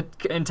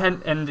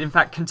and in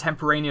fact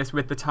contemporaneous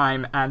with the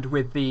time and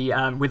with the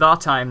with our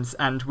times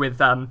and with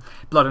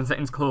Blood on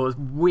Satan's Claws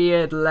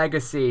weird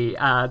legacy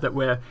that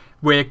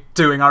we're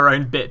doing our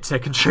own bit to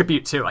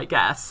contribute to, I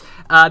guess.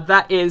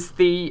 That is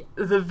the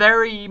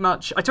very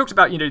much I talked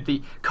about,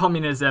 the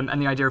communism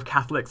and the idea of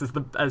Catholics as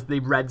the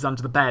Reds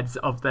under the beds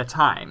of their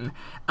time.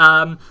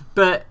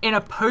 But in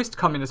a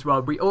post-communist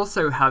world, we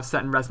also have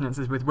certain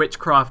resonances with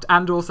witchcraft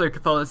and also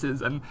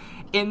Catholicism,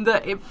 in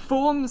that it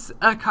forms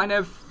a kind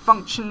of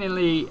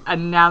functionally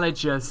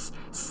analogous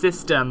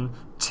system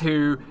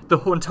to the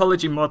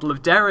hauntology model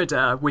of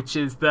Derrida, which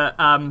is that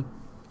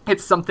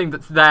it's something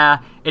that's there,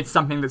 it's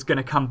something that's going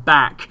to come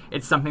back,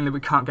 it's something that we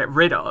can't get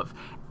rid of.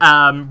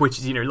 Which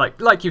is,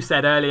 like you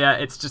said earlier,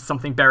 it's just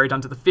something buried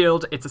under the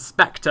field. It's a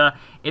spectre.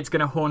 It's going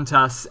to haunt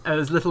us.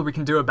 There's little we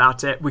can do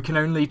about it. We can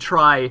only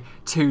try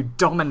to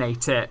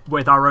dominate it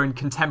with our own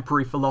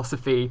contemporary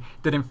philosophy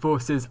that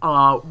enforces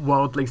our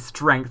worldly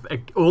strength,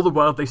 all the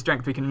worldly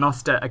strength we can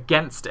muster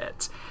against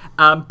it.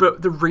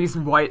 But the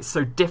reason why it's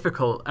so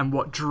difficult and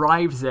what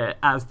drives it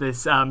as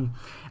this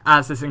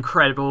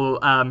incredible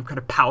kind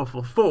of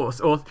powerful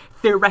force, or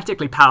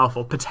theoretically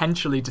powerful,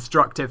 potentially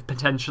destructive,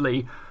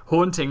 potentially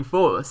haunting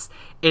force,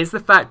 is the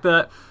fact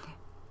that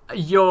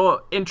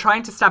in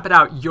trying to stamp it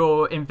out,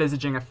 you're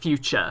envisaging a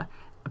future,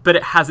 but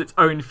it has its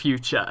own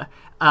future.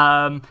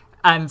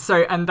 And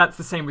that's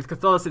the same with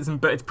Catholicism,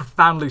 but it's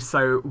profoundly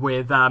so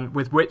with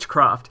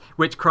witchcraft.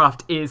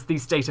 Witchcraft is the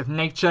state of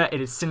nature.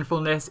 It is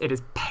sinfulness. It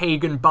is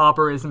pagan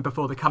barbarism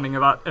before the coming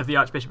of the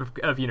Archbishop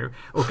of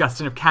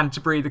Augustine of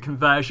Canterbury, the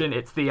conversion.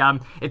 It's the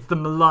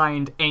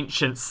maligned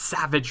ancient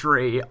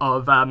savagery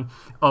of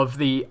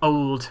the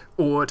old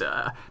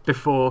order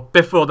before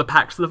the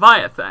Pax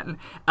Leviathan.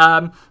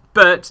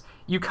 But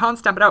you can't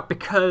stamp it out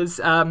because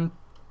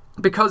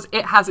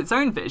it has its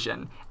own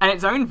vision, and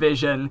its own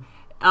vision.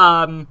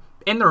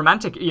 In the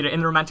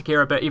romantic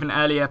era, but even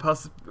earlier,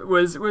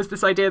 was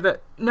this idea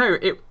that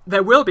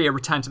there will be a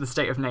return to the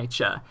state of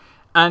nature,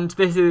 and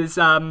this is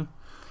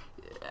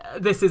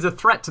a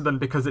threat to them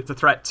because it's a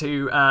threat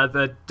to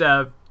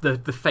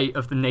the fate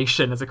of the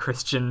nation as a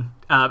Christian,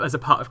 as a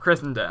part of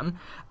Christendom.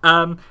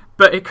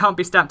 But it can't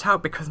be stamped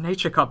out because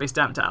nature can't be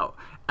stamped out,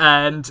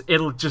 and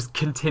it'll just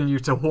continue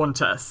to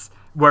haunt us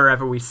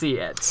wherever we see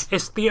it.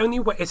 It's the only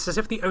way. It's as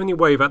if the only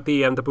way that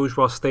the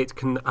bourgeois state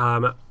can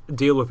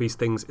deal with these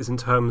things is in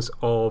terms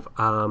of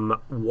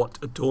what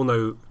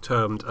Adorno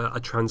termed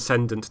a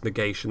transcendent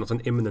negation, not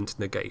an immanent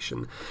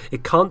negation.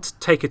 It can't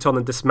take it on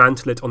and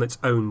dismantle it on its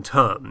own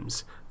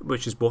terms,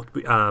 which is what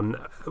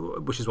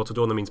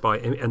Adorno means by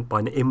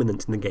an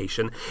immanent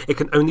negation. It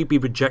can only be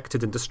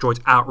rejected and destroyed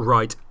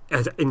outright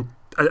as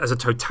a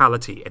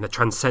totality, in a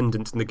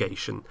transcendent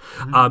negation.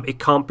 Mm-hmm. It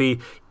can't be.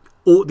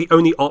 The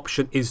only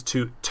option is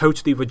to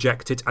totally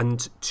reject it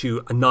and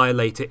to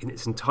annihilate it in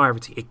its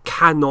entirety. It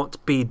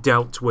cannot be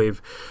dealt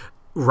with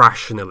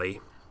rationally,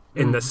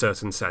 in a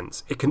certain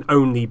sense. It can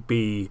only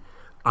be.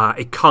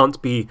 It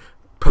can't be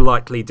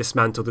politely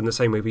dismantled in the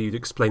same way that you'd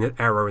explain an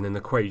error in an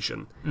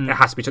equation. It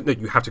has to be. No,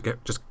 you have to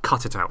just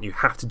cut it out. You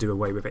have to do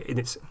away with it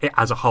it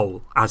as a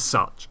whole, as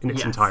such, in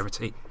its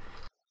entirety.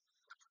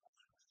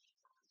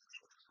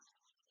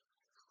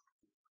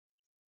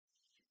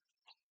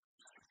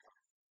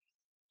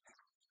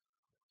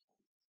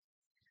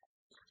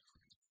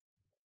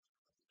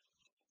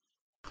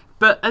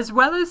 But as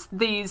well as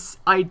these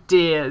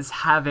ideas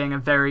having a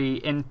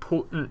very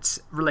important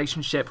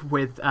relationship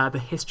with the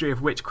history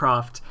of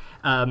witchcraft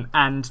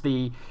and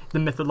the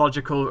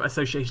mythological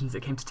associations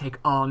it came to take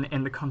on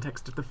in the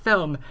context of the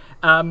film,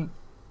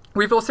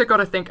 we've also got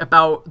to think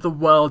about the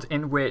world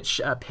in which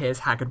Piers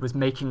Haggard was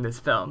making this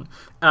film.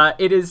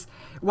 It is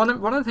one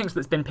of the things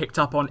that's been picked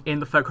up on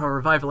in the folk horror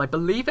revival. I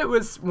believe it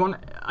was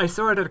I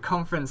saw it at a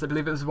conference. I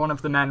believe it was one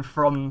of the men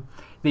from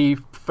the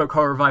folk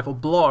horror revival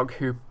blog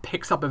who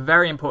picks up a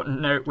very important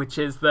note, which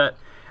is that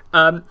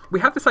we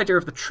have this idea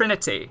of the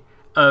Trinity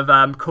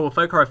of core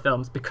folk horror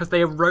films because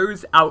they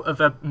arose out of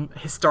a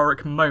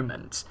historic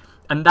moment,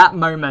 and that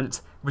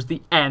moment was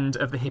the end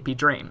of the hippie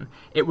dream.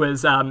 It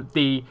was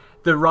the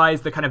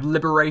rise, the kind of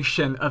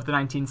liberation of the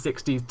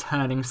 1960s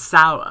turning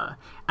sour.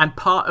 And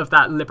part of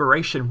that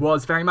liberation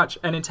was very much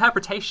an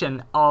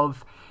interpretation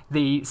of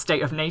the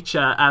state of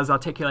nature as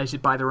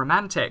articulated by the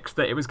Romantics,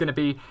 that it was going to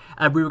be,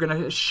 we were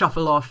going to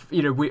shuffle off, we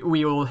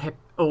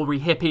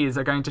hippies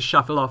are going to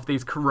shuffle off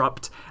these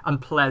corrupt,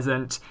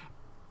 unpleasant,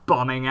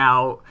 bombing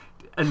out,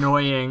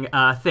 annoying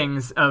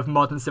things of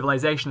modern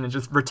civilization and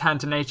just return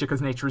to nature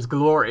because nature is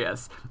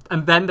glorious.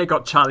 And then they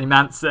got Charlie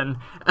Manson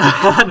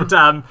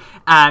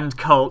and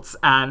cults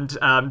and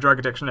drug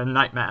addiction and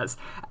nightmares.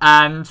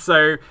 And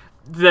so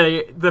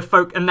the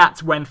folk, and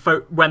that's when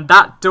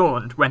that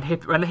dawned, when the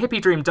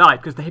hippie dream died,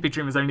 because the hippie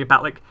dream was only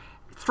about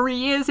 3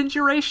 years in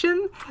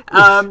duration,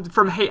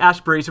 from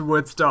Haight-Ashbury to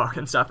Woodstock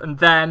and stuff, and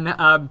then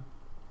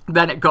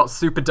it got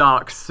super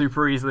dark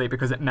super easily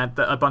because it meant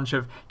that a bunch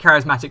of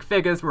charismatic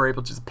figures were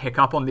able to just pick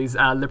up on these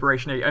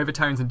liberationary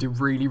overtones and do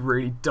really,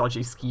 really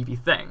dodgy, skeevy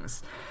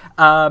things.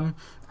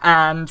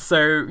 And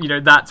so,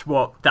 that's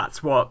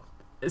what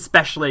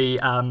especially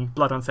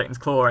Blood on Satan's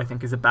Claw, I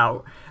think, is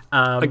about.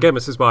 Again,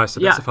 this is why I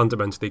said it's yeah. a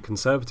fundamentally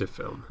conservative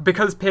film.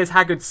 Because Piers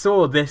Haggard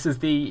saw this as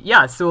the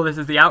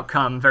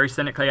outcome, very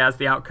cynically, as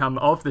the outcome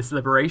of this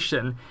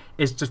liberation,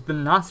 is just the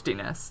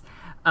nastiness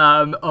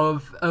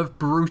of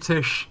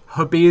brutish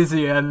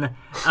Hobbesian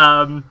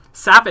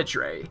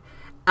savagery.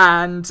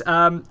 And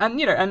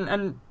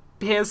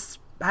Piers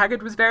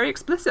Haggard was very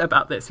explicit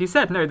about this. He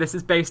said, no, this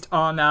is based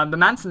on the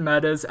Manson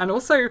murders and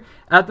also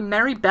the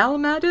Mary Bell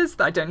murders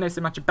that I don't know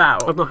so much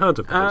about. I've not heard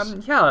of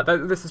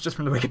those. This is just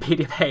from the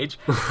Wikipedia page.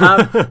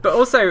 But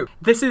also,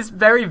 this is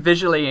very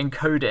visually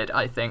encoded,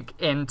 I think,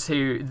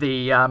 into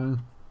the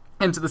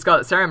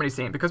Scarlet Ceremony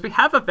scene, because we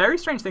have a very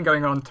strange thing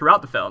going on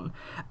throughout the film.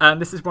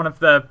 This is one of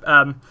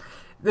the...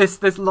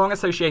 This long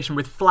association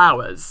with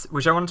flowers,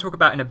 which I want to talk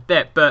about in a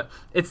bit, but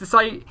it's this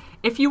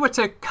if you were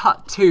to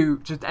cut to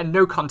just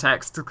no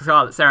context to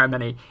Scarlet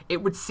Ceremony,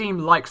 it would seem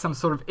like some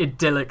sort of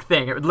idyllic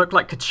thing. It would look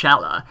like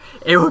Coachella.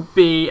 It would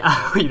be,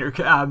 I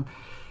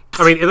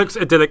mean, it looks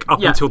idyllic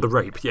up until the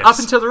rape, yes. Up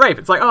until the rape.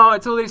 It's like, oh,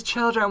 it's all these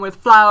children with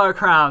flower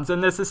crowns,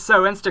 and this is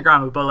so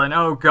Instagrammable, and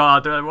oh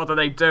god, what are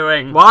they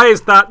doing? Why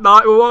is there a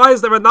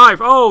knife?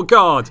 Oh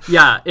god.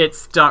 Yeah,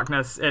 it's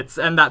darkness.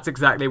 And that's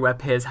exactly where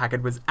Piers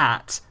Haggard was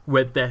at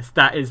with this.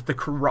 That is the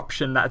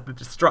corruption, that is the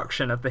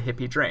destruction of the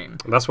hippie dream.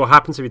 And that's what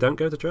happens if you don't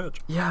go to church.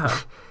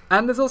 Yeah.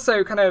 And there's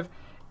also kind of,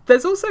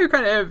 just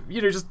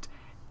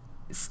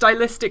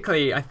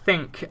stylistically, I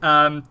think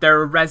there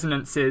are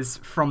resonances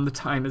from the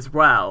time as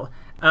well.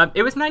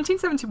 It was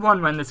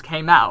 1971 when this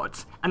came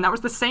out, and that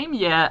was the same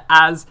year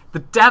as The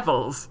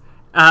Devils.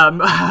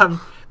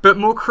 But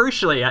more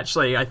crucially,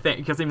 actually, I think,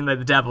 because even though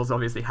The Devils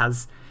obviously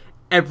has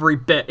every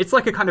bit, it's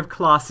like a kind of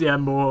classier,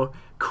 more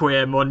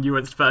queer, more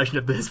nuanced version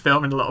of this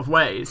film in a lot of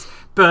ways.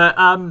 But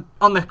on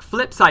the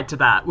flip side to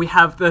that, we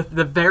have the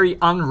very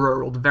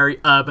unrural, the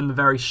very urban, the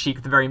very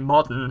chic, the very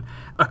modern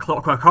A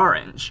Clockwork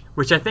Orange,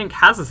 which I think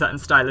has a certain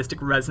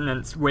stylistic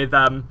resonance with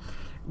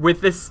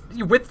this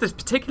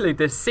particularly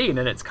this scene,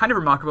 and it's kind of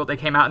remarkable they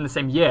came out in the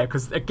same year,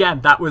 because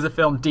again, that was a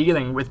film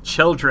dealing with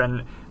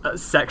children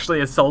sexually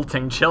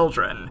assaulting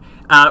children,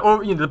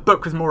 the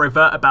book was more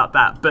overt about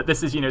that, but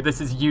this is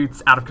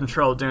youths out of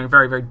control doing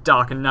very, very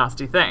dark and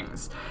nasty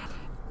things.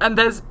 And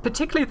there's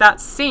particularly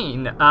that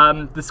scene,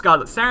 the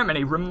Scarlet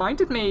Ceremony,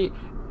 reminded me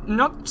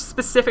not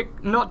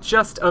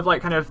just of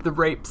like kind of the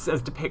rapes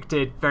as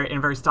depicted in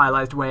a very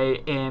stylized way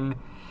in,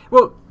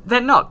 well,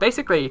 they're not.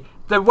 Basically,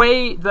 the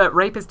way that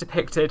rape is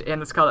depicted in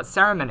the Scarlet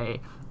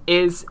Ceremony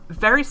is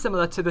very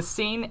similar to the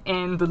scene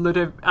in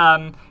the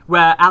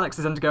where Alex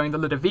is undergoing the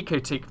Ludovico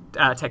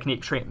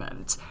technique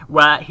treatment,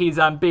 where he's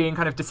being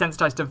kind of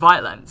desensitized to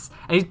violence,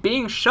 and he's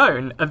being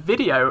shown a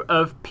video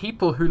of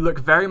people who look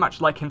very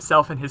much like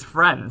himself and his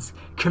friends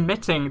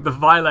committing the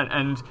violent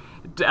and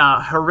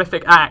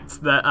horrific acts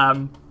that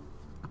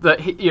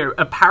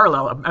a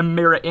parallel, a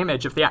mirror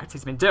image of the act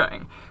he's been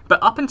doing.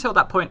 But up until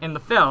that point in the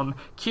film,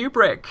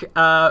 Kubrick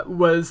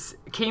was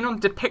keen on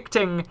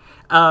depicting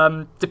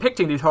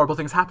these horrible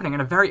things happening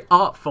in a very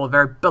artful,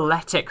 very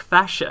balletic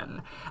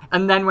fashion.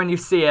 And then when you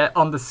see it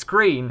on the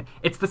screen,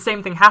 it's the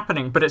same thing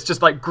happening, but it's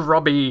just like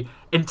grubby,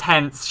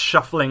 intense,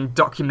 shuffling,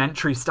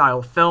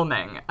 documentary-style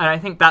filming. And I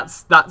think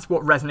that's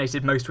what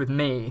resonated most with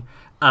me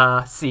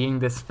seeing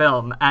this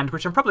film, and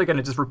which I'm probably going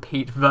to just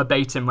repeat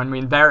verbatim when we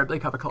invariably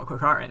cover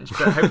Clockwork Orange.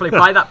 But hopefully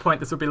by that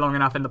point this will be long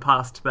enough in the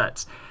past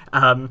that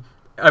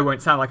I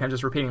won't sound like I'm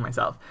just repeating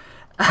myself.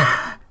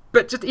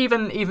 But just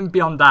even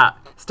beyond that,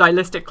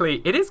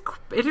 stylistically, it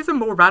is a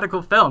more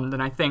radical film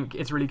than I think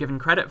it's really given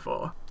credit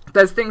for.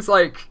 There's things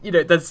like,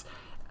 there's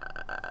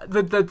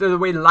the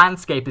way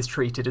landscape is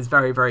treated is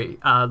very, very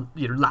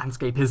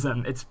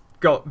landscapism. It's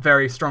got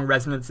very strong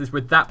resonances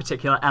with that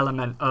particular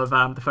element of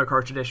the folk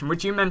horror tradition,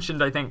 which you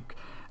mentioned, I think,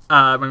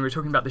 when we were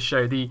talking about the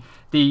show,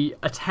 the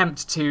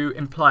attempt to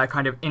imply a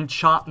kind of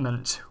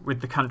enchantment with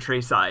the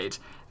countryside.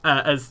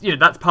 As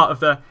that's part of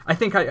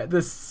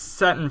there's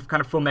certain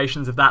kind of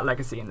formations of that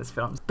legacy in this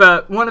film.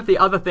 But one of the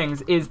other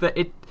things is that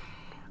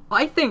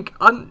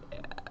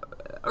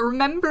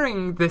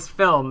remembering this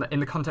film in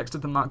the context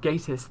of the Mark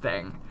Gatiss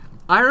thing,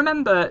 I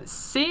remember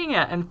seeing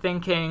it and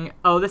thinking,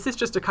 oh, this is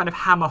just a kind of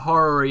hammer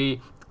horror-y,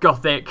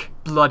 gothic,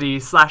 bloody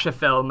slasher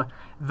film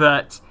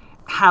that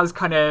has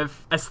kind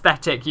of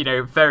aesthetic,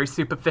 very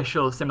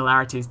superficial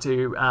similarities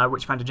to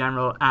Witchfinder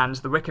General and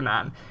The Wicker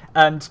Man,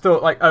 and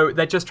thought like, oh,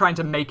 they're just trying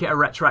to make it a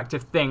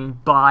retroactive thing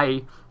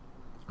by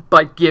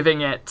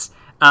giving it,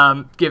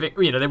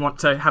 they want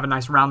to have a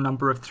nice round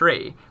number of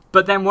 3.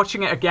 But then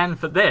watching it again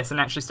for this and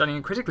actually studying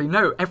it critically,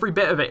 no, every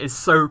bit of it is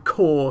so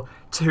core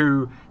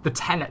to the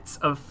tenets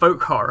of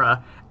folk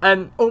horror,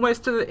 and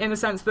almost in a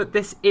sense that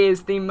this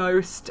is the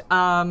most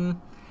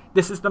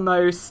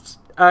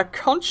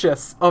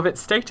conscious of its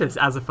status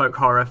as a folk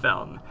horror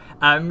film.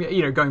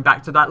 Going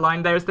back to that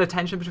line, there's the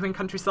tension between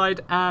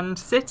countryside and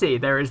city.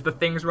 There is the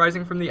things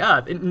rising from the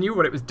earth. It knew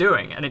what it was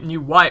doing, and it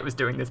knew why it was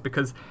doing this,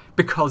 because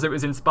it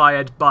was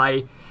inspired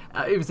by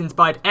it was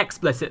inspired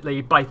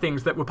explicitly by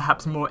things that were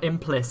perhaps more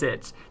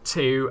implicit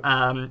to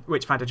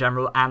Witchfinder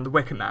General and The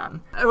Wicker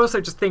Man.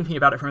 Also, just thinking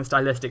about it from a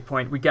stylistic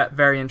point, we get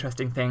very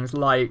interesting things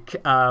like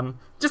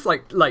just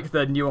like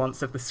the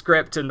nuance of the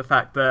script and the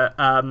fact that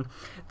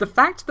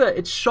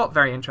it's shot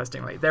very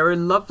interestingly. There are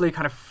lovely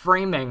kind of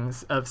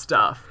framings of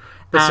stuff.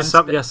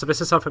 So this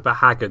is something that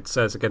Haggard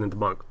says again in the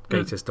Mark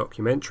Gatiss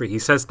documentary. He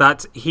says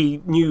that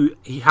he knew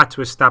he had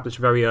to establish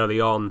very early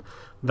on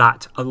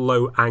that a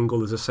low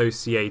angle is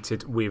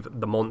associated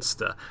with the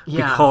monster.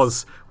 Yes.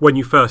 Because when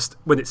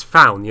it's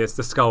found, it's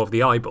the skull of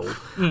the eyeball,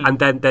 and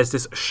then there's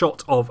this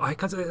shot of,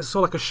 it's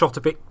sort of like a shot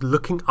of it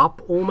looking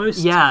up almost.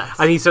 Yes.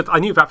 And he said, I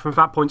knew that from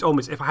that point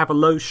onwards, if I have a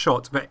low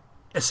shot that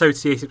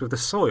associated with the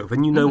soil,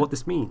 then you know what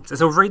this means.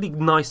 It's a really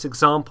nice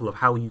example of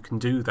how you can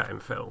do that in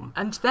film.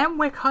 And then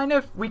we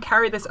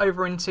carry this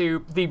over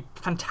into the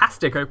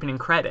fantastic opening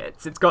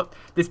credits. It's got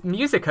this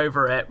music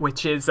over it,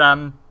 which is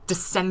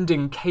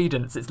descending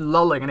cadence. It's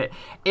lulling, and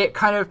it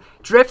kind of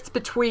drifts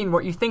between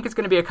what you think is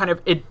going to be a kind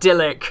of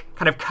idyllic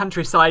kind of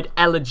countryside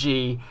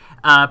elegy.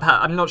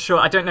 I'm not sure.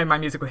 I don't know my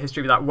musical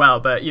history that well,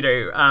 but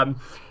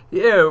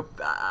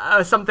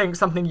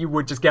something you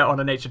would just get on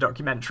a nature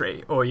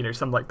documentary, or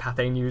some like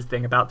Pathé News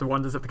thing about the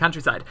wonders of the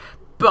countryside.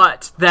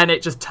 But then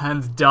it just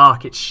turns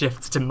dark, it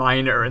shifts to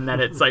minor, and then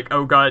it's like,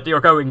 oh god,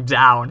 you're going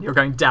down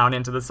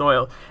into the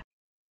soil.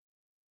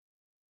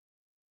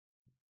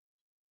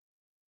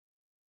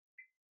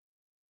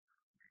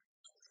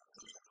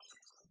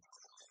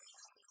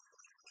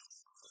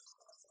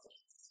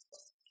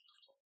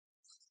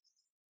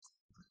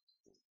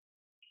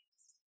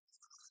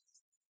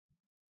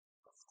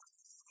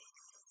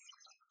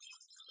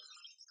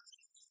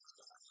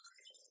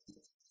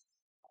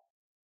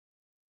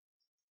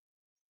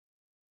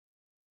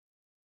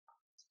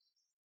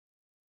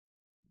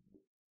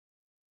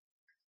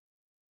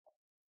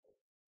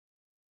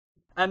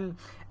 And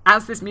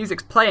as this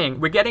music's playing,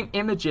 we're getting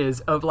images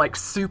of like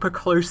super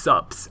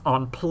close-ups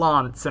on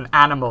plants and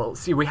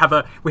animals. We have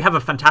a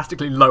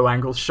fantastically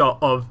low-angle shot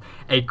of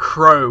a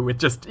crow with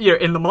just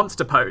in the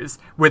monster pose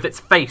with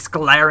its face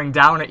glaring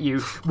down at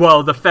you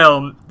while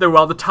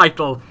the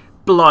title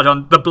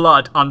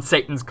blood on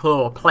Satan's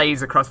claw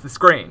plays across the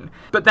screen.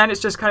 But then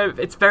it's just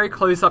it's very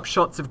close-up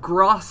shots of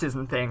grasses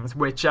and things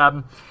which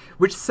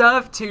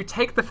serve to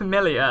take the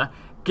familiar,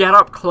 get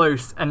up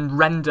close and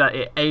render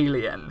it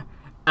alien.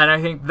 And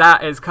I think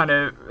that is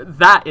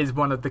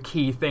one of the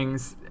key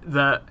things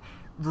that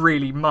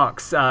really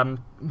marks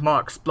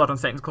Blood on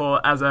Satan's Claw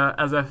as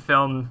a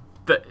film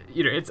that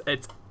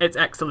its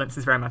excellence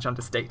is very much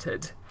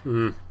understated.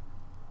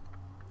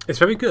 It's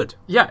very good.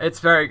 Yeah, it's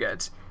very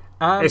good.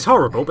 It's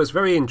horrible, but it's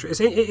very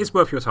interesting. It is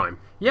worth your time.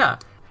 Yeah.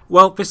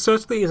 Well, this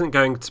certainly isn't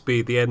going to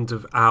be the end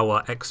of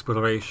our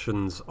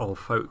explorations of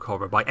folk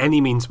horror by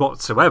any means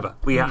whatsoever.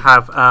 We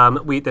have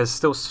there's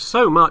still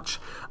so much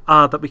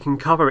that we can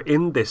cover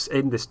in this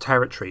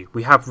territory.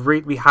 We've got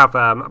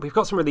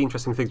some really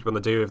interesting things we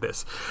want to do with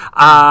this,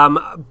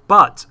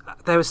 but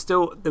there was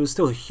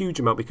still a huge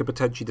amount we could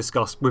potentially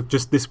discuss with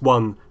just this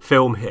one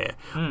film here.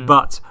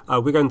 But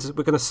we're going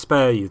to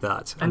spare you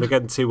that, and we're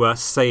going to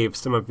save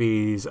some of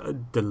these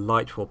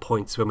delightful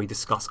points when we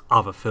discuss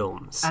other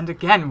films. And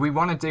again, we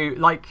want to do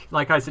like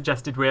I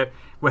suggested.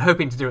 We're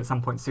hoping to do at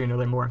some point soon.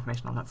 There'll be more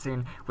information on that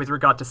soon with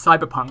regard to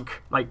cyberpunk,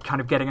 like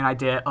kind of getting an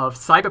idea of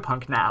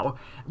cyberpunk now.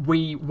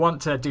 We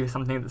want to do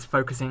something that's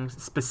focusing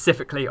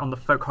specifically on the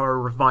folk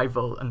horror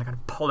revival and the kind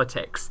of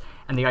politics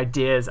and the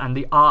ideas and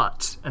the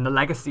art and the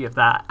legacy of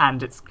that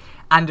and its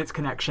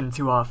connection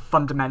to our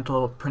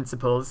fundamental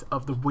principles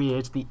of the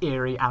weird, the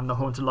eerie, and the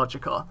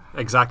hauntological.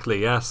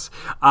 Exactly, yes.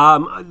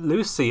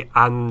 Lucy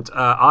and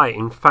I,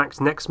 in fact,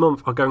 next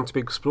month are going to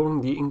be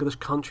exploring the English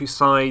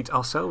countryside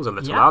ourselves a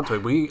little, aren't we?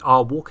 We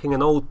are walking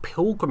an old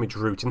pilgrimage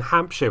route in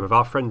Hampshire with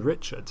our friend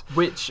Richard.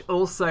 Which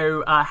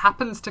also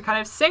happens to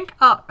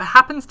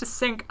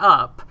sync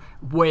up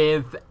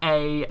with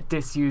a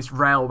disused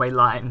railway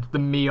line, the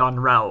Meon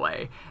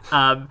Railway.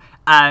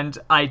 And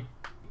I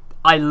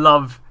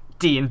love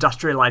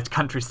deindustrialized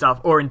country stuff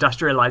or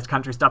industrialized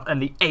country stuff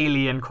and the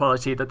alien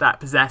quality that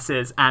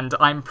possesses, and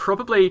I'm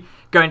probably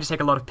going to take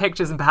a lot of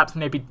pictures and perhaps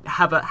maybe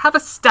have a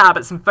stab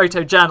at some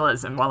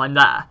photojournalism while I'm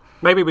there.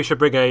 Maybe we should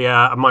bring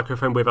a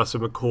microphone with us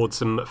and record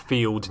some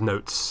field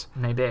notes.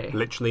 Maybe.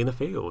 Literally in the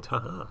field.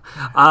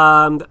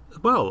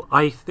 Well,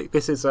 I think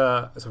this is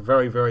it's a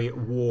very, very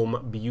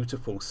warm,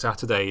 beautiful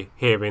Saturday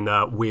here in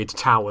Weird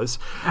Towers.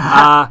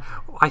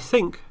 I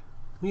think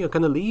we are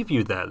going to leave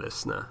you there,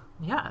 listener.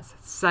 Yes.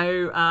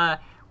 So,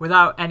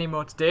 without any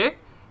more to do,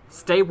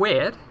 stay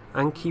weird.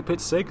 And keep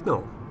it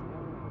signal.